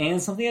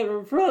 And something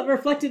that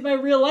reflected my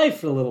real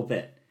life for a little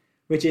bit,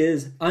 which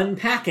is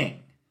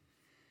Unpacking.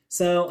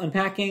 So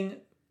Unpacking,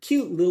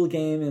 cute little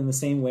game in the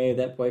same way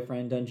that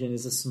Boyfriend Dungeon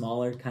is a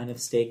smaller kind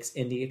of stakes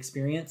indie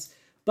experience,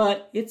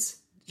 but it's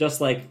just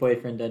like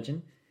Boyfriend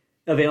Dungeon,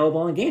 available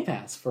on Game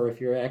Pass for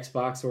if you're an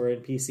Xbox or a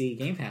PC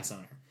Game Pass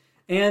owner.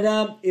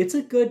 And it's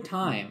a good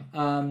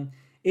time.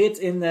 It's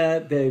in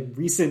the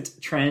recent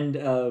trend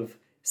of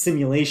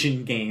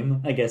simulation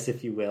game, I guess,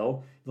 if you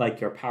will, like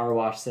your power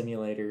wash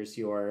simulators,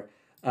 your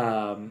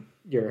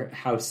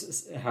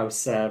house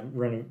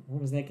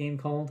what was that game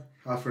called?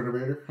 House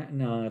Renovator?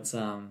 No, it's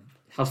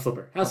House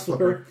Flipper. House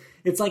Flipper.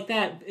 It's like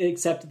that,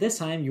 except this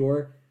time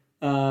you're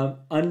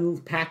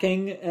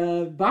unpacking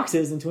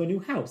boxes into a new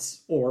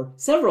house or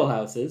several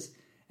houses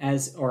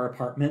or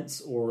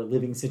apartments or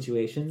living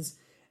situations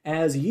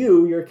as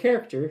your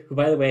character, who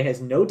by the way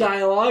has no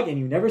dialogue and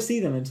you never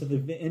see them until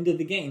the end of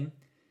the game,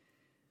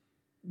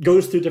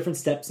 goes through different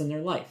steps in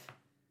their life.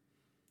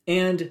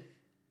 And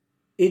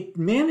it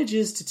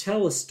manages to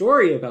tell a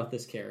story about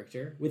this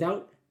character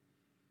without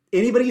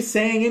anybody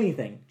saying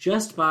anything,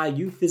 just by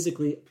you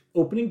physically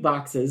opening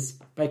boxes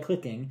by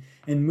clicking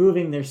and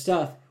moving their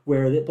stuff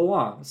where it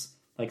belongs.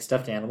 Like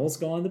stuffed animals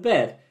go on the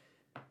bed.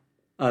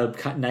 A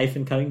knife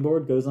and cutting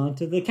board goes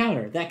onto the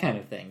counter, that kind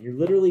of thing. You're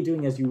literally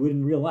doing as you would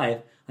in real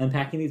life,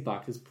 unpacking these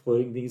boxes,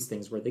 putting these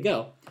things where they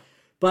go.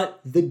 But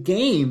the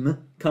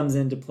game comes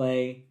into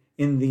play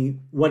in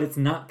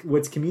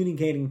what's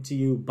communicating to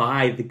you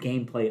by the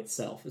gameplay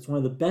itself. It's one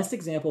of the best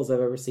examples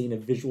I've ever seen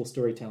of visual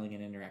storytelling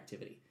and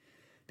interactivity.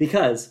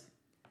 Because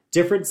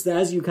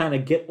as you kind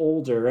of get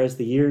older, as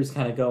the years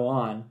kind of go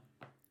on,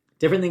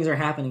 different things are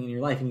happening in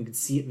your life and you can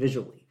see it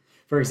visually.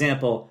 For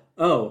example,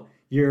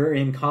 you're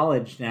in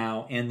college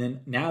now, and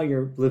then now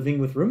you're living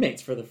with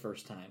roommates for the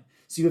first time.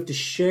 So you have to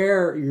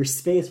share your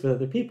space with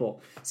other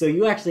people. So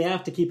you actually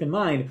have to keep in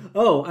mind, I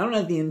don't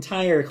have the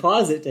entire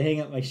closet to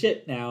hang up my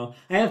shit now.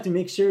 I have to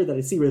make sure that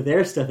I see where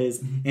their stuff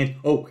is. And,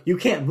 you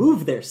can't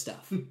move their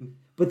stuff.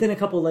 But then a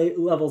couple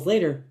levels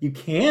later, you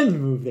can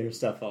move their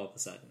stuff all of a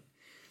sudden.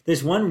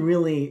 There's one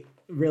really,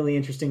 really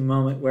interesting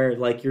moment where,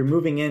 like, you're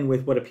moving in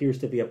with what appears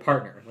to be a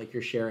partner. Like,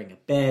 you're sharing a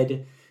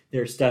bed.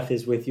 Their stuff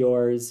is with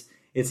yours.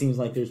 It seems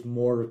like there's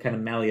more kind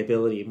of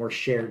malleability, more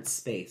shared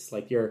space.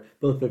 Like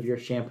both of your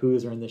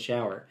shampoos are in the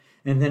shower.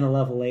 And then a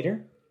level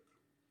later,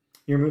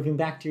 you're moving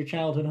back to your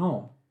childhood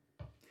home.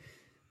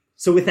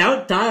 So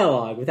without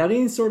dialogue, without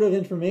any sort of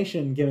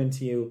information given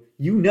to you,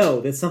 you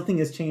know that something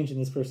has changed in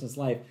this person's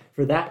life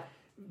for that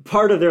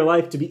part of their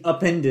life to be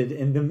upended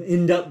and them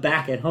end up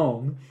back at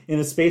home in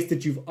a space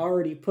that you've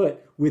already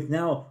put with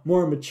now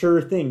more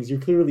mature things.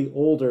 You're clearly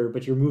older,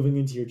 but you're moving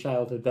into your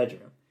childhood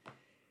bedroom.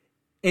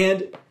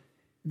 And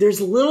there's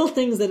little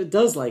things that it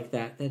does like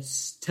that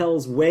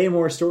tells way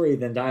more story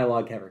than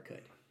dialogue ever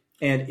could.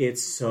 And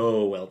it's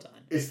so well done.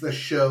 It's the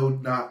show,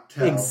 not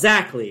tell.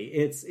 Exactly.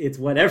 It's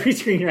what every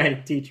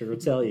screenwriting teacher will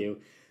tell you,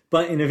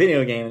 but in a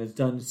video game, and it's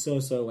done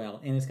so well.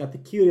 And it's got the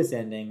cutest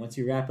ending. Once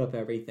you wrap up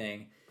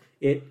everything,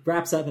 it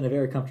wraps up in a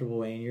very comfortable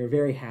way, and you're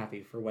very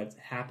happy for what's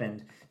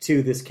happened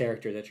to this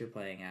character that you're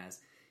playing as,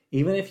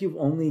 even if you've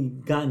only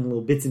gotten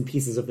little bits and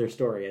pieces of their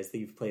story as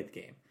you've played the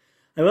game.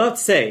 I will have to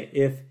say,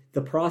 if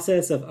the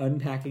process of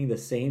unpacking the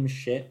same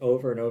shit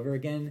over and over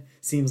again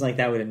seems like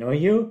that would annoy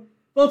you,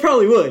 well, it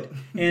probably would,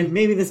 and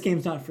maybe this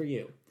game's not for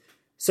you.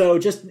 So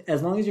just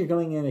as long as you're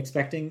going in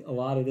expecting a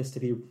lot of this to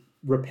be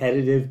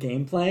repetitive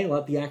gameplay,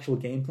 let the actual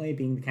gameplay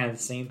being kind of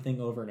the same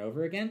thing over and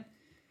over again,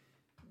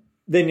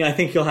 then I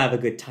think you'll have a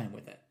good time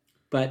with it.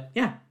 But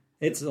yeah,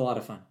 it's a lot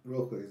of fun.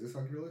 Real quick, is this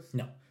on your list?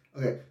 No.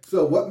 Okay,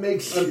 so what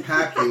makes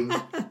unpacking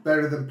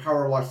better than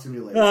Power Wash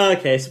Simulator?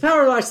 Okay, so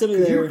Power Wash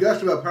Simulator. You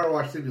gushed about Power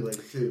Wash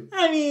Simulator too.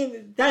 I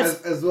mean,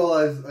 that's as well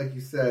as, like you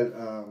said,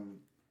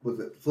 was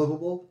it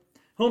Flippable?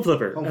 Home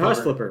Flipper,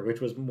 House Flipper, which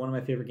was one of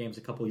my favorite games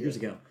a couple years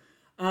ago.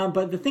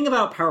 But the thing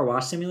about Power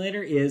Wash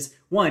Simulator is,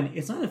 one,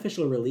 it's not an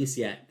official release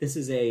yet. This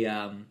is a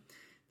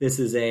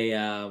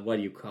what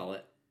do you call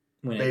it?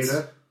 When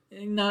beta?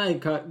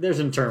 There's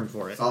a term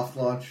for it. Soft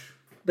launch.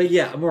 But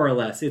yeah, more or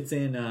less. It's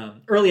in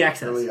early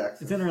access. Early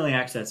access. It's in early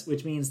access,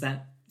 which means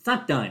that it's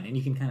not done. And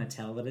you can kind of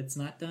tell that it's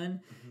not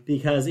done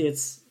because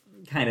it's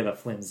kind of a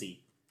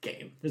flimsy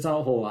game. There's not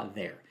a whole lot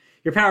there.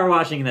 You're power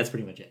washing, and that's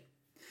pretty much it.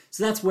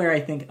 So that's where I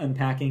think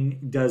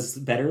unpacking does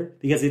better,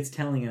 because it's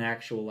telling an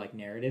actual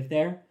narrative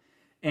there.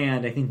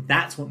 And I think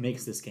that's what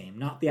makes this game,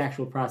 not the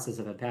actual process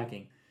of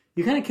unpacking.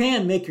 You kind of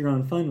can make your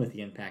own fun with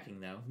the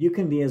unpacking, though. You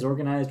can be as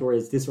organized or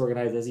as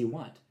disorganized as you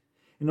want.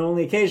 And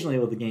only occasionally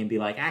will the game be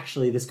like,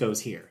 actually, this goes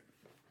here.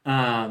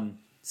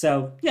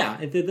 So, yeah,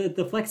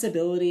 the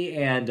flexibility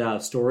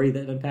and story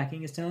that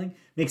unpacking is telling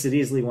makes it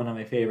easily one of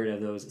my favorite of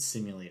those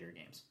simulator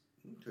games.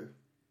 Okay.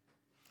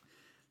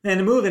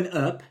 And moving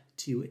up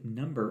to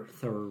number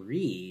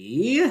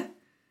 3...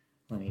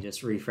 Let me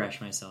just refresh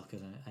myself,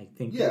 because I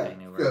think I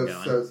know where I'm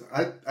going.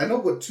 So I know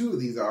what 2 of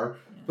these are,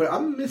 but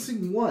I'm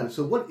missing 1.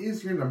 So what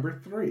is your number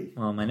 3?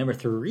 Well, my number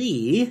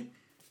 3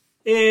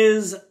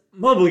 is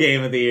mobile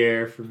game of the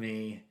year for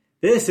me.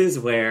 This is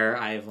where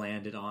I've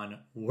landed on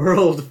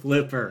World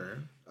Flipper.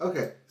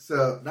 Okay,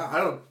 so now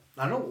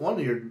I don't one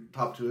of your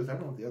top 2 is. I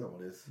don't know what the other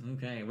one is.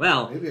 Okay,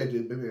 well, maybe I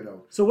do, maybe I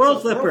don't. So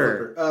World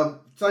Flipper.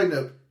 Side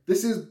note: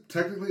 this is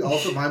technically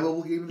also my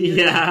mobile game of the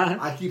year. Yeah,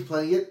 I keep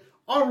playing it.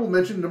 Honorable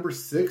mention number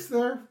 6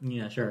 there.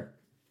 Yeah, sure,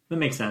 that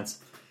makes sense.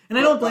 And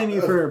I don't blame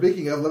you for...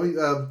 Speaking of, let me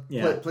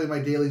play my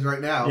dailies right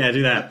now. Yeah,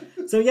 do that.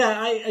 So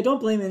yeah, I don't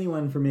blame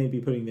anyone for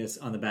maybe putting this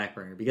on the back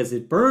burner, because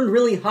it burned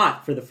really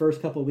hot for the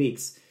first couple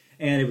weeks,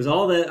 and it was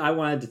all that I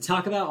wanted to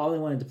talk about, all I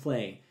wanted to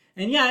play.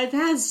 And yeah, it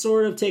has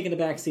sort of taken a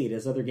back seat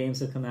as other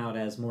games have come out,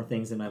 as more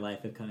things in my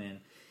life have come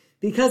in.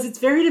 Because it's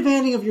very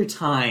demanding of your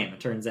time,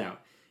 it turns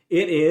out.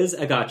 It is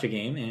a gacha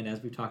game, and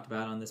as we've talked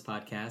about on this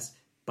podcast,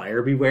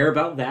 buyer beware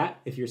about that.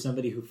 If you're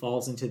somebody who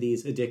falls into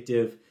these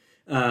addictive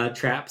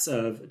traps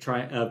of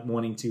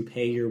wanting to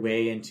pay your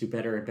way into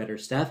better and better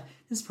stuff,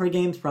 this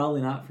game's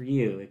probably not for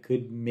you. It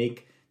could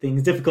make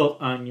things difficult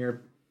on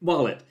your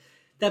wallet.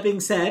 That being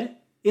said,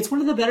 it's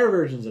one of the better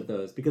versions of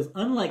those, because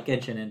unlike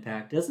Genshin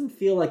Impact, it doesn't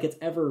feel like it's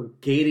ever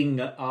gating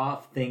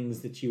off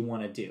things that you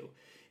want to do.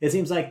 It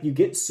seems like you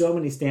get so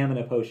many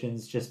stamina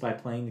potions just by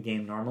playing the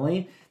game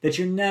normally that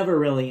you're never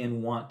really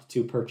in want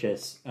to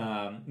purchase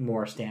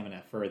more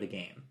stamina for the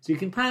game. So you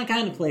can kind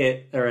of play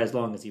it or as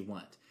long as you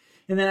want.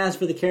 And then as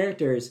for the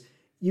characters,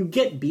 you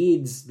get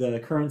beads, the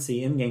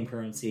currency, in-game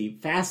currency,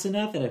 fast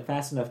enough at a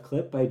fast enough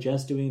clip by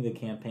just doing the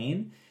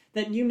campaign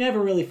that you never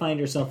really find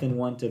yourself in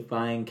want of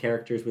buying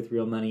characters with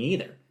real money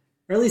either.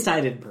 Or at least I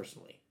didn't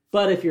personally.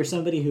 But if you're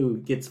somebody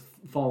who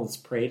falls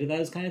prey to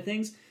those kind of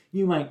things,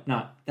 that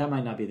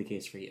might not be the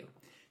case for you.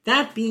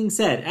 That being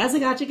said, as a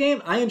gacha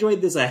game, I enjoyed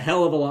this a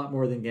hell of a lot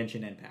more than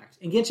Genshin Impact.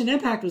 And Genshin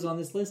Impact was on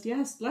this list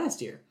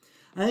last year.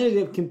 I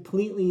ended up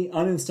completely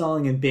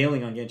uninstalling and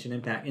bailing on Genshin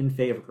Impact in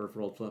favor of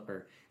World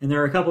Flipper. And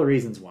there are a couple of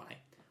reasons why.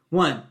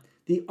 One,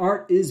 the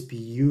art is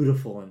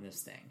beautiful in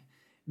this thing.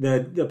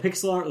 The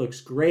pixel art looks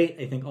great.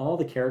 I think all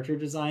the character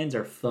designs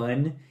are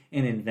fun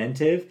and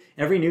inventive.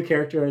 Every new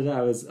character that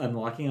I was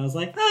unlocking, I was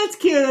like, oh, that's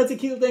cute. That's a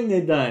cute thing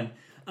they've done.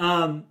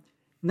 And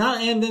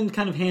then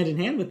kind of hand in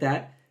hand with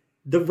that,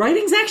 the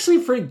writing's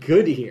actually pretty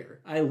good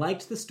here. I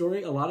liked the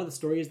story, a lot of the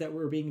stories that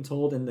were being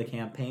told in the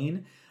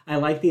campaign. I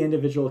like the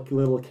individual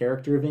little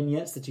character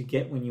vignettes that you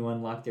get when you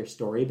unlock their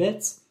story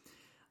bits.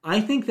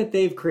 I think that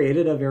they've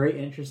created a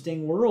very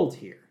interesting world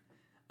here.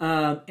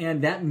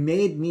 And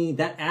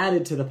that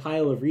added to the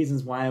pile of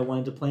reasons why I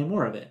wanted to play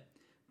more of it.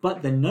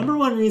 But the number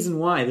one reason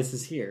why this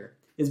is here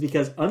is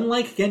because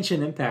unlike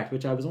Genshin Impact,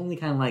 which I was only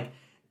kind of like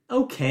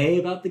okay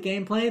about the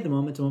gameplay, the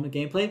moment-to-moment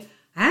gameplay,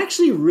 I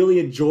actually really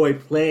enjoy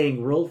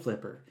playing World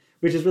Flipper,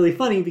 which is really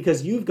funny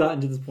because you've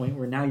gotten to this point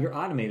where now you're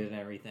automated and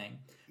everything.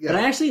 Yeah,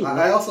 but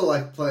I also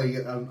like playing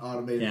it on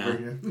automated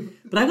version.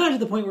 But I got to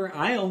the point where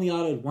I only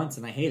autoed once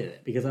and I hated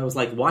it because I was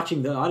like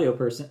watching the auto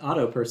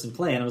person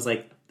play and I was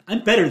like,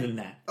 I'm better than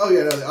that. Oh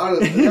yeah, no,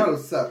 the auto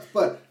sucks.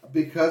 But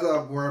because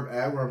of where I'm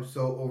at, where I'm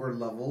so over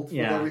leveled with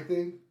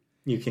everything,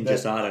 you can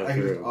just auto. I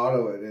can just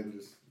auto it and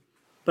just.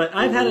 But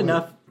I've had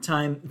enough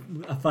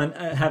time,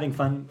 having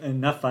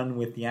enough fun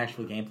with the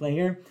actual gameplay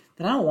here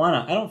that I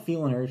don't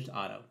feel an urge to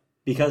auto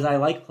because I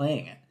like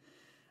playing it.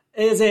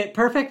 Is it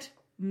perfect?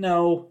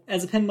 No.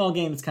 As a pinball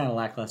game, it's kind of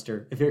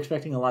lackluster. If you're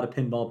expecting a lot of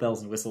pinball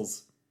bells and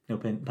whistles, no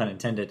pun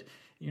intended,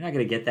 you're not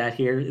going to get that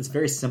here. It's a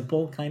very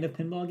simple kind of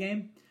pinball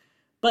game.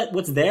 But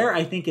what's there,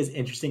 I think, is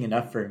interesting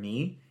enough for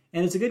me.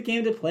 And it's a good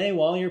game to play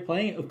while you're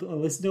playing,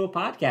 listen to a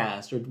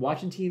podcast or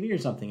watching TV or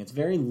something. It's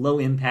very low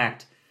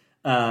impact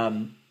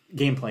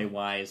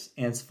gameplay-wise,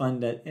 and it's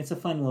a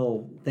fun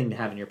little thing to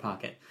have in your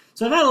pocket.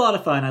 So I've had a lot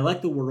of fun. I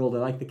like the world. I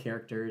like the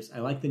characters. I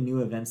like the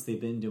new events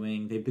they've been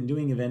doing. They've been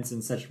doing events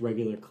in such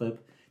regular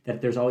clip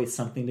that there's always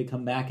something to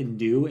come back and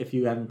do if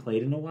you haven't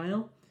played in a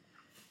while.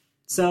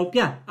 So,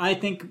 yeah, I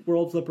think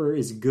World Flipper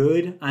is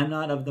good. I'm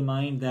not of the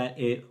mind that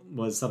it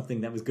was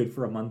something that was good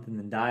for a month and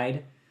then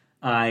died.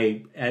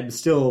 I am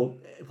still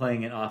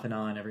playing it off and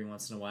on every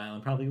once in a while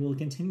and probably will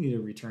continue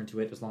to return to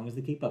it as long as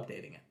they keep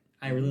updating it.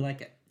 I really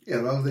like it. Yeah,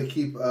 as long as they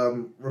keep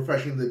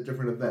refreshing the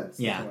different events.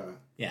 Yeah,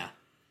 yeah.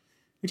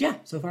 But yeah,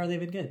 so far they've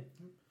been good.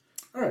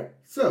 All right,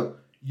 so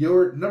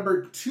your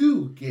number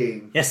 2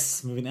 game.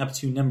 Yes, moving up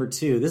to number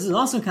 2. This is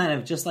also kind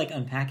of just like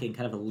Unpacking,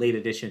 kind of a late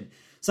edition.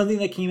 Something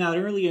that came out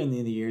earlier in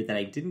the year that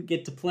I didn't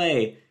get to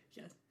play.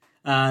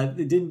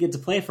 Didn't get to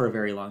play for a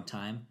very long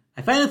time.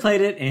 I finally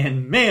played it,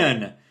 and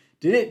man,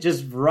 did it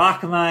just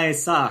rock my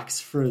socks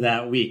for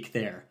that week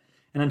there.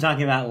 And I'm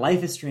talking about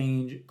Life is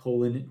Strange: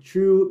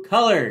 True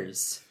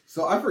Colors.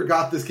 So I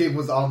forgot this game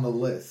was on the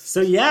list. So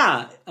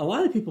yeah, a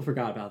lot of people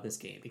forgot about this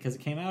game because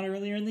it came out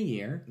earlier in the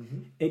year.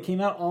 Mm-hmm. It came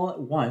out all at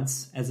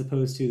once as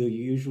opposed to the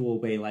usual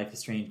way Life is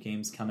Strange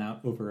games come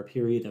out over a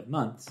period of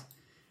months.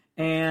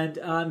 And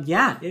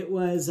it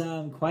was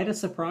quite a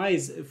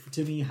surprise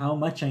to me how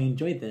much I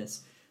enjoyed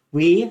this.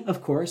 We,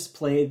 of course,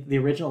 played the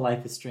original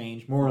Life is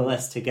Strange more or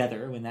less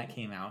together when that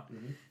came out.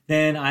 Mm-hmm.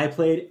 Then I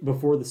played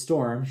Before the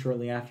Storm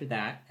shortly after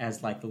that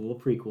as like the little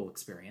prequel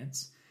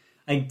experience.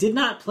 I did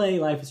not play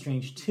Life is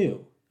Strange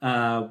 2,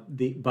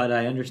 but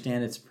I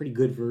understand it's a pretty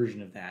good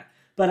version of that.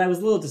 But I was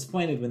a little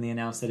disappointed when they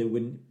announced that it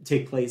wouldn't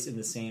take place in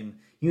the same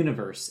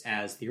universe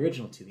as the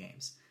original 2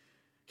 games.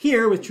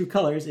 Here, with True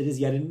Colors, it is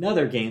yet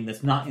another game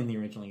that's not in the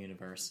original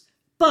universe.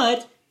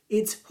 But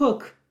its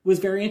hook was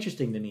very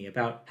interesting to me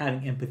about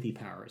having empathy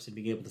powers and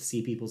being able to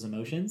see people's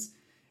emotions.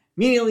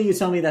 Immediately you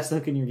tell me that's the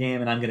hook in your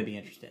game and I'm going to be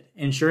interested.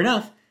 And sure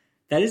enough,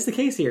 that is the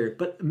case here.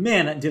 But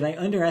man, did I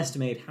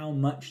underestimate how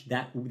much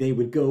that they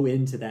would delve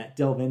into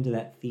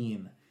that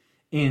theme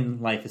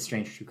in Life is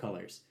Strange: True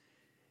Colors.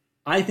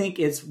 I think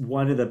it's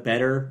one of the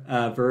better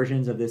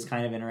versions of this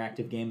kind of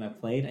interactive game I've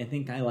played. I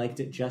think I liked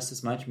it just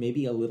as much,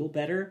 maybe a little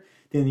better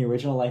than the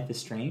original Life is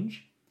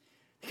Strange.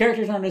 The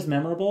characters aren't as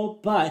memorable,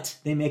 but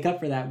they make up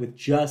for that with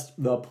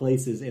just the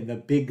places and the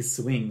big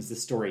swings the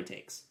story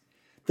takes.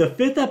 The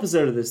 5th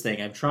episode of this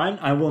thing,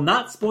 I will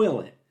not spoil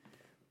it,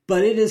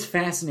 but it is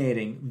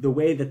fascinating the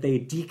way that they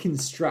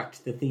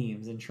deconstruct the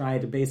themes and try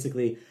to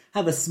basically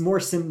have a more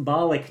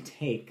symbolic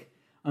take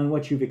on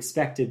what you've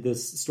expected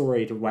this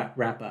story to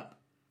wrap up.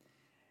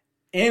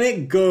 And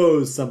it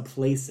goes some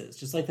places,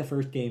 just like the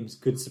first games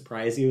could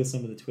surprise you with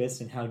some of the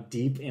twists and how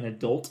deep and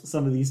adult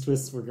some of these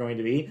twists were going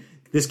to be.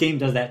 This game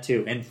does that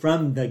too. And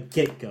from the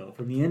get-go,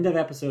 from the end of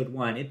episode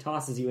 1, it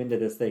tosses you into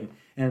this thing.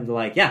 And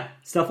like, yeah,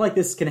 stuff like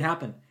this can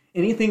happen.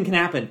 Anything can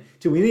happen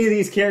to any of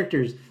these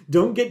characters.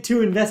 Don't get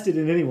too invested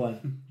in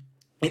anyone.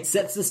 It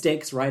sets the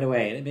stakes right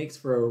away. And it makes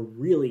for a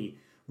really,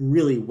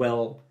 really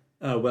well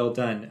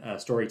done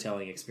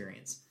storytelling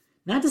experience.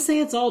 Not to say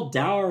it's all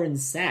dour and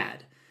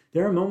sad.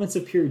 There are moments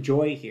of pure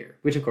joy here,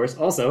 which of course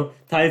also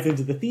ties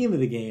into the theme of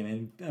the game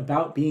and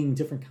about being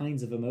different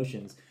kinds of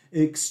emotions,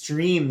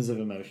 extremes of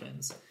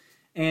emotions.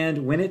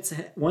 And when it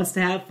wants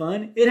to have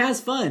fun, it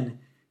has fun.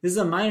 This is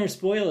a minor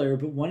spoiler,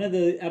 but one of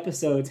the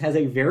episodes has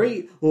a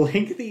very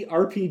lengthy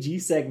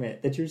RPG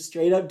segment that you're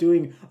straight up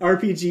doing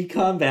RPG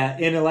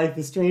combat in a Life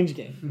is Strange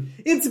game.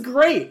 It's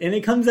great, and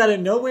it comes out of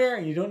nowhere,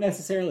 and you don't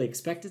necessarily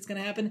expect it's going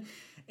to happen.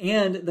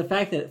 And the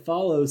fact that it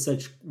follows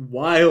such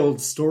wild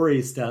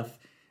story stuff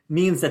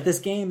means that this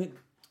game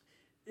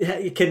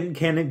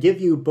can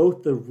give you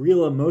both the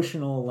real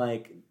emotional,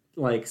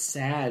 like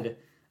sad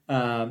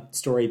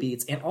story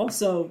beats and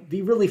also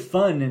be really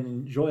fun and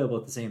enjoyable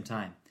at the same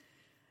time.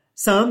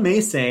 Some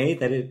may say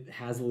that it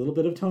has a little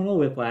bit of tonal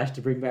whiplash,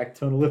 to bring back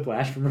tonal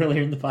whiplash from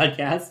earlier in the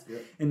podcast,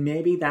 and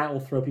maybe that will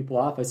throw people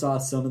off. I saw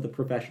some of the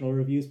professional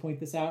reviews point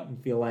this out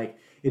and feel like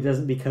it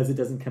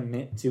doesn't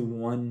commit to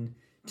one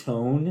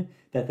tone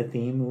that the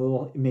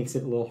theme makes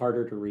it a little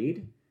harder to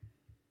read.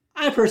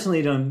 I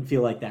personally don't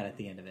feel like that at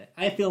the end of it.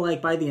 I feel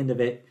like by the end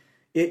of it,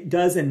 it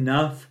does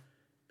enough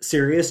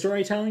serious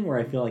storytelling where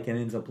I feel like it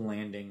ends up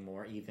landing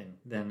more even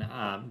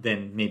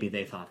than maybe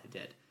they thought it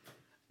did.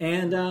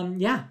 And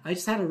I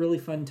just had a really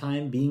fun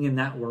time being in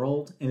that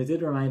world, and it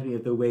did remind me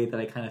of the way that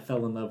I kind of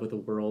fell in love with the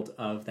world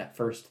of that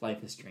first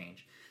Life is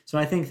Strange. So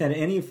I think that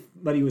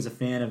anybody who was a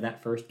fan of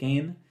that first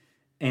game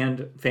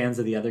and fans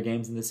of the other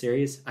games in the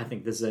series, I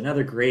think this is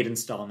another great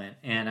installment,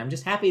 and I'm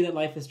just happy that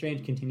Life is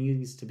Strange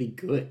continues to be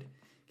good.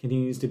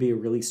 Continues to be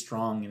really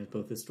strong in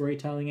both the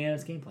storytelling and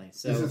its gameplay.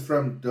 So, this is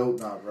from Don't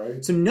Nod,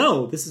 right? So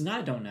no, this is not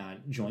a Don't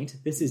Nod joint.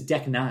 This is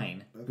Deck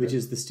Nine, which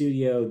is the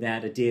studio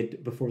that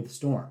did Before the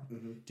Storm,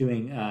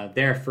 doing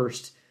their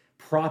first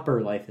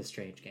proper Life is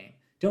Strange game.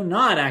 Don't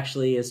Nod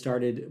actually has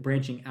started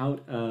branching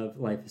out of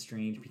Life is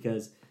Strange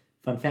because,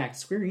 fun fact,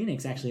 Square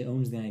Enix actually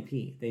owns the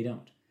IP. They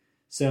don't.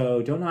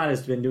 So Don't Nod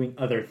has been doing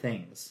other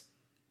things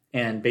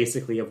and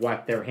basically have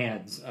wiped their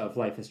hands of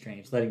Life is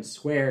Strange, letting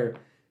Square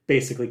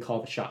basically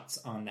call the shots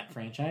on that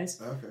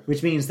franchise,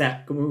 which means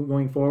that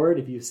going forward,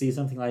 if you see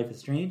something Life is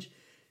Strange,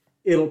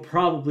 it'll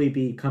probably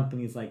be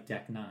companies like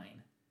Deck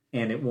Nine,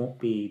 and it won't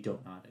be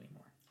Don't Nod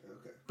anymore.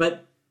 Okay.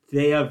 But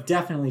they have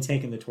definitely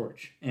taken the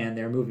torch, and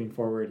they're moving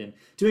forward and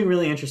doing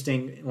really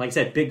interesting, like I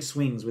said, big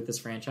swings with this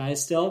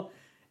franchise still,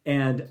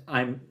 and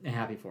I'm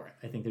happy for it.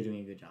 I think they're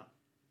doing a good job.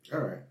 All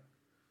right.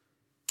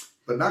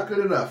 But not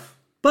good enough.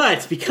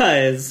 But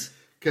because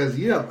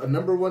you have a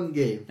number one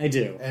game. I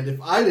do. And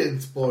if I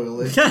didn't spoil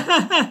it,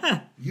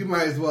 you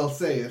might as well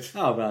say it.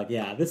 Oh, well,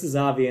 yeah, this is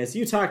obvious.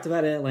 You talked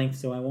about it at length,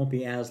 so I won't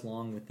be as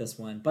long with this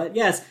one. But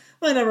yes,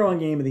 my number one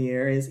game of the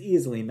year is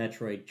easily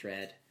Metroid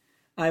Dread.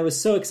 I was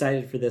so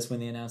excited for this when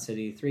they announced it at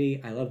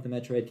E3. I love the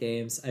Metroid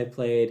games. I've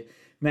played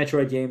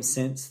Metroid games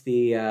since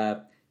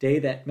the day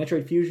that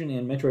Metroid Fusion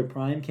and Metroid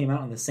Prime came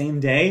out on the same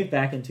day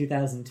back in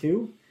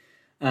 2002.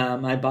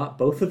 I bought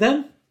both of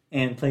them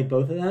and played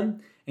both of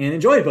them. And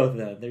enjoyed both of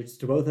them. They're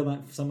both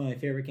of some of my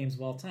favorite games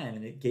of all time.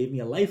 And it gave me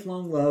a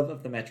lifelong love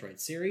of the Metroid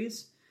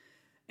series.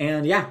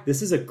 And yeah,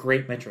 this is a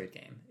great Metroid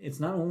game. It's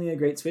not only a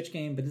great Switch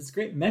game, but it's a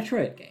great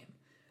Metroid game.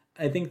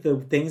 I think the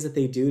things that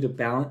they do to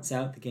balance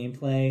out the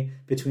gameplay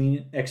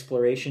between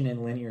exploration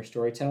and linear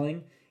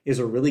storytelling is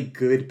a really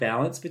good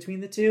balance between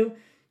the two.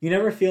 You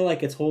never feel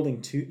like it's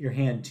holding your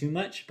hand too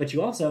much, but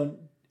you also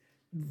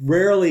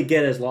rarely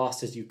get as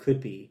lost as you could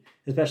be,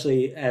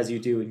 especially as you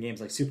do in games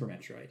like Super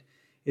Metroid.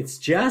 It's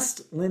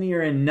just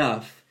linear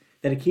enough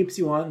that it keeps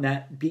you on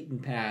that beaten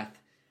path,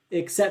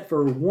 except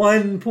for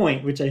one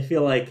point, which I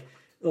feel like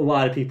a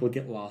lot of people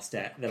get lost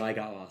at, that I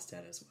got lost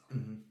at as well.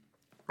 Mm-hmm.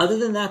 Other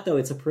than that, though,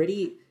 it's a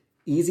pretty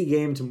easy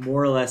game to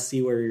more or less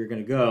see where you're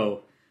going to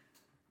go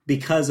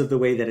because of the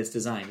way that it's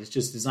designed. It's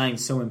just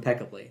designed so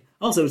impeccably.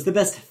 Also, it's the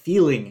best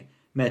feeling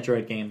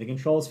Metroid game. The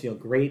controls feel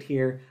great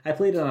here. I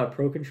played it on a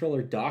Pro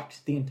Controller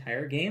docked the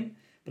entire game,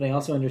 but I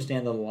also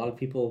understand that a lot of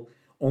people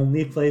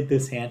only played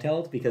this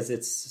handheld because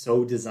it's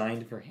so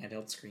designed for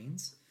handheld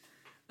screens.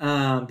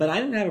 But I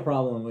didn't have a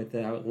problem with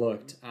how it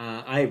looked.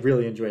 I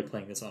really enjoyed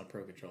playing this on a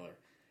Pro Controller.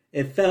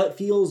 It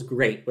feels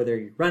great, whether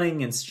you're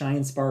running and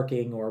shine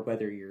sparking, or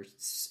whether you're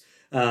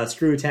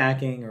screw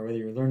attacking, or whether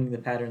you're learning the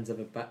patterns of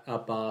a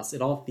boss.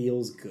 It all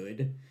feels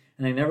good.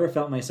 And I never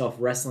felt myself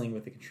wrestling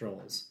with the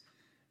controls,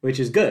 which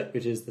is good,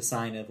 which is the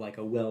sign of like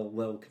a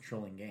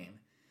well-controlling game.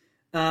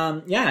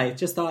 I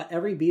just thought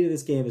every beat of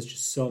this game is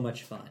just so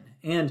much fun.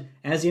 And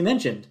as you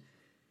mentioned,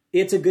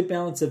 it's a good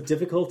balance of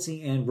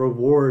difficulty and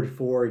reward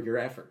for your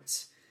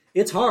efforts.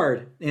 It's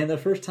hard, and the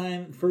first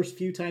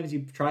few times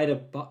you try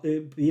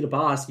to beat a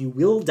boss, you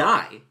will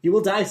die. You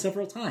will die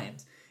several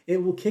times.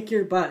 It will kick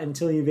your butt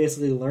until you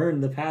basically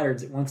learn the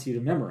patterns it wants you to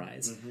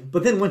memorize. Mm-hmm.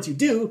 But then once you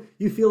do,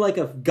 you feel like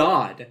a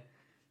god,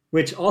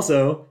 which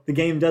also the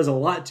game does a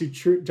lot to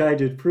try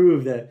to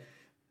prove that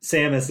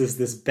Samus is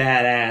this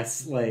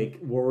badass like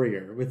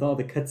warrior with all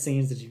the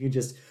cutscenes that you can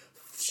just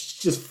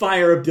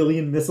fire a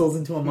billion missiles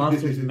into a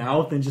monster's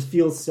mouth and just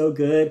feels so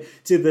good,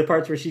 to the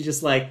parts where she's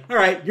just like, all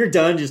right, you're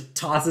done, just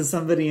tosses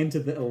somebody into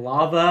the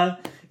lava.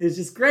 It's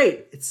just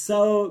great. It's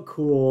so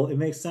cool. It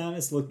makes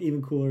Samus look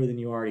even cooler than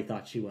you already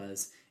thought she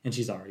was, and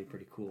she's already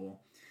pretty cool.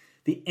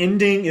 The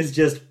ending is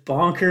just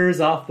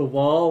bonkers off the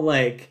wall,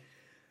 like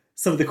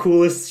some of the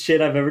coolest shit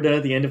I've ever done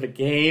at the end of a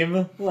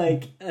game.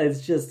 Like,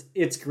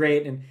 it's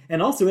great.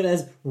 And also it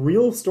has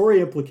real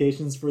story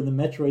implications for the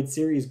Metroid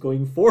series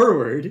going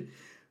forward,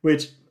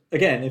 which,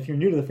 again, if you're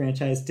new to the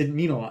franchise, didn't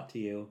mean a lot to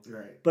you.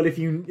 Right. But if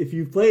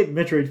you've played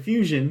Metroid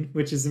Fusion,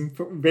 which is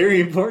very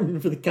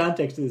important for the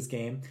context of this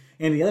game,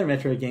 and the other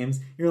Metroid games,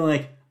 you're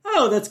like,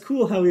 oh, that's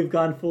cool how we've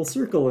gone full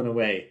circle in a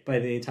way by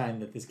the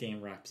time that this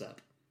game wraps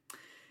up.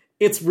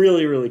 It's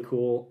really, really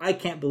cool. I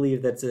can't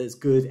believe that's as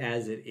good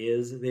as it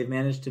is. They've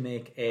managed to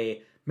make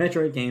a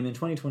Metroid game in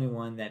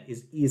 2021 that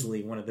is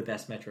easily one of the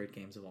best Metroid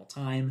games of all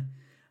time.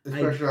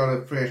 Especially on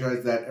a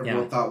franchise that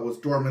everyone thought was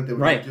dormant. They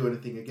wouldn't do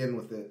anything again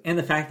with it. And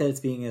the fact that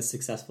it's being as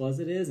successful as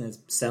it is and it's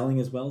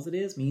selling as well as it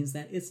is means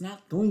that it's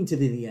not going to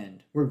be the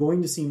end. We're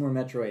going to see more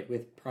Metroid,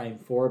 with Prime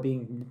 4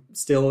 being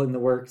still in the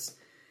works.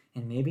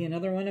 And maybe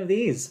another one of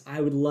these.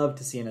 I would love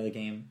to see another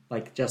game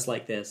just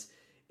like this.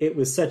 It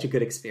was such a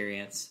good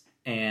experience.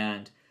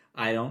 And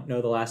I don't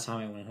know the last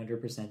time I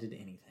 100% did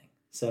anything.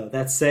 So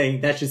that's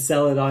saying that should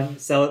sell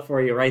it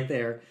for you right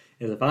there.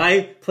 Is if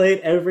I played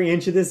every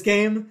inch of this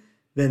game,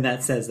 then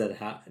that says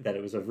that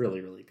it was a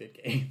really, really good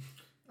game.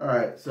 All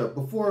right, so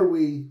before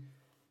we,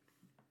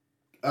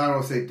 I don't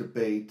want to say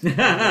debate. It's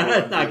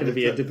not going to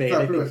be a debate.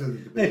 I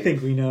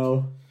think we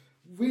know.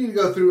 We need to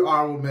go through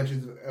honorable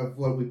mentions of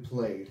what we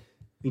played.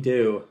 We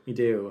do.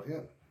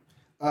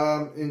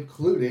 Yeah.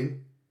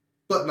 Including,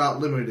 but not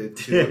limited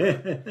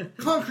to,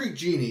 Concrete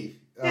Genie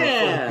for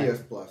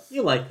PS Plus.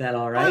 You like that,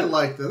 all right? I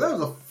liked that. That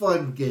was a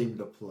fun game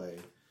to play.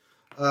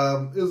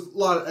 It was a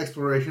lot of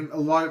exploration,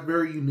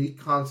 very unique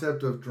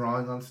concept of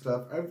drawing on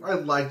stuff. I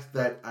liked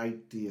that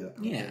idea.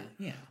 Yeah.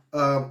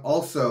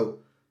 Also,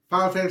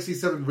 Final Fantasy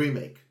VII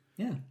Remake.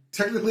 Yeah.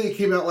 Technically, it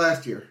came out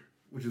last year,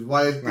 which is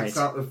why it's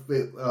not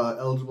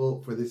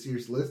eligible for this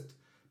year's list.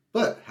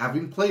 But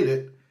having played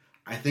it,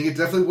 I think it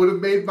definitely would have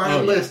made my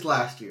list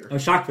last year. I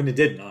was shocked when it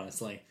didn't,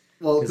 honestly.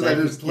 Well, because I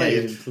didn't play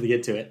it. Didn't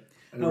get to it.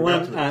 I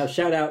want to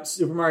shout out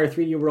Super Mario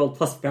 3D World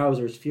plus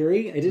Bowser's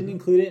Fury. I didn't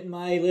include it in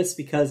my list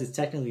because it's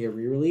technically a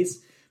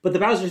re-release, but the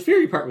Bowser's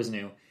Fury part was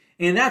new,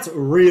 and that's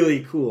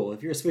really cool.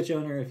 If you're a Switch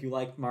owner, if you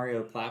like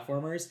Mario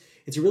platformers,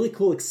 it's a really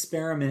cool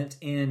experiment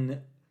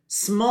in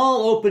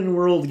small open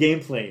world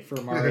gameplay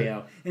for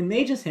Mario, and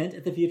may just hint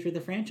at the future of the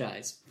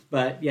franchise.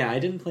 But yeah, I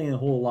didn't play a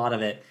whole lot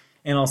of it,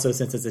 and also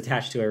since it's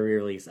attached to a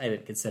re-release, I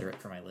didn't consider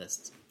it for my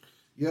list.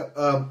 Yeah,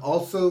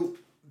 also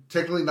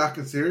technically not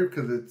considered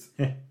because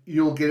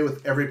you'll get it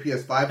with every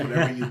PS5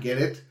 whenever you get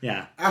it.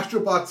 Yeah.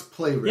 Astrobots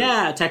Playroom.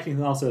 Yeah,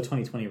 technically also a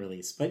 2020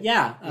 release. But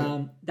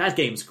that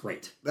game's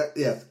great.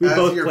 Yes. We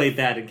both played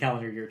that in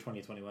calendar year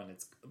 2021.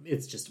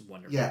 It's just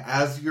wonderful. Yeah,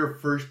 as your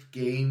first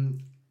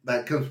game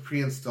that comes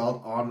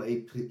pre-installed on a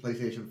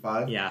PlayStation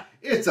 5. Yeah.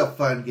 It's a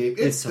fun game.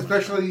 It's so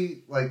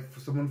especially for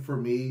someone for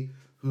me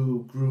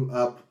who grew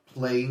up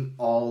playing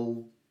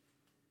all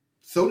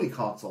Sony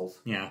consoles.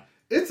 Yeah.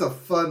 It's a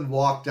fun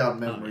walk down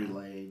memory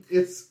lane.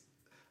 It's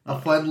a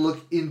fun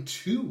look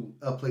into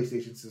a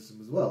PlayStation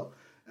system as well.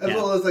 As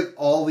well as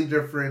all the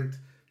different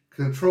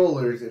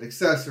controllers and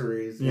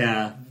accessories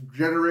and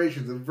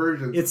generations and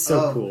versions. It's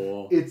so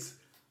cool. It's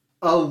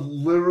a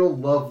literal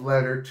love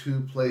letter to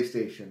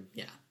PlayStation.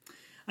 Yeah.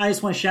 I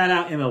just want to shout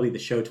out MLB The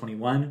Show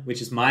 21,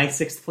 which is my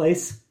 6th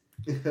place.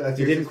 It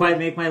didn't quite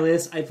make my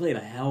list. I played a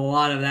hell of a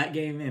lot of that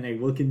game, and I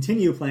will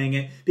continue playing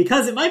it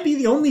because it might be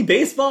the only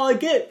baseball I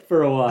get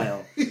for a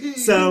while.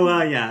 So,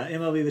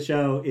 MLB The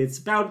Show, it's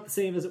about the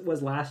same as it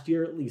was last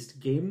year, at least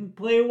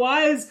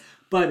gameplay-wise,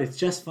 but it's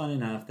just fun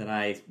enough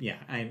that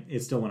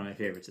it's still one of my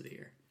favorites of the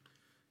year.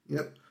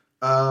 Yep.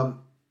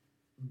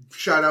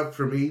 Shout out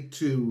for me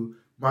to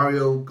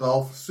Mario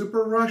Golf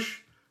Super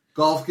Rush,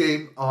 golf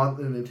game on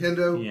the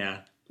Nintendo. Yeah.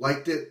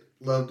 Liked it,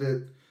 loved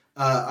it.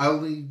 I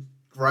only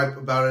gripe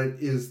about it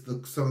is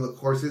some of the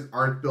courses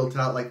aren't built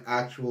out like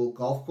actual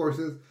golf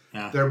courses.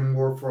 Yeah. They're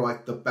more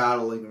for the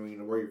battling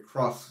arena where you're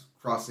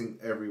crossing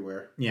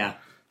everywhere. Yeah.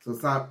 So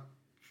it's not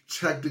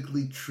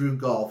technically true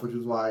golf, which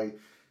is why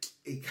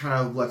it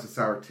kind of left a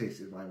sour taste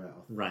in my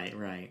mouth. Right.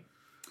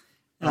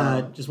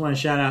 Just want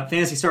to shout out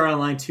Phantasy Star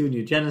Online 2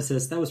 New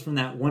Genesis. That was from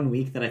that 1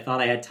 week that I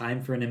thought I had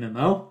time for an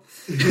MMO.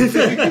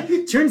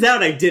 Turns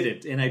out I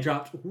didn't, and I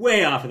dropped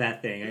way off of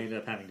that thing. I ended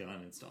up having to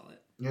uninstall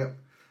it. Yep.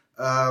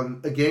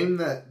 A game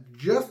that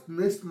just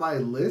missed my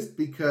list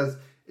because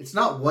it's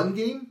not one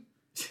game.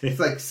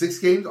 It's 6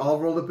 games all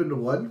rolled up into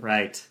one.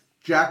 Right.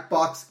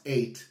 Jackbox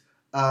 8.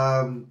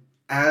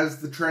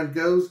 As the trend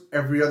goes,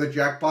 every other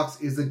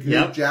Jackbox is a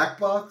good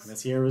Jackbox.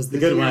 This year was the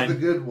good one. The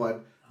good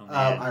one.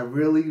 I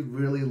really,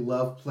 really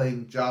love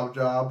playing Job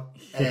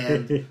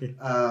and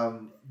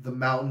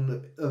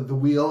the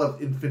Wheel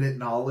of Infinite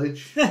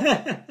Knowledge.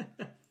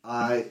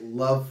 I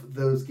love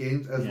those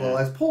games as well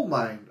as Pole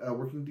Mine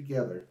working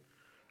together.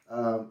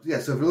 So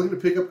if you're looking to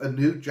pick up a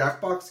new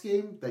Jackbox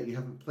game that you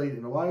haven't played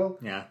in a while,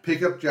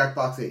 pick up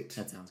Jackbox 8.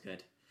 That sounds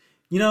good.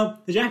 The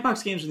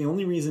Jackbox games are the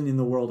only reason in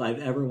the world I'd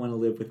ever want to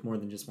live with more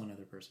than just one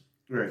other person.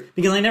 Right.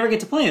 Because I never get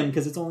to play them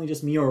because it's only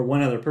just me or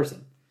one other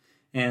person.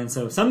 And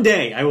so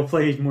someday I will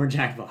play more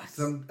Jackbox.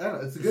 I don't know,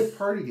 it's a good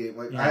party game.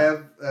 I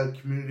have a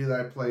community that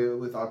I play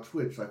with on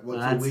Twitch once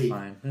a week.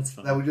 That's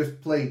fine. That we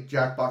just play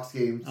Jackbox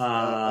games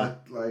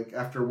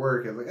after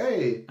work. And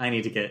hey, I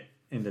need to get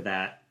into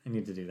that. I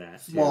need to do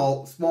that.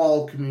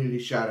 Small community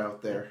shout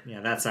out there. Yeah,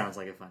 that sounds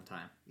like a fun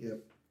time. Yep.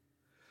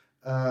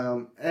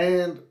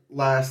 And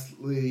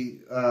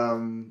lastly,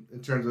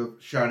 in terms of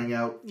shouting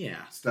out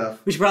stuff,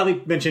 we should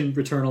probably mention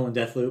Returnal and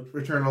Deathloop.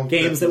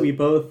 Games Deathloop. that we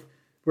both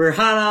were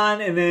hot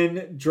on and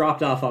then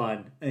dropped off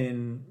on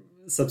in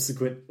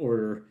subsequent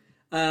order.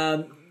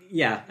 I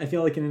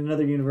feel like in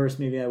another universe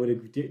maybe I would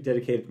have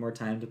dedicated more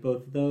time to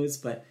both of those,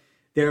 but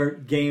they're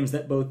games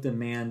that both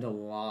demand a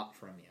lot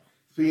from you.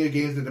 Speaking of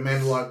games that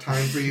demand a lot of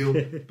time for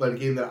you, but a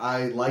game that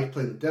I like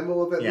playing the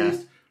demo of at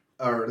least,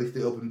 or at least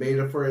the open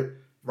beta for it,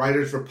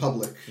 Riders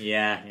Republic.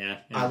 Yeah.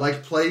 I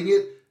like playing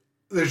it.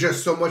 There's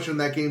just so much in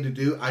that game to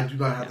do. I do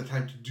not have the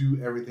time to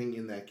do everything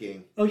in that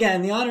game. Oh, yeah,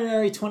 and the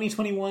honorary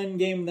 2021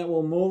 game that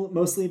will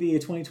mostly be a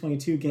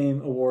 2022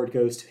 game award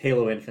goes to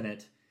Halo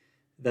Infinite.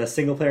 The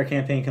single-player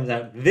campaign comes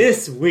out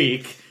this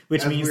week,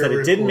 which means that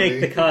it didn't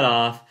make the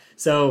cutoff.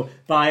 So,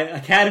 by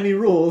Academy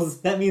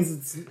rules, that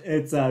means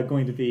it's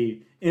going to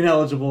be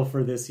ineligible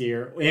for this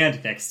year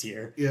and next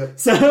year. Yep.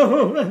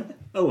 So,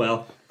 oh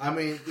well. I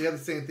mean, we had the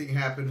same thing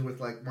happen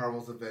with like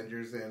Marvel's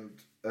Avengers and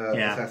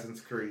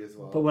Assassin's Creed as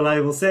well. But what I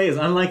will say is,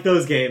 unlike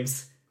those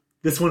games,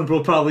 this one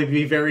will probably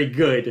be very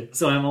good.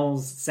 So I'm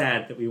almost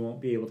sad that we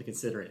won't be able to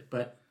consider it.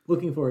 But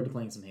looking forward to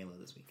playing some Halo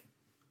this week.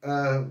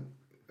 All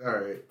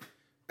right.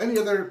 Any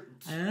other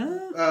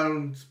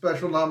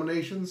special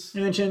nominations? I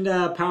mentioned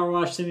Power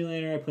Wash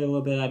Simulator. I played a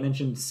little bit. I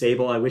mentioned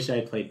Sable. I wish I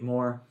had played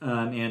more.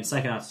 And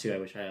Psychonauts 2. I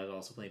wish I had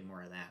also played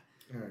more of that.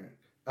 All right.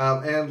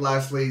 And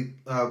lastly,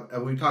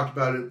 we talked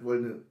about it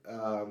when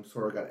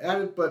Sora got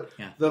added, but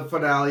the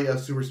finale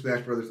of Super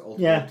Smash Bros. Ultimate.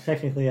 Yeah,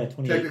 technically a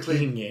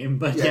 2018 game,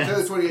 but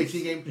technically a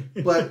 2018 game,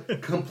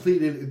 but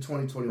completed in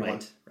 2021.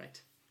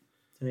 Right.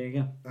 So there you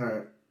go. All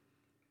right.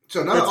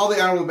 So now that all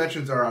the honorable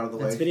mentions are out of the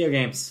way, video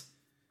games.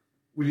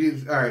 We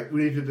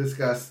need to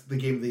discuss the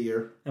game of the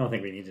year. I don't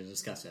think we need to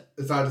discuss it.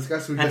 It's not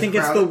discussed. I think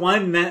it's the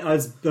one that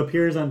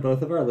appears on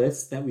both of our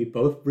lists that we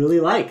both really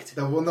liked.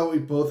 The one that we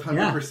both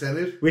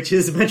 100%ed? Which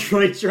is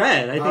Metroid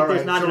Dread. I think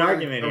there's not an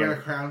argument here. We're going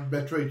to crown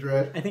Metroid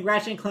Dread. I think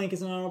Ratchet & Clank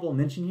is an honorable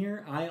mention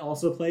here. I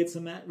also played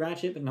some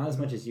Ratchet, but not as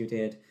much as you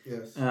did.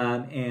 Yes.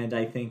 And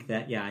I think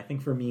that, I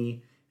think for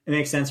me, it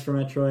makes sense for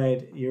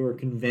Metroid. You were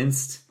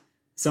convinced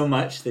so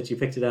much that you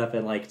picked it up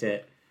and liked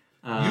it.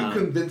 You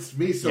convinced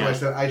me so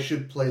much that I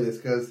should play this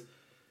because,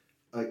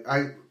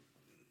 when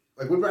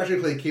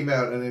Ratchet & Clank came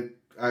out and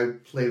I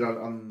played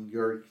on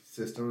your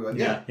system,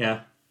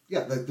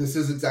 this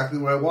is exactly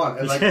what I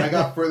want. And I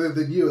got further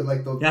than you in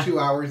the 2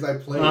 hours I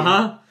played.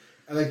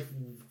 And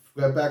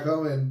went back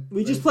home and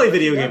we just play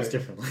video games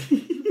differently.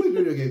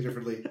 Video games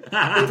differently.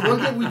 But the one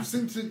thing we've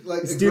seemed to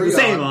do the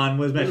same on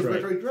was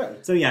Metroid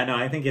Dread. So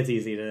I think it's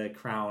easy to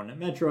crown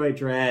Metroid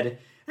Dread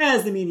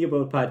as the Media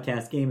Boat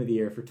Podcast Game of the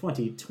Year for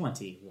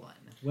 2021.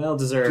 Well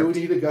deserved. Do we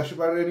need to gush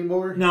about it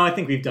anymore? No, I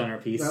think we've done our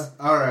piece. No?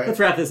 All right. Let's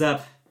wrap this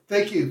up.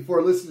 Thank you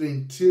for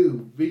listening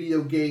to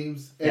Video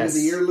Games End of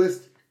the Year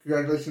list.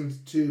 Congratulations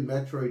to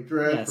Metroid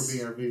Dread for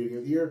being our Video Game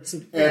of the Year.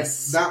 And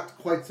not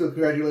quite so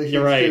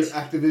congratulations to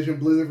Activision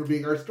Blizzard for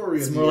being our Story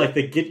of the Year. It's more like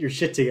the Get Your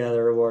Shit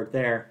Together award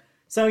there.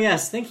 So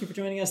yes, thank you for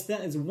joining us.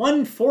 That is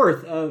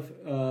 1/4 of,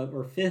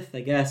 or 5th,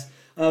 I guess,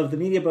 of the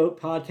Media Boat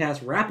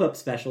Podcast wrap-up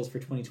specials for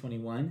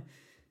 2021.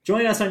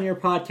 Join us on your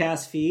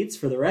podcast feeds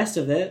for the rest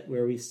of it,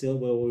 where we still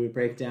will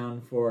break down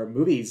for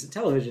movies,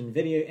 television,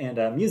 video,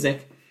 and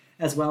music,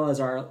 as well as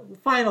our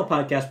final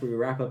podcast where we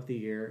wrap up the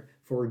year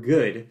for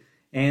good.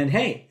 And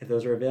hey, if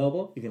those are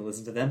available, you can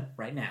listen to them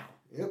right now.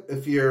 Yep.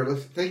 Thank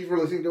you for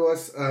listening to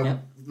us.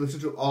 Listen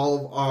to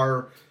all of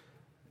our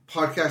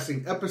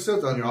podcasting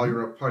episodes on all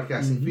your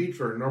podcasting feeds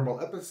for normal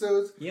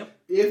episodes. Yep.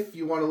 If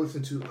you want to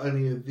listen to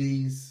any of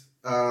these,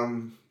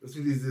 listen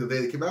to these the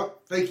day they came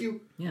out. Thank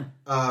you. Yeah.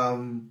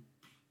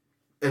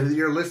 End of the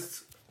year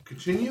lists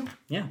continue.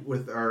 Yeah.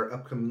 With our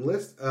upcoming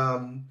list.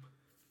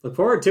 Look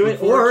forward to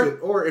it.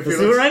 Or if you're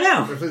listening right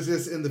now. If it's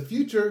just in the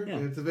future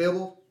and it's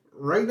available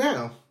right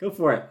now. Go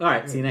for it. All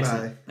right. See you next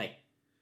time. Bye.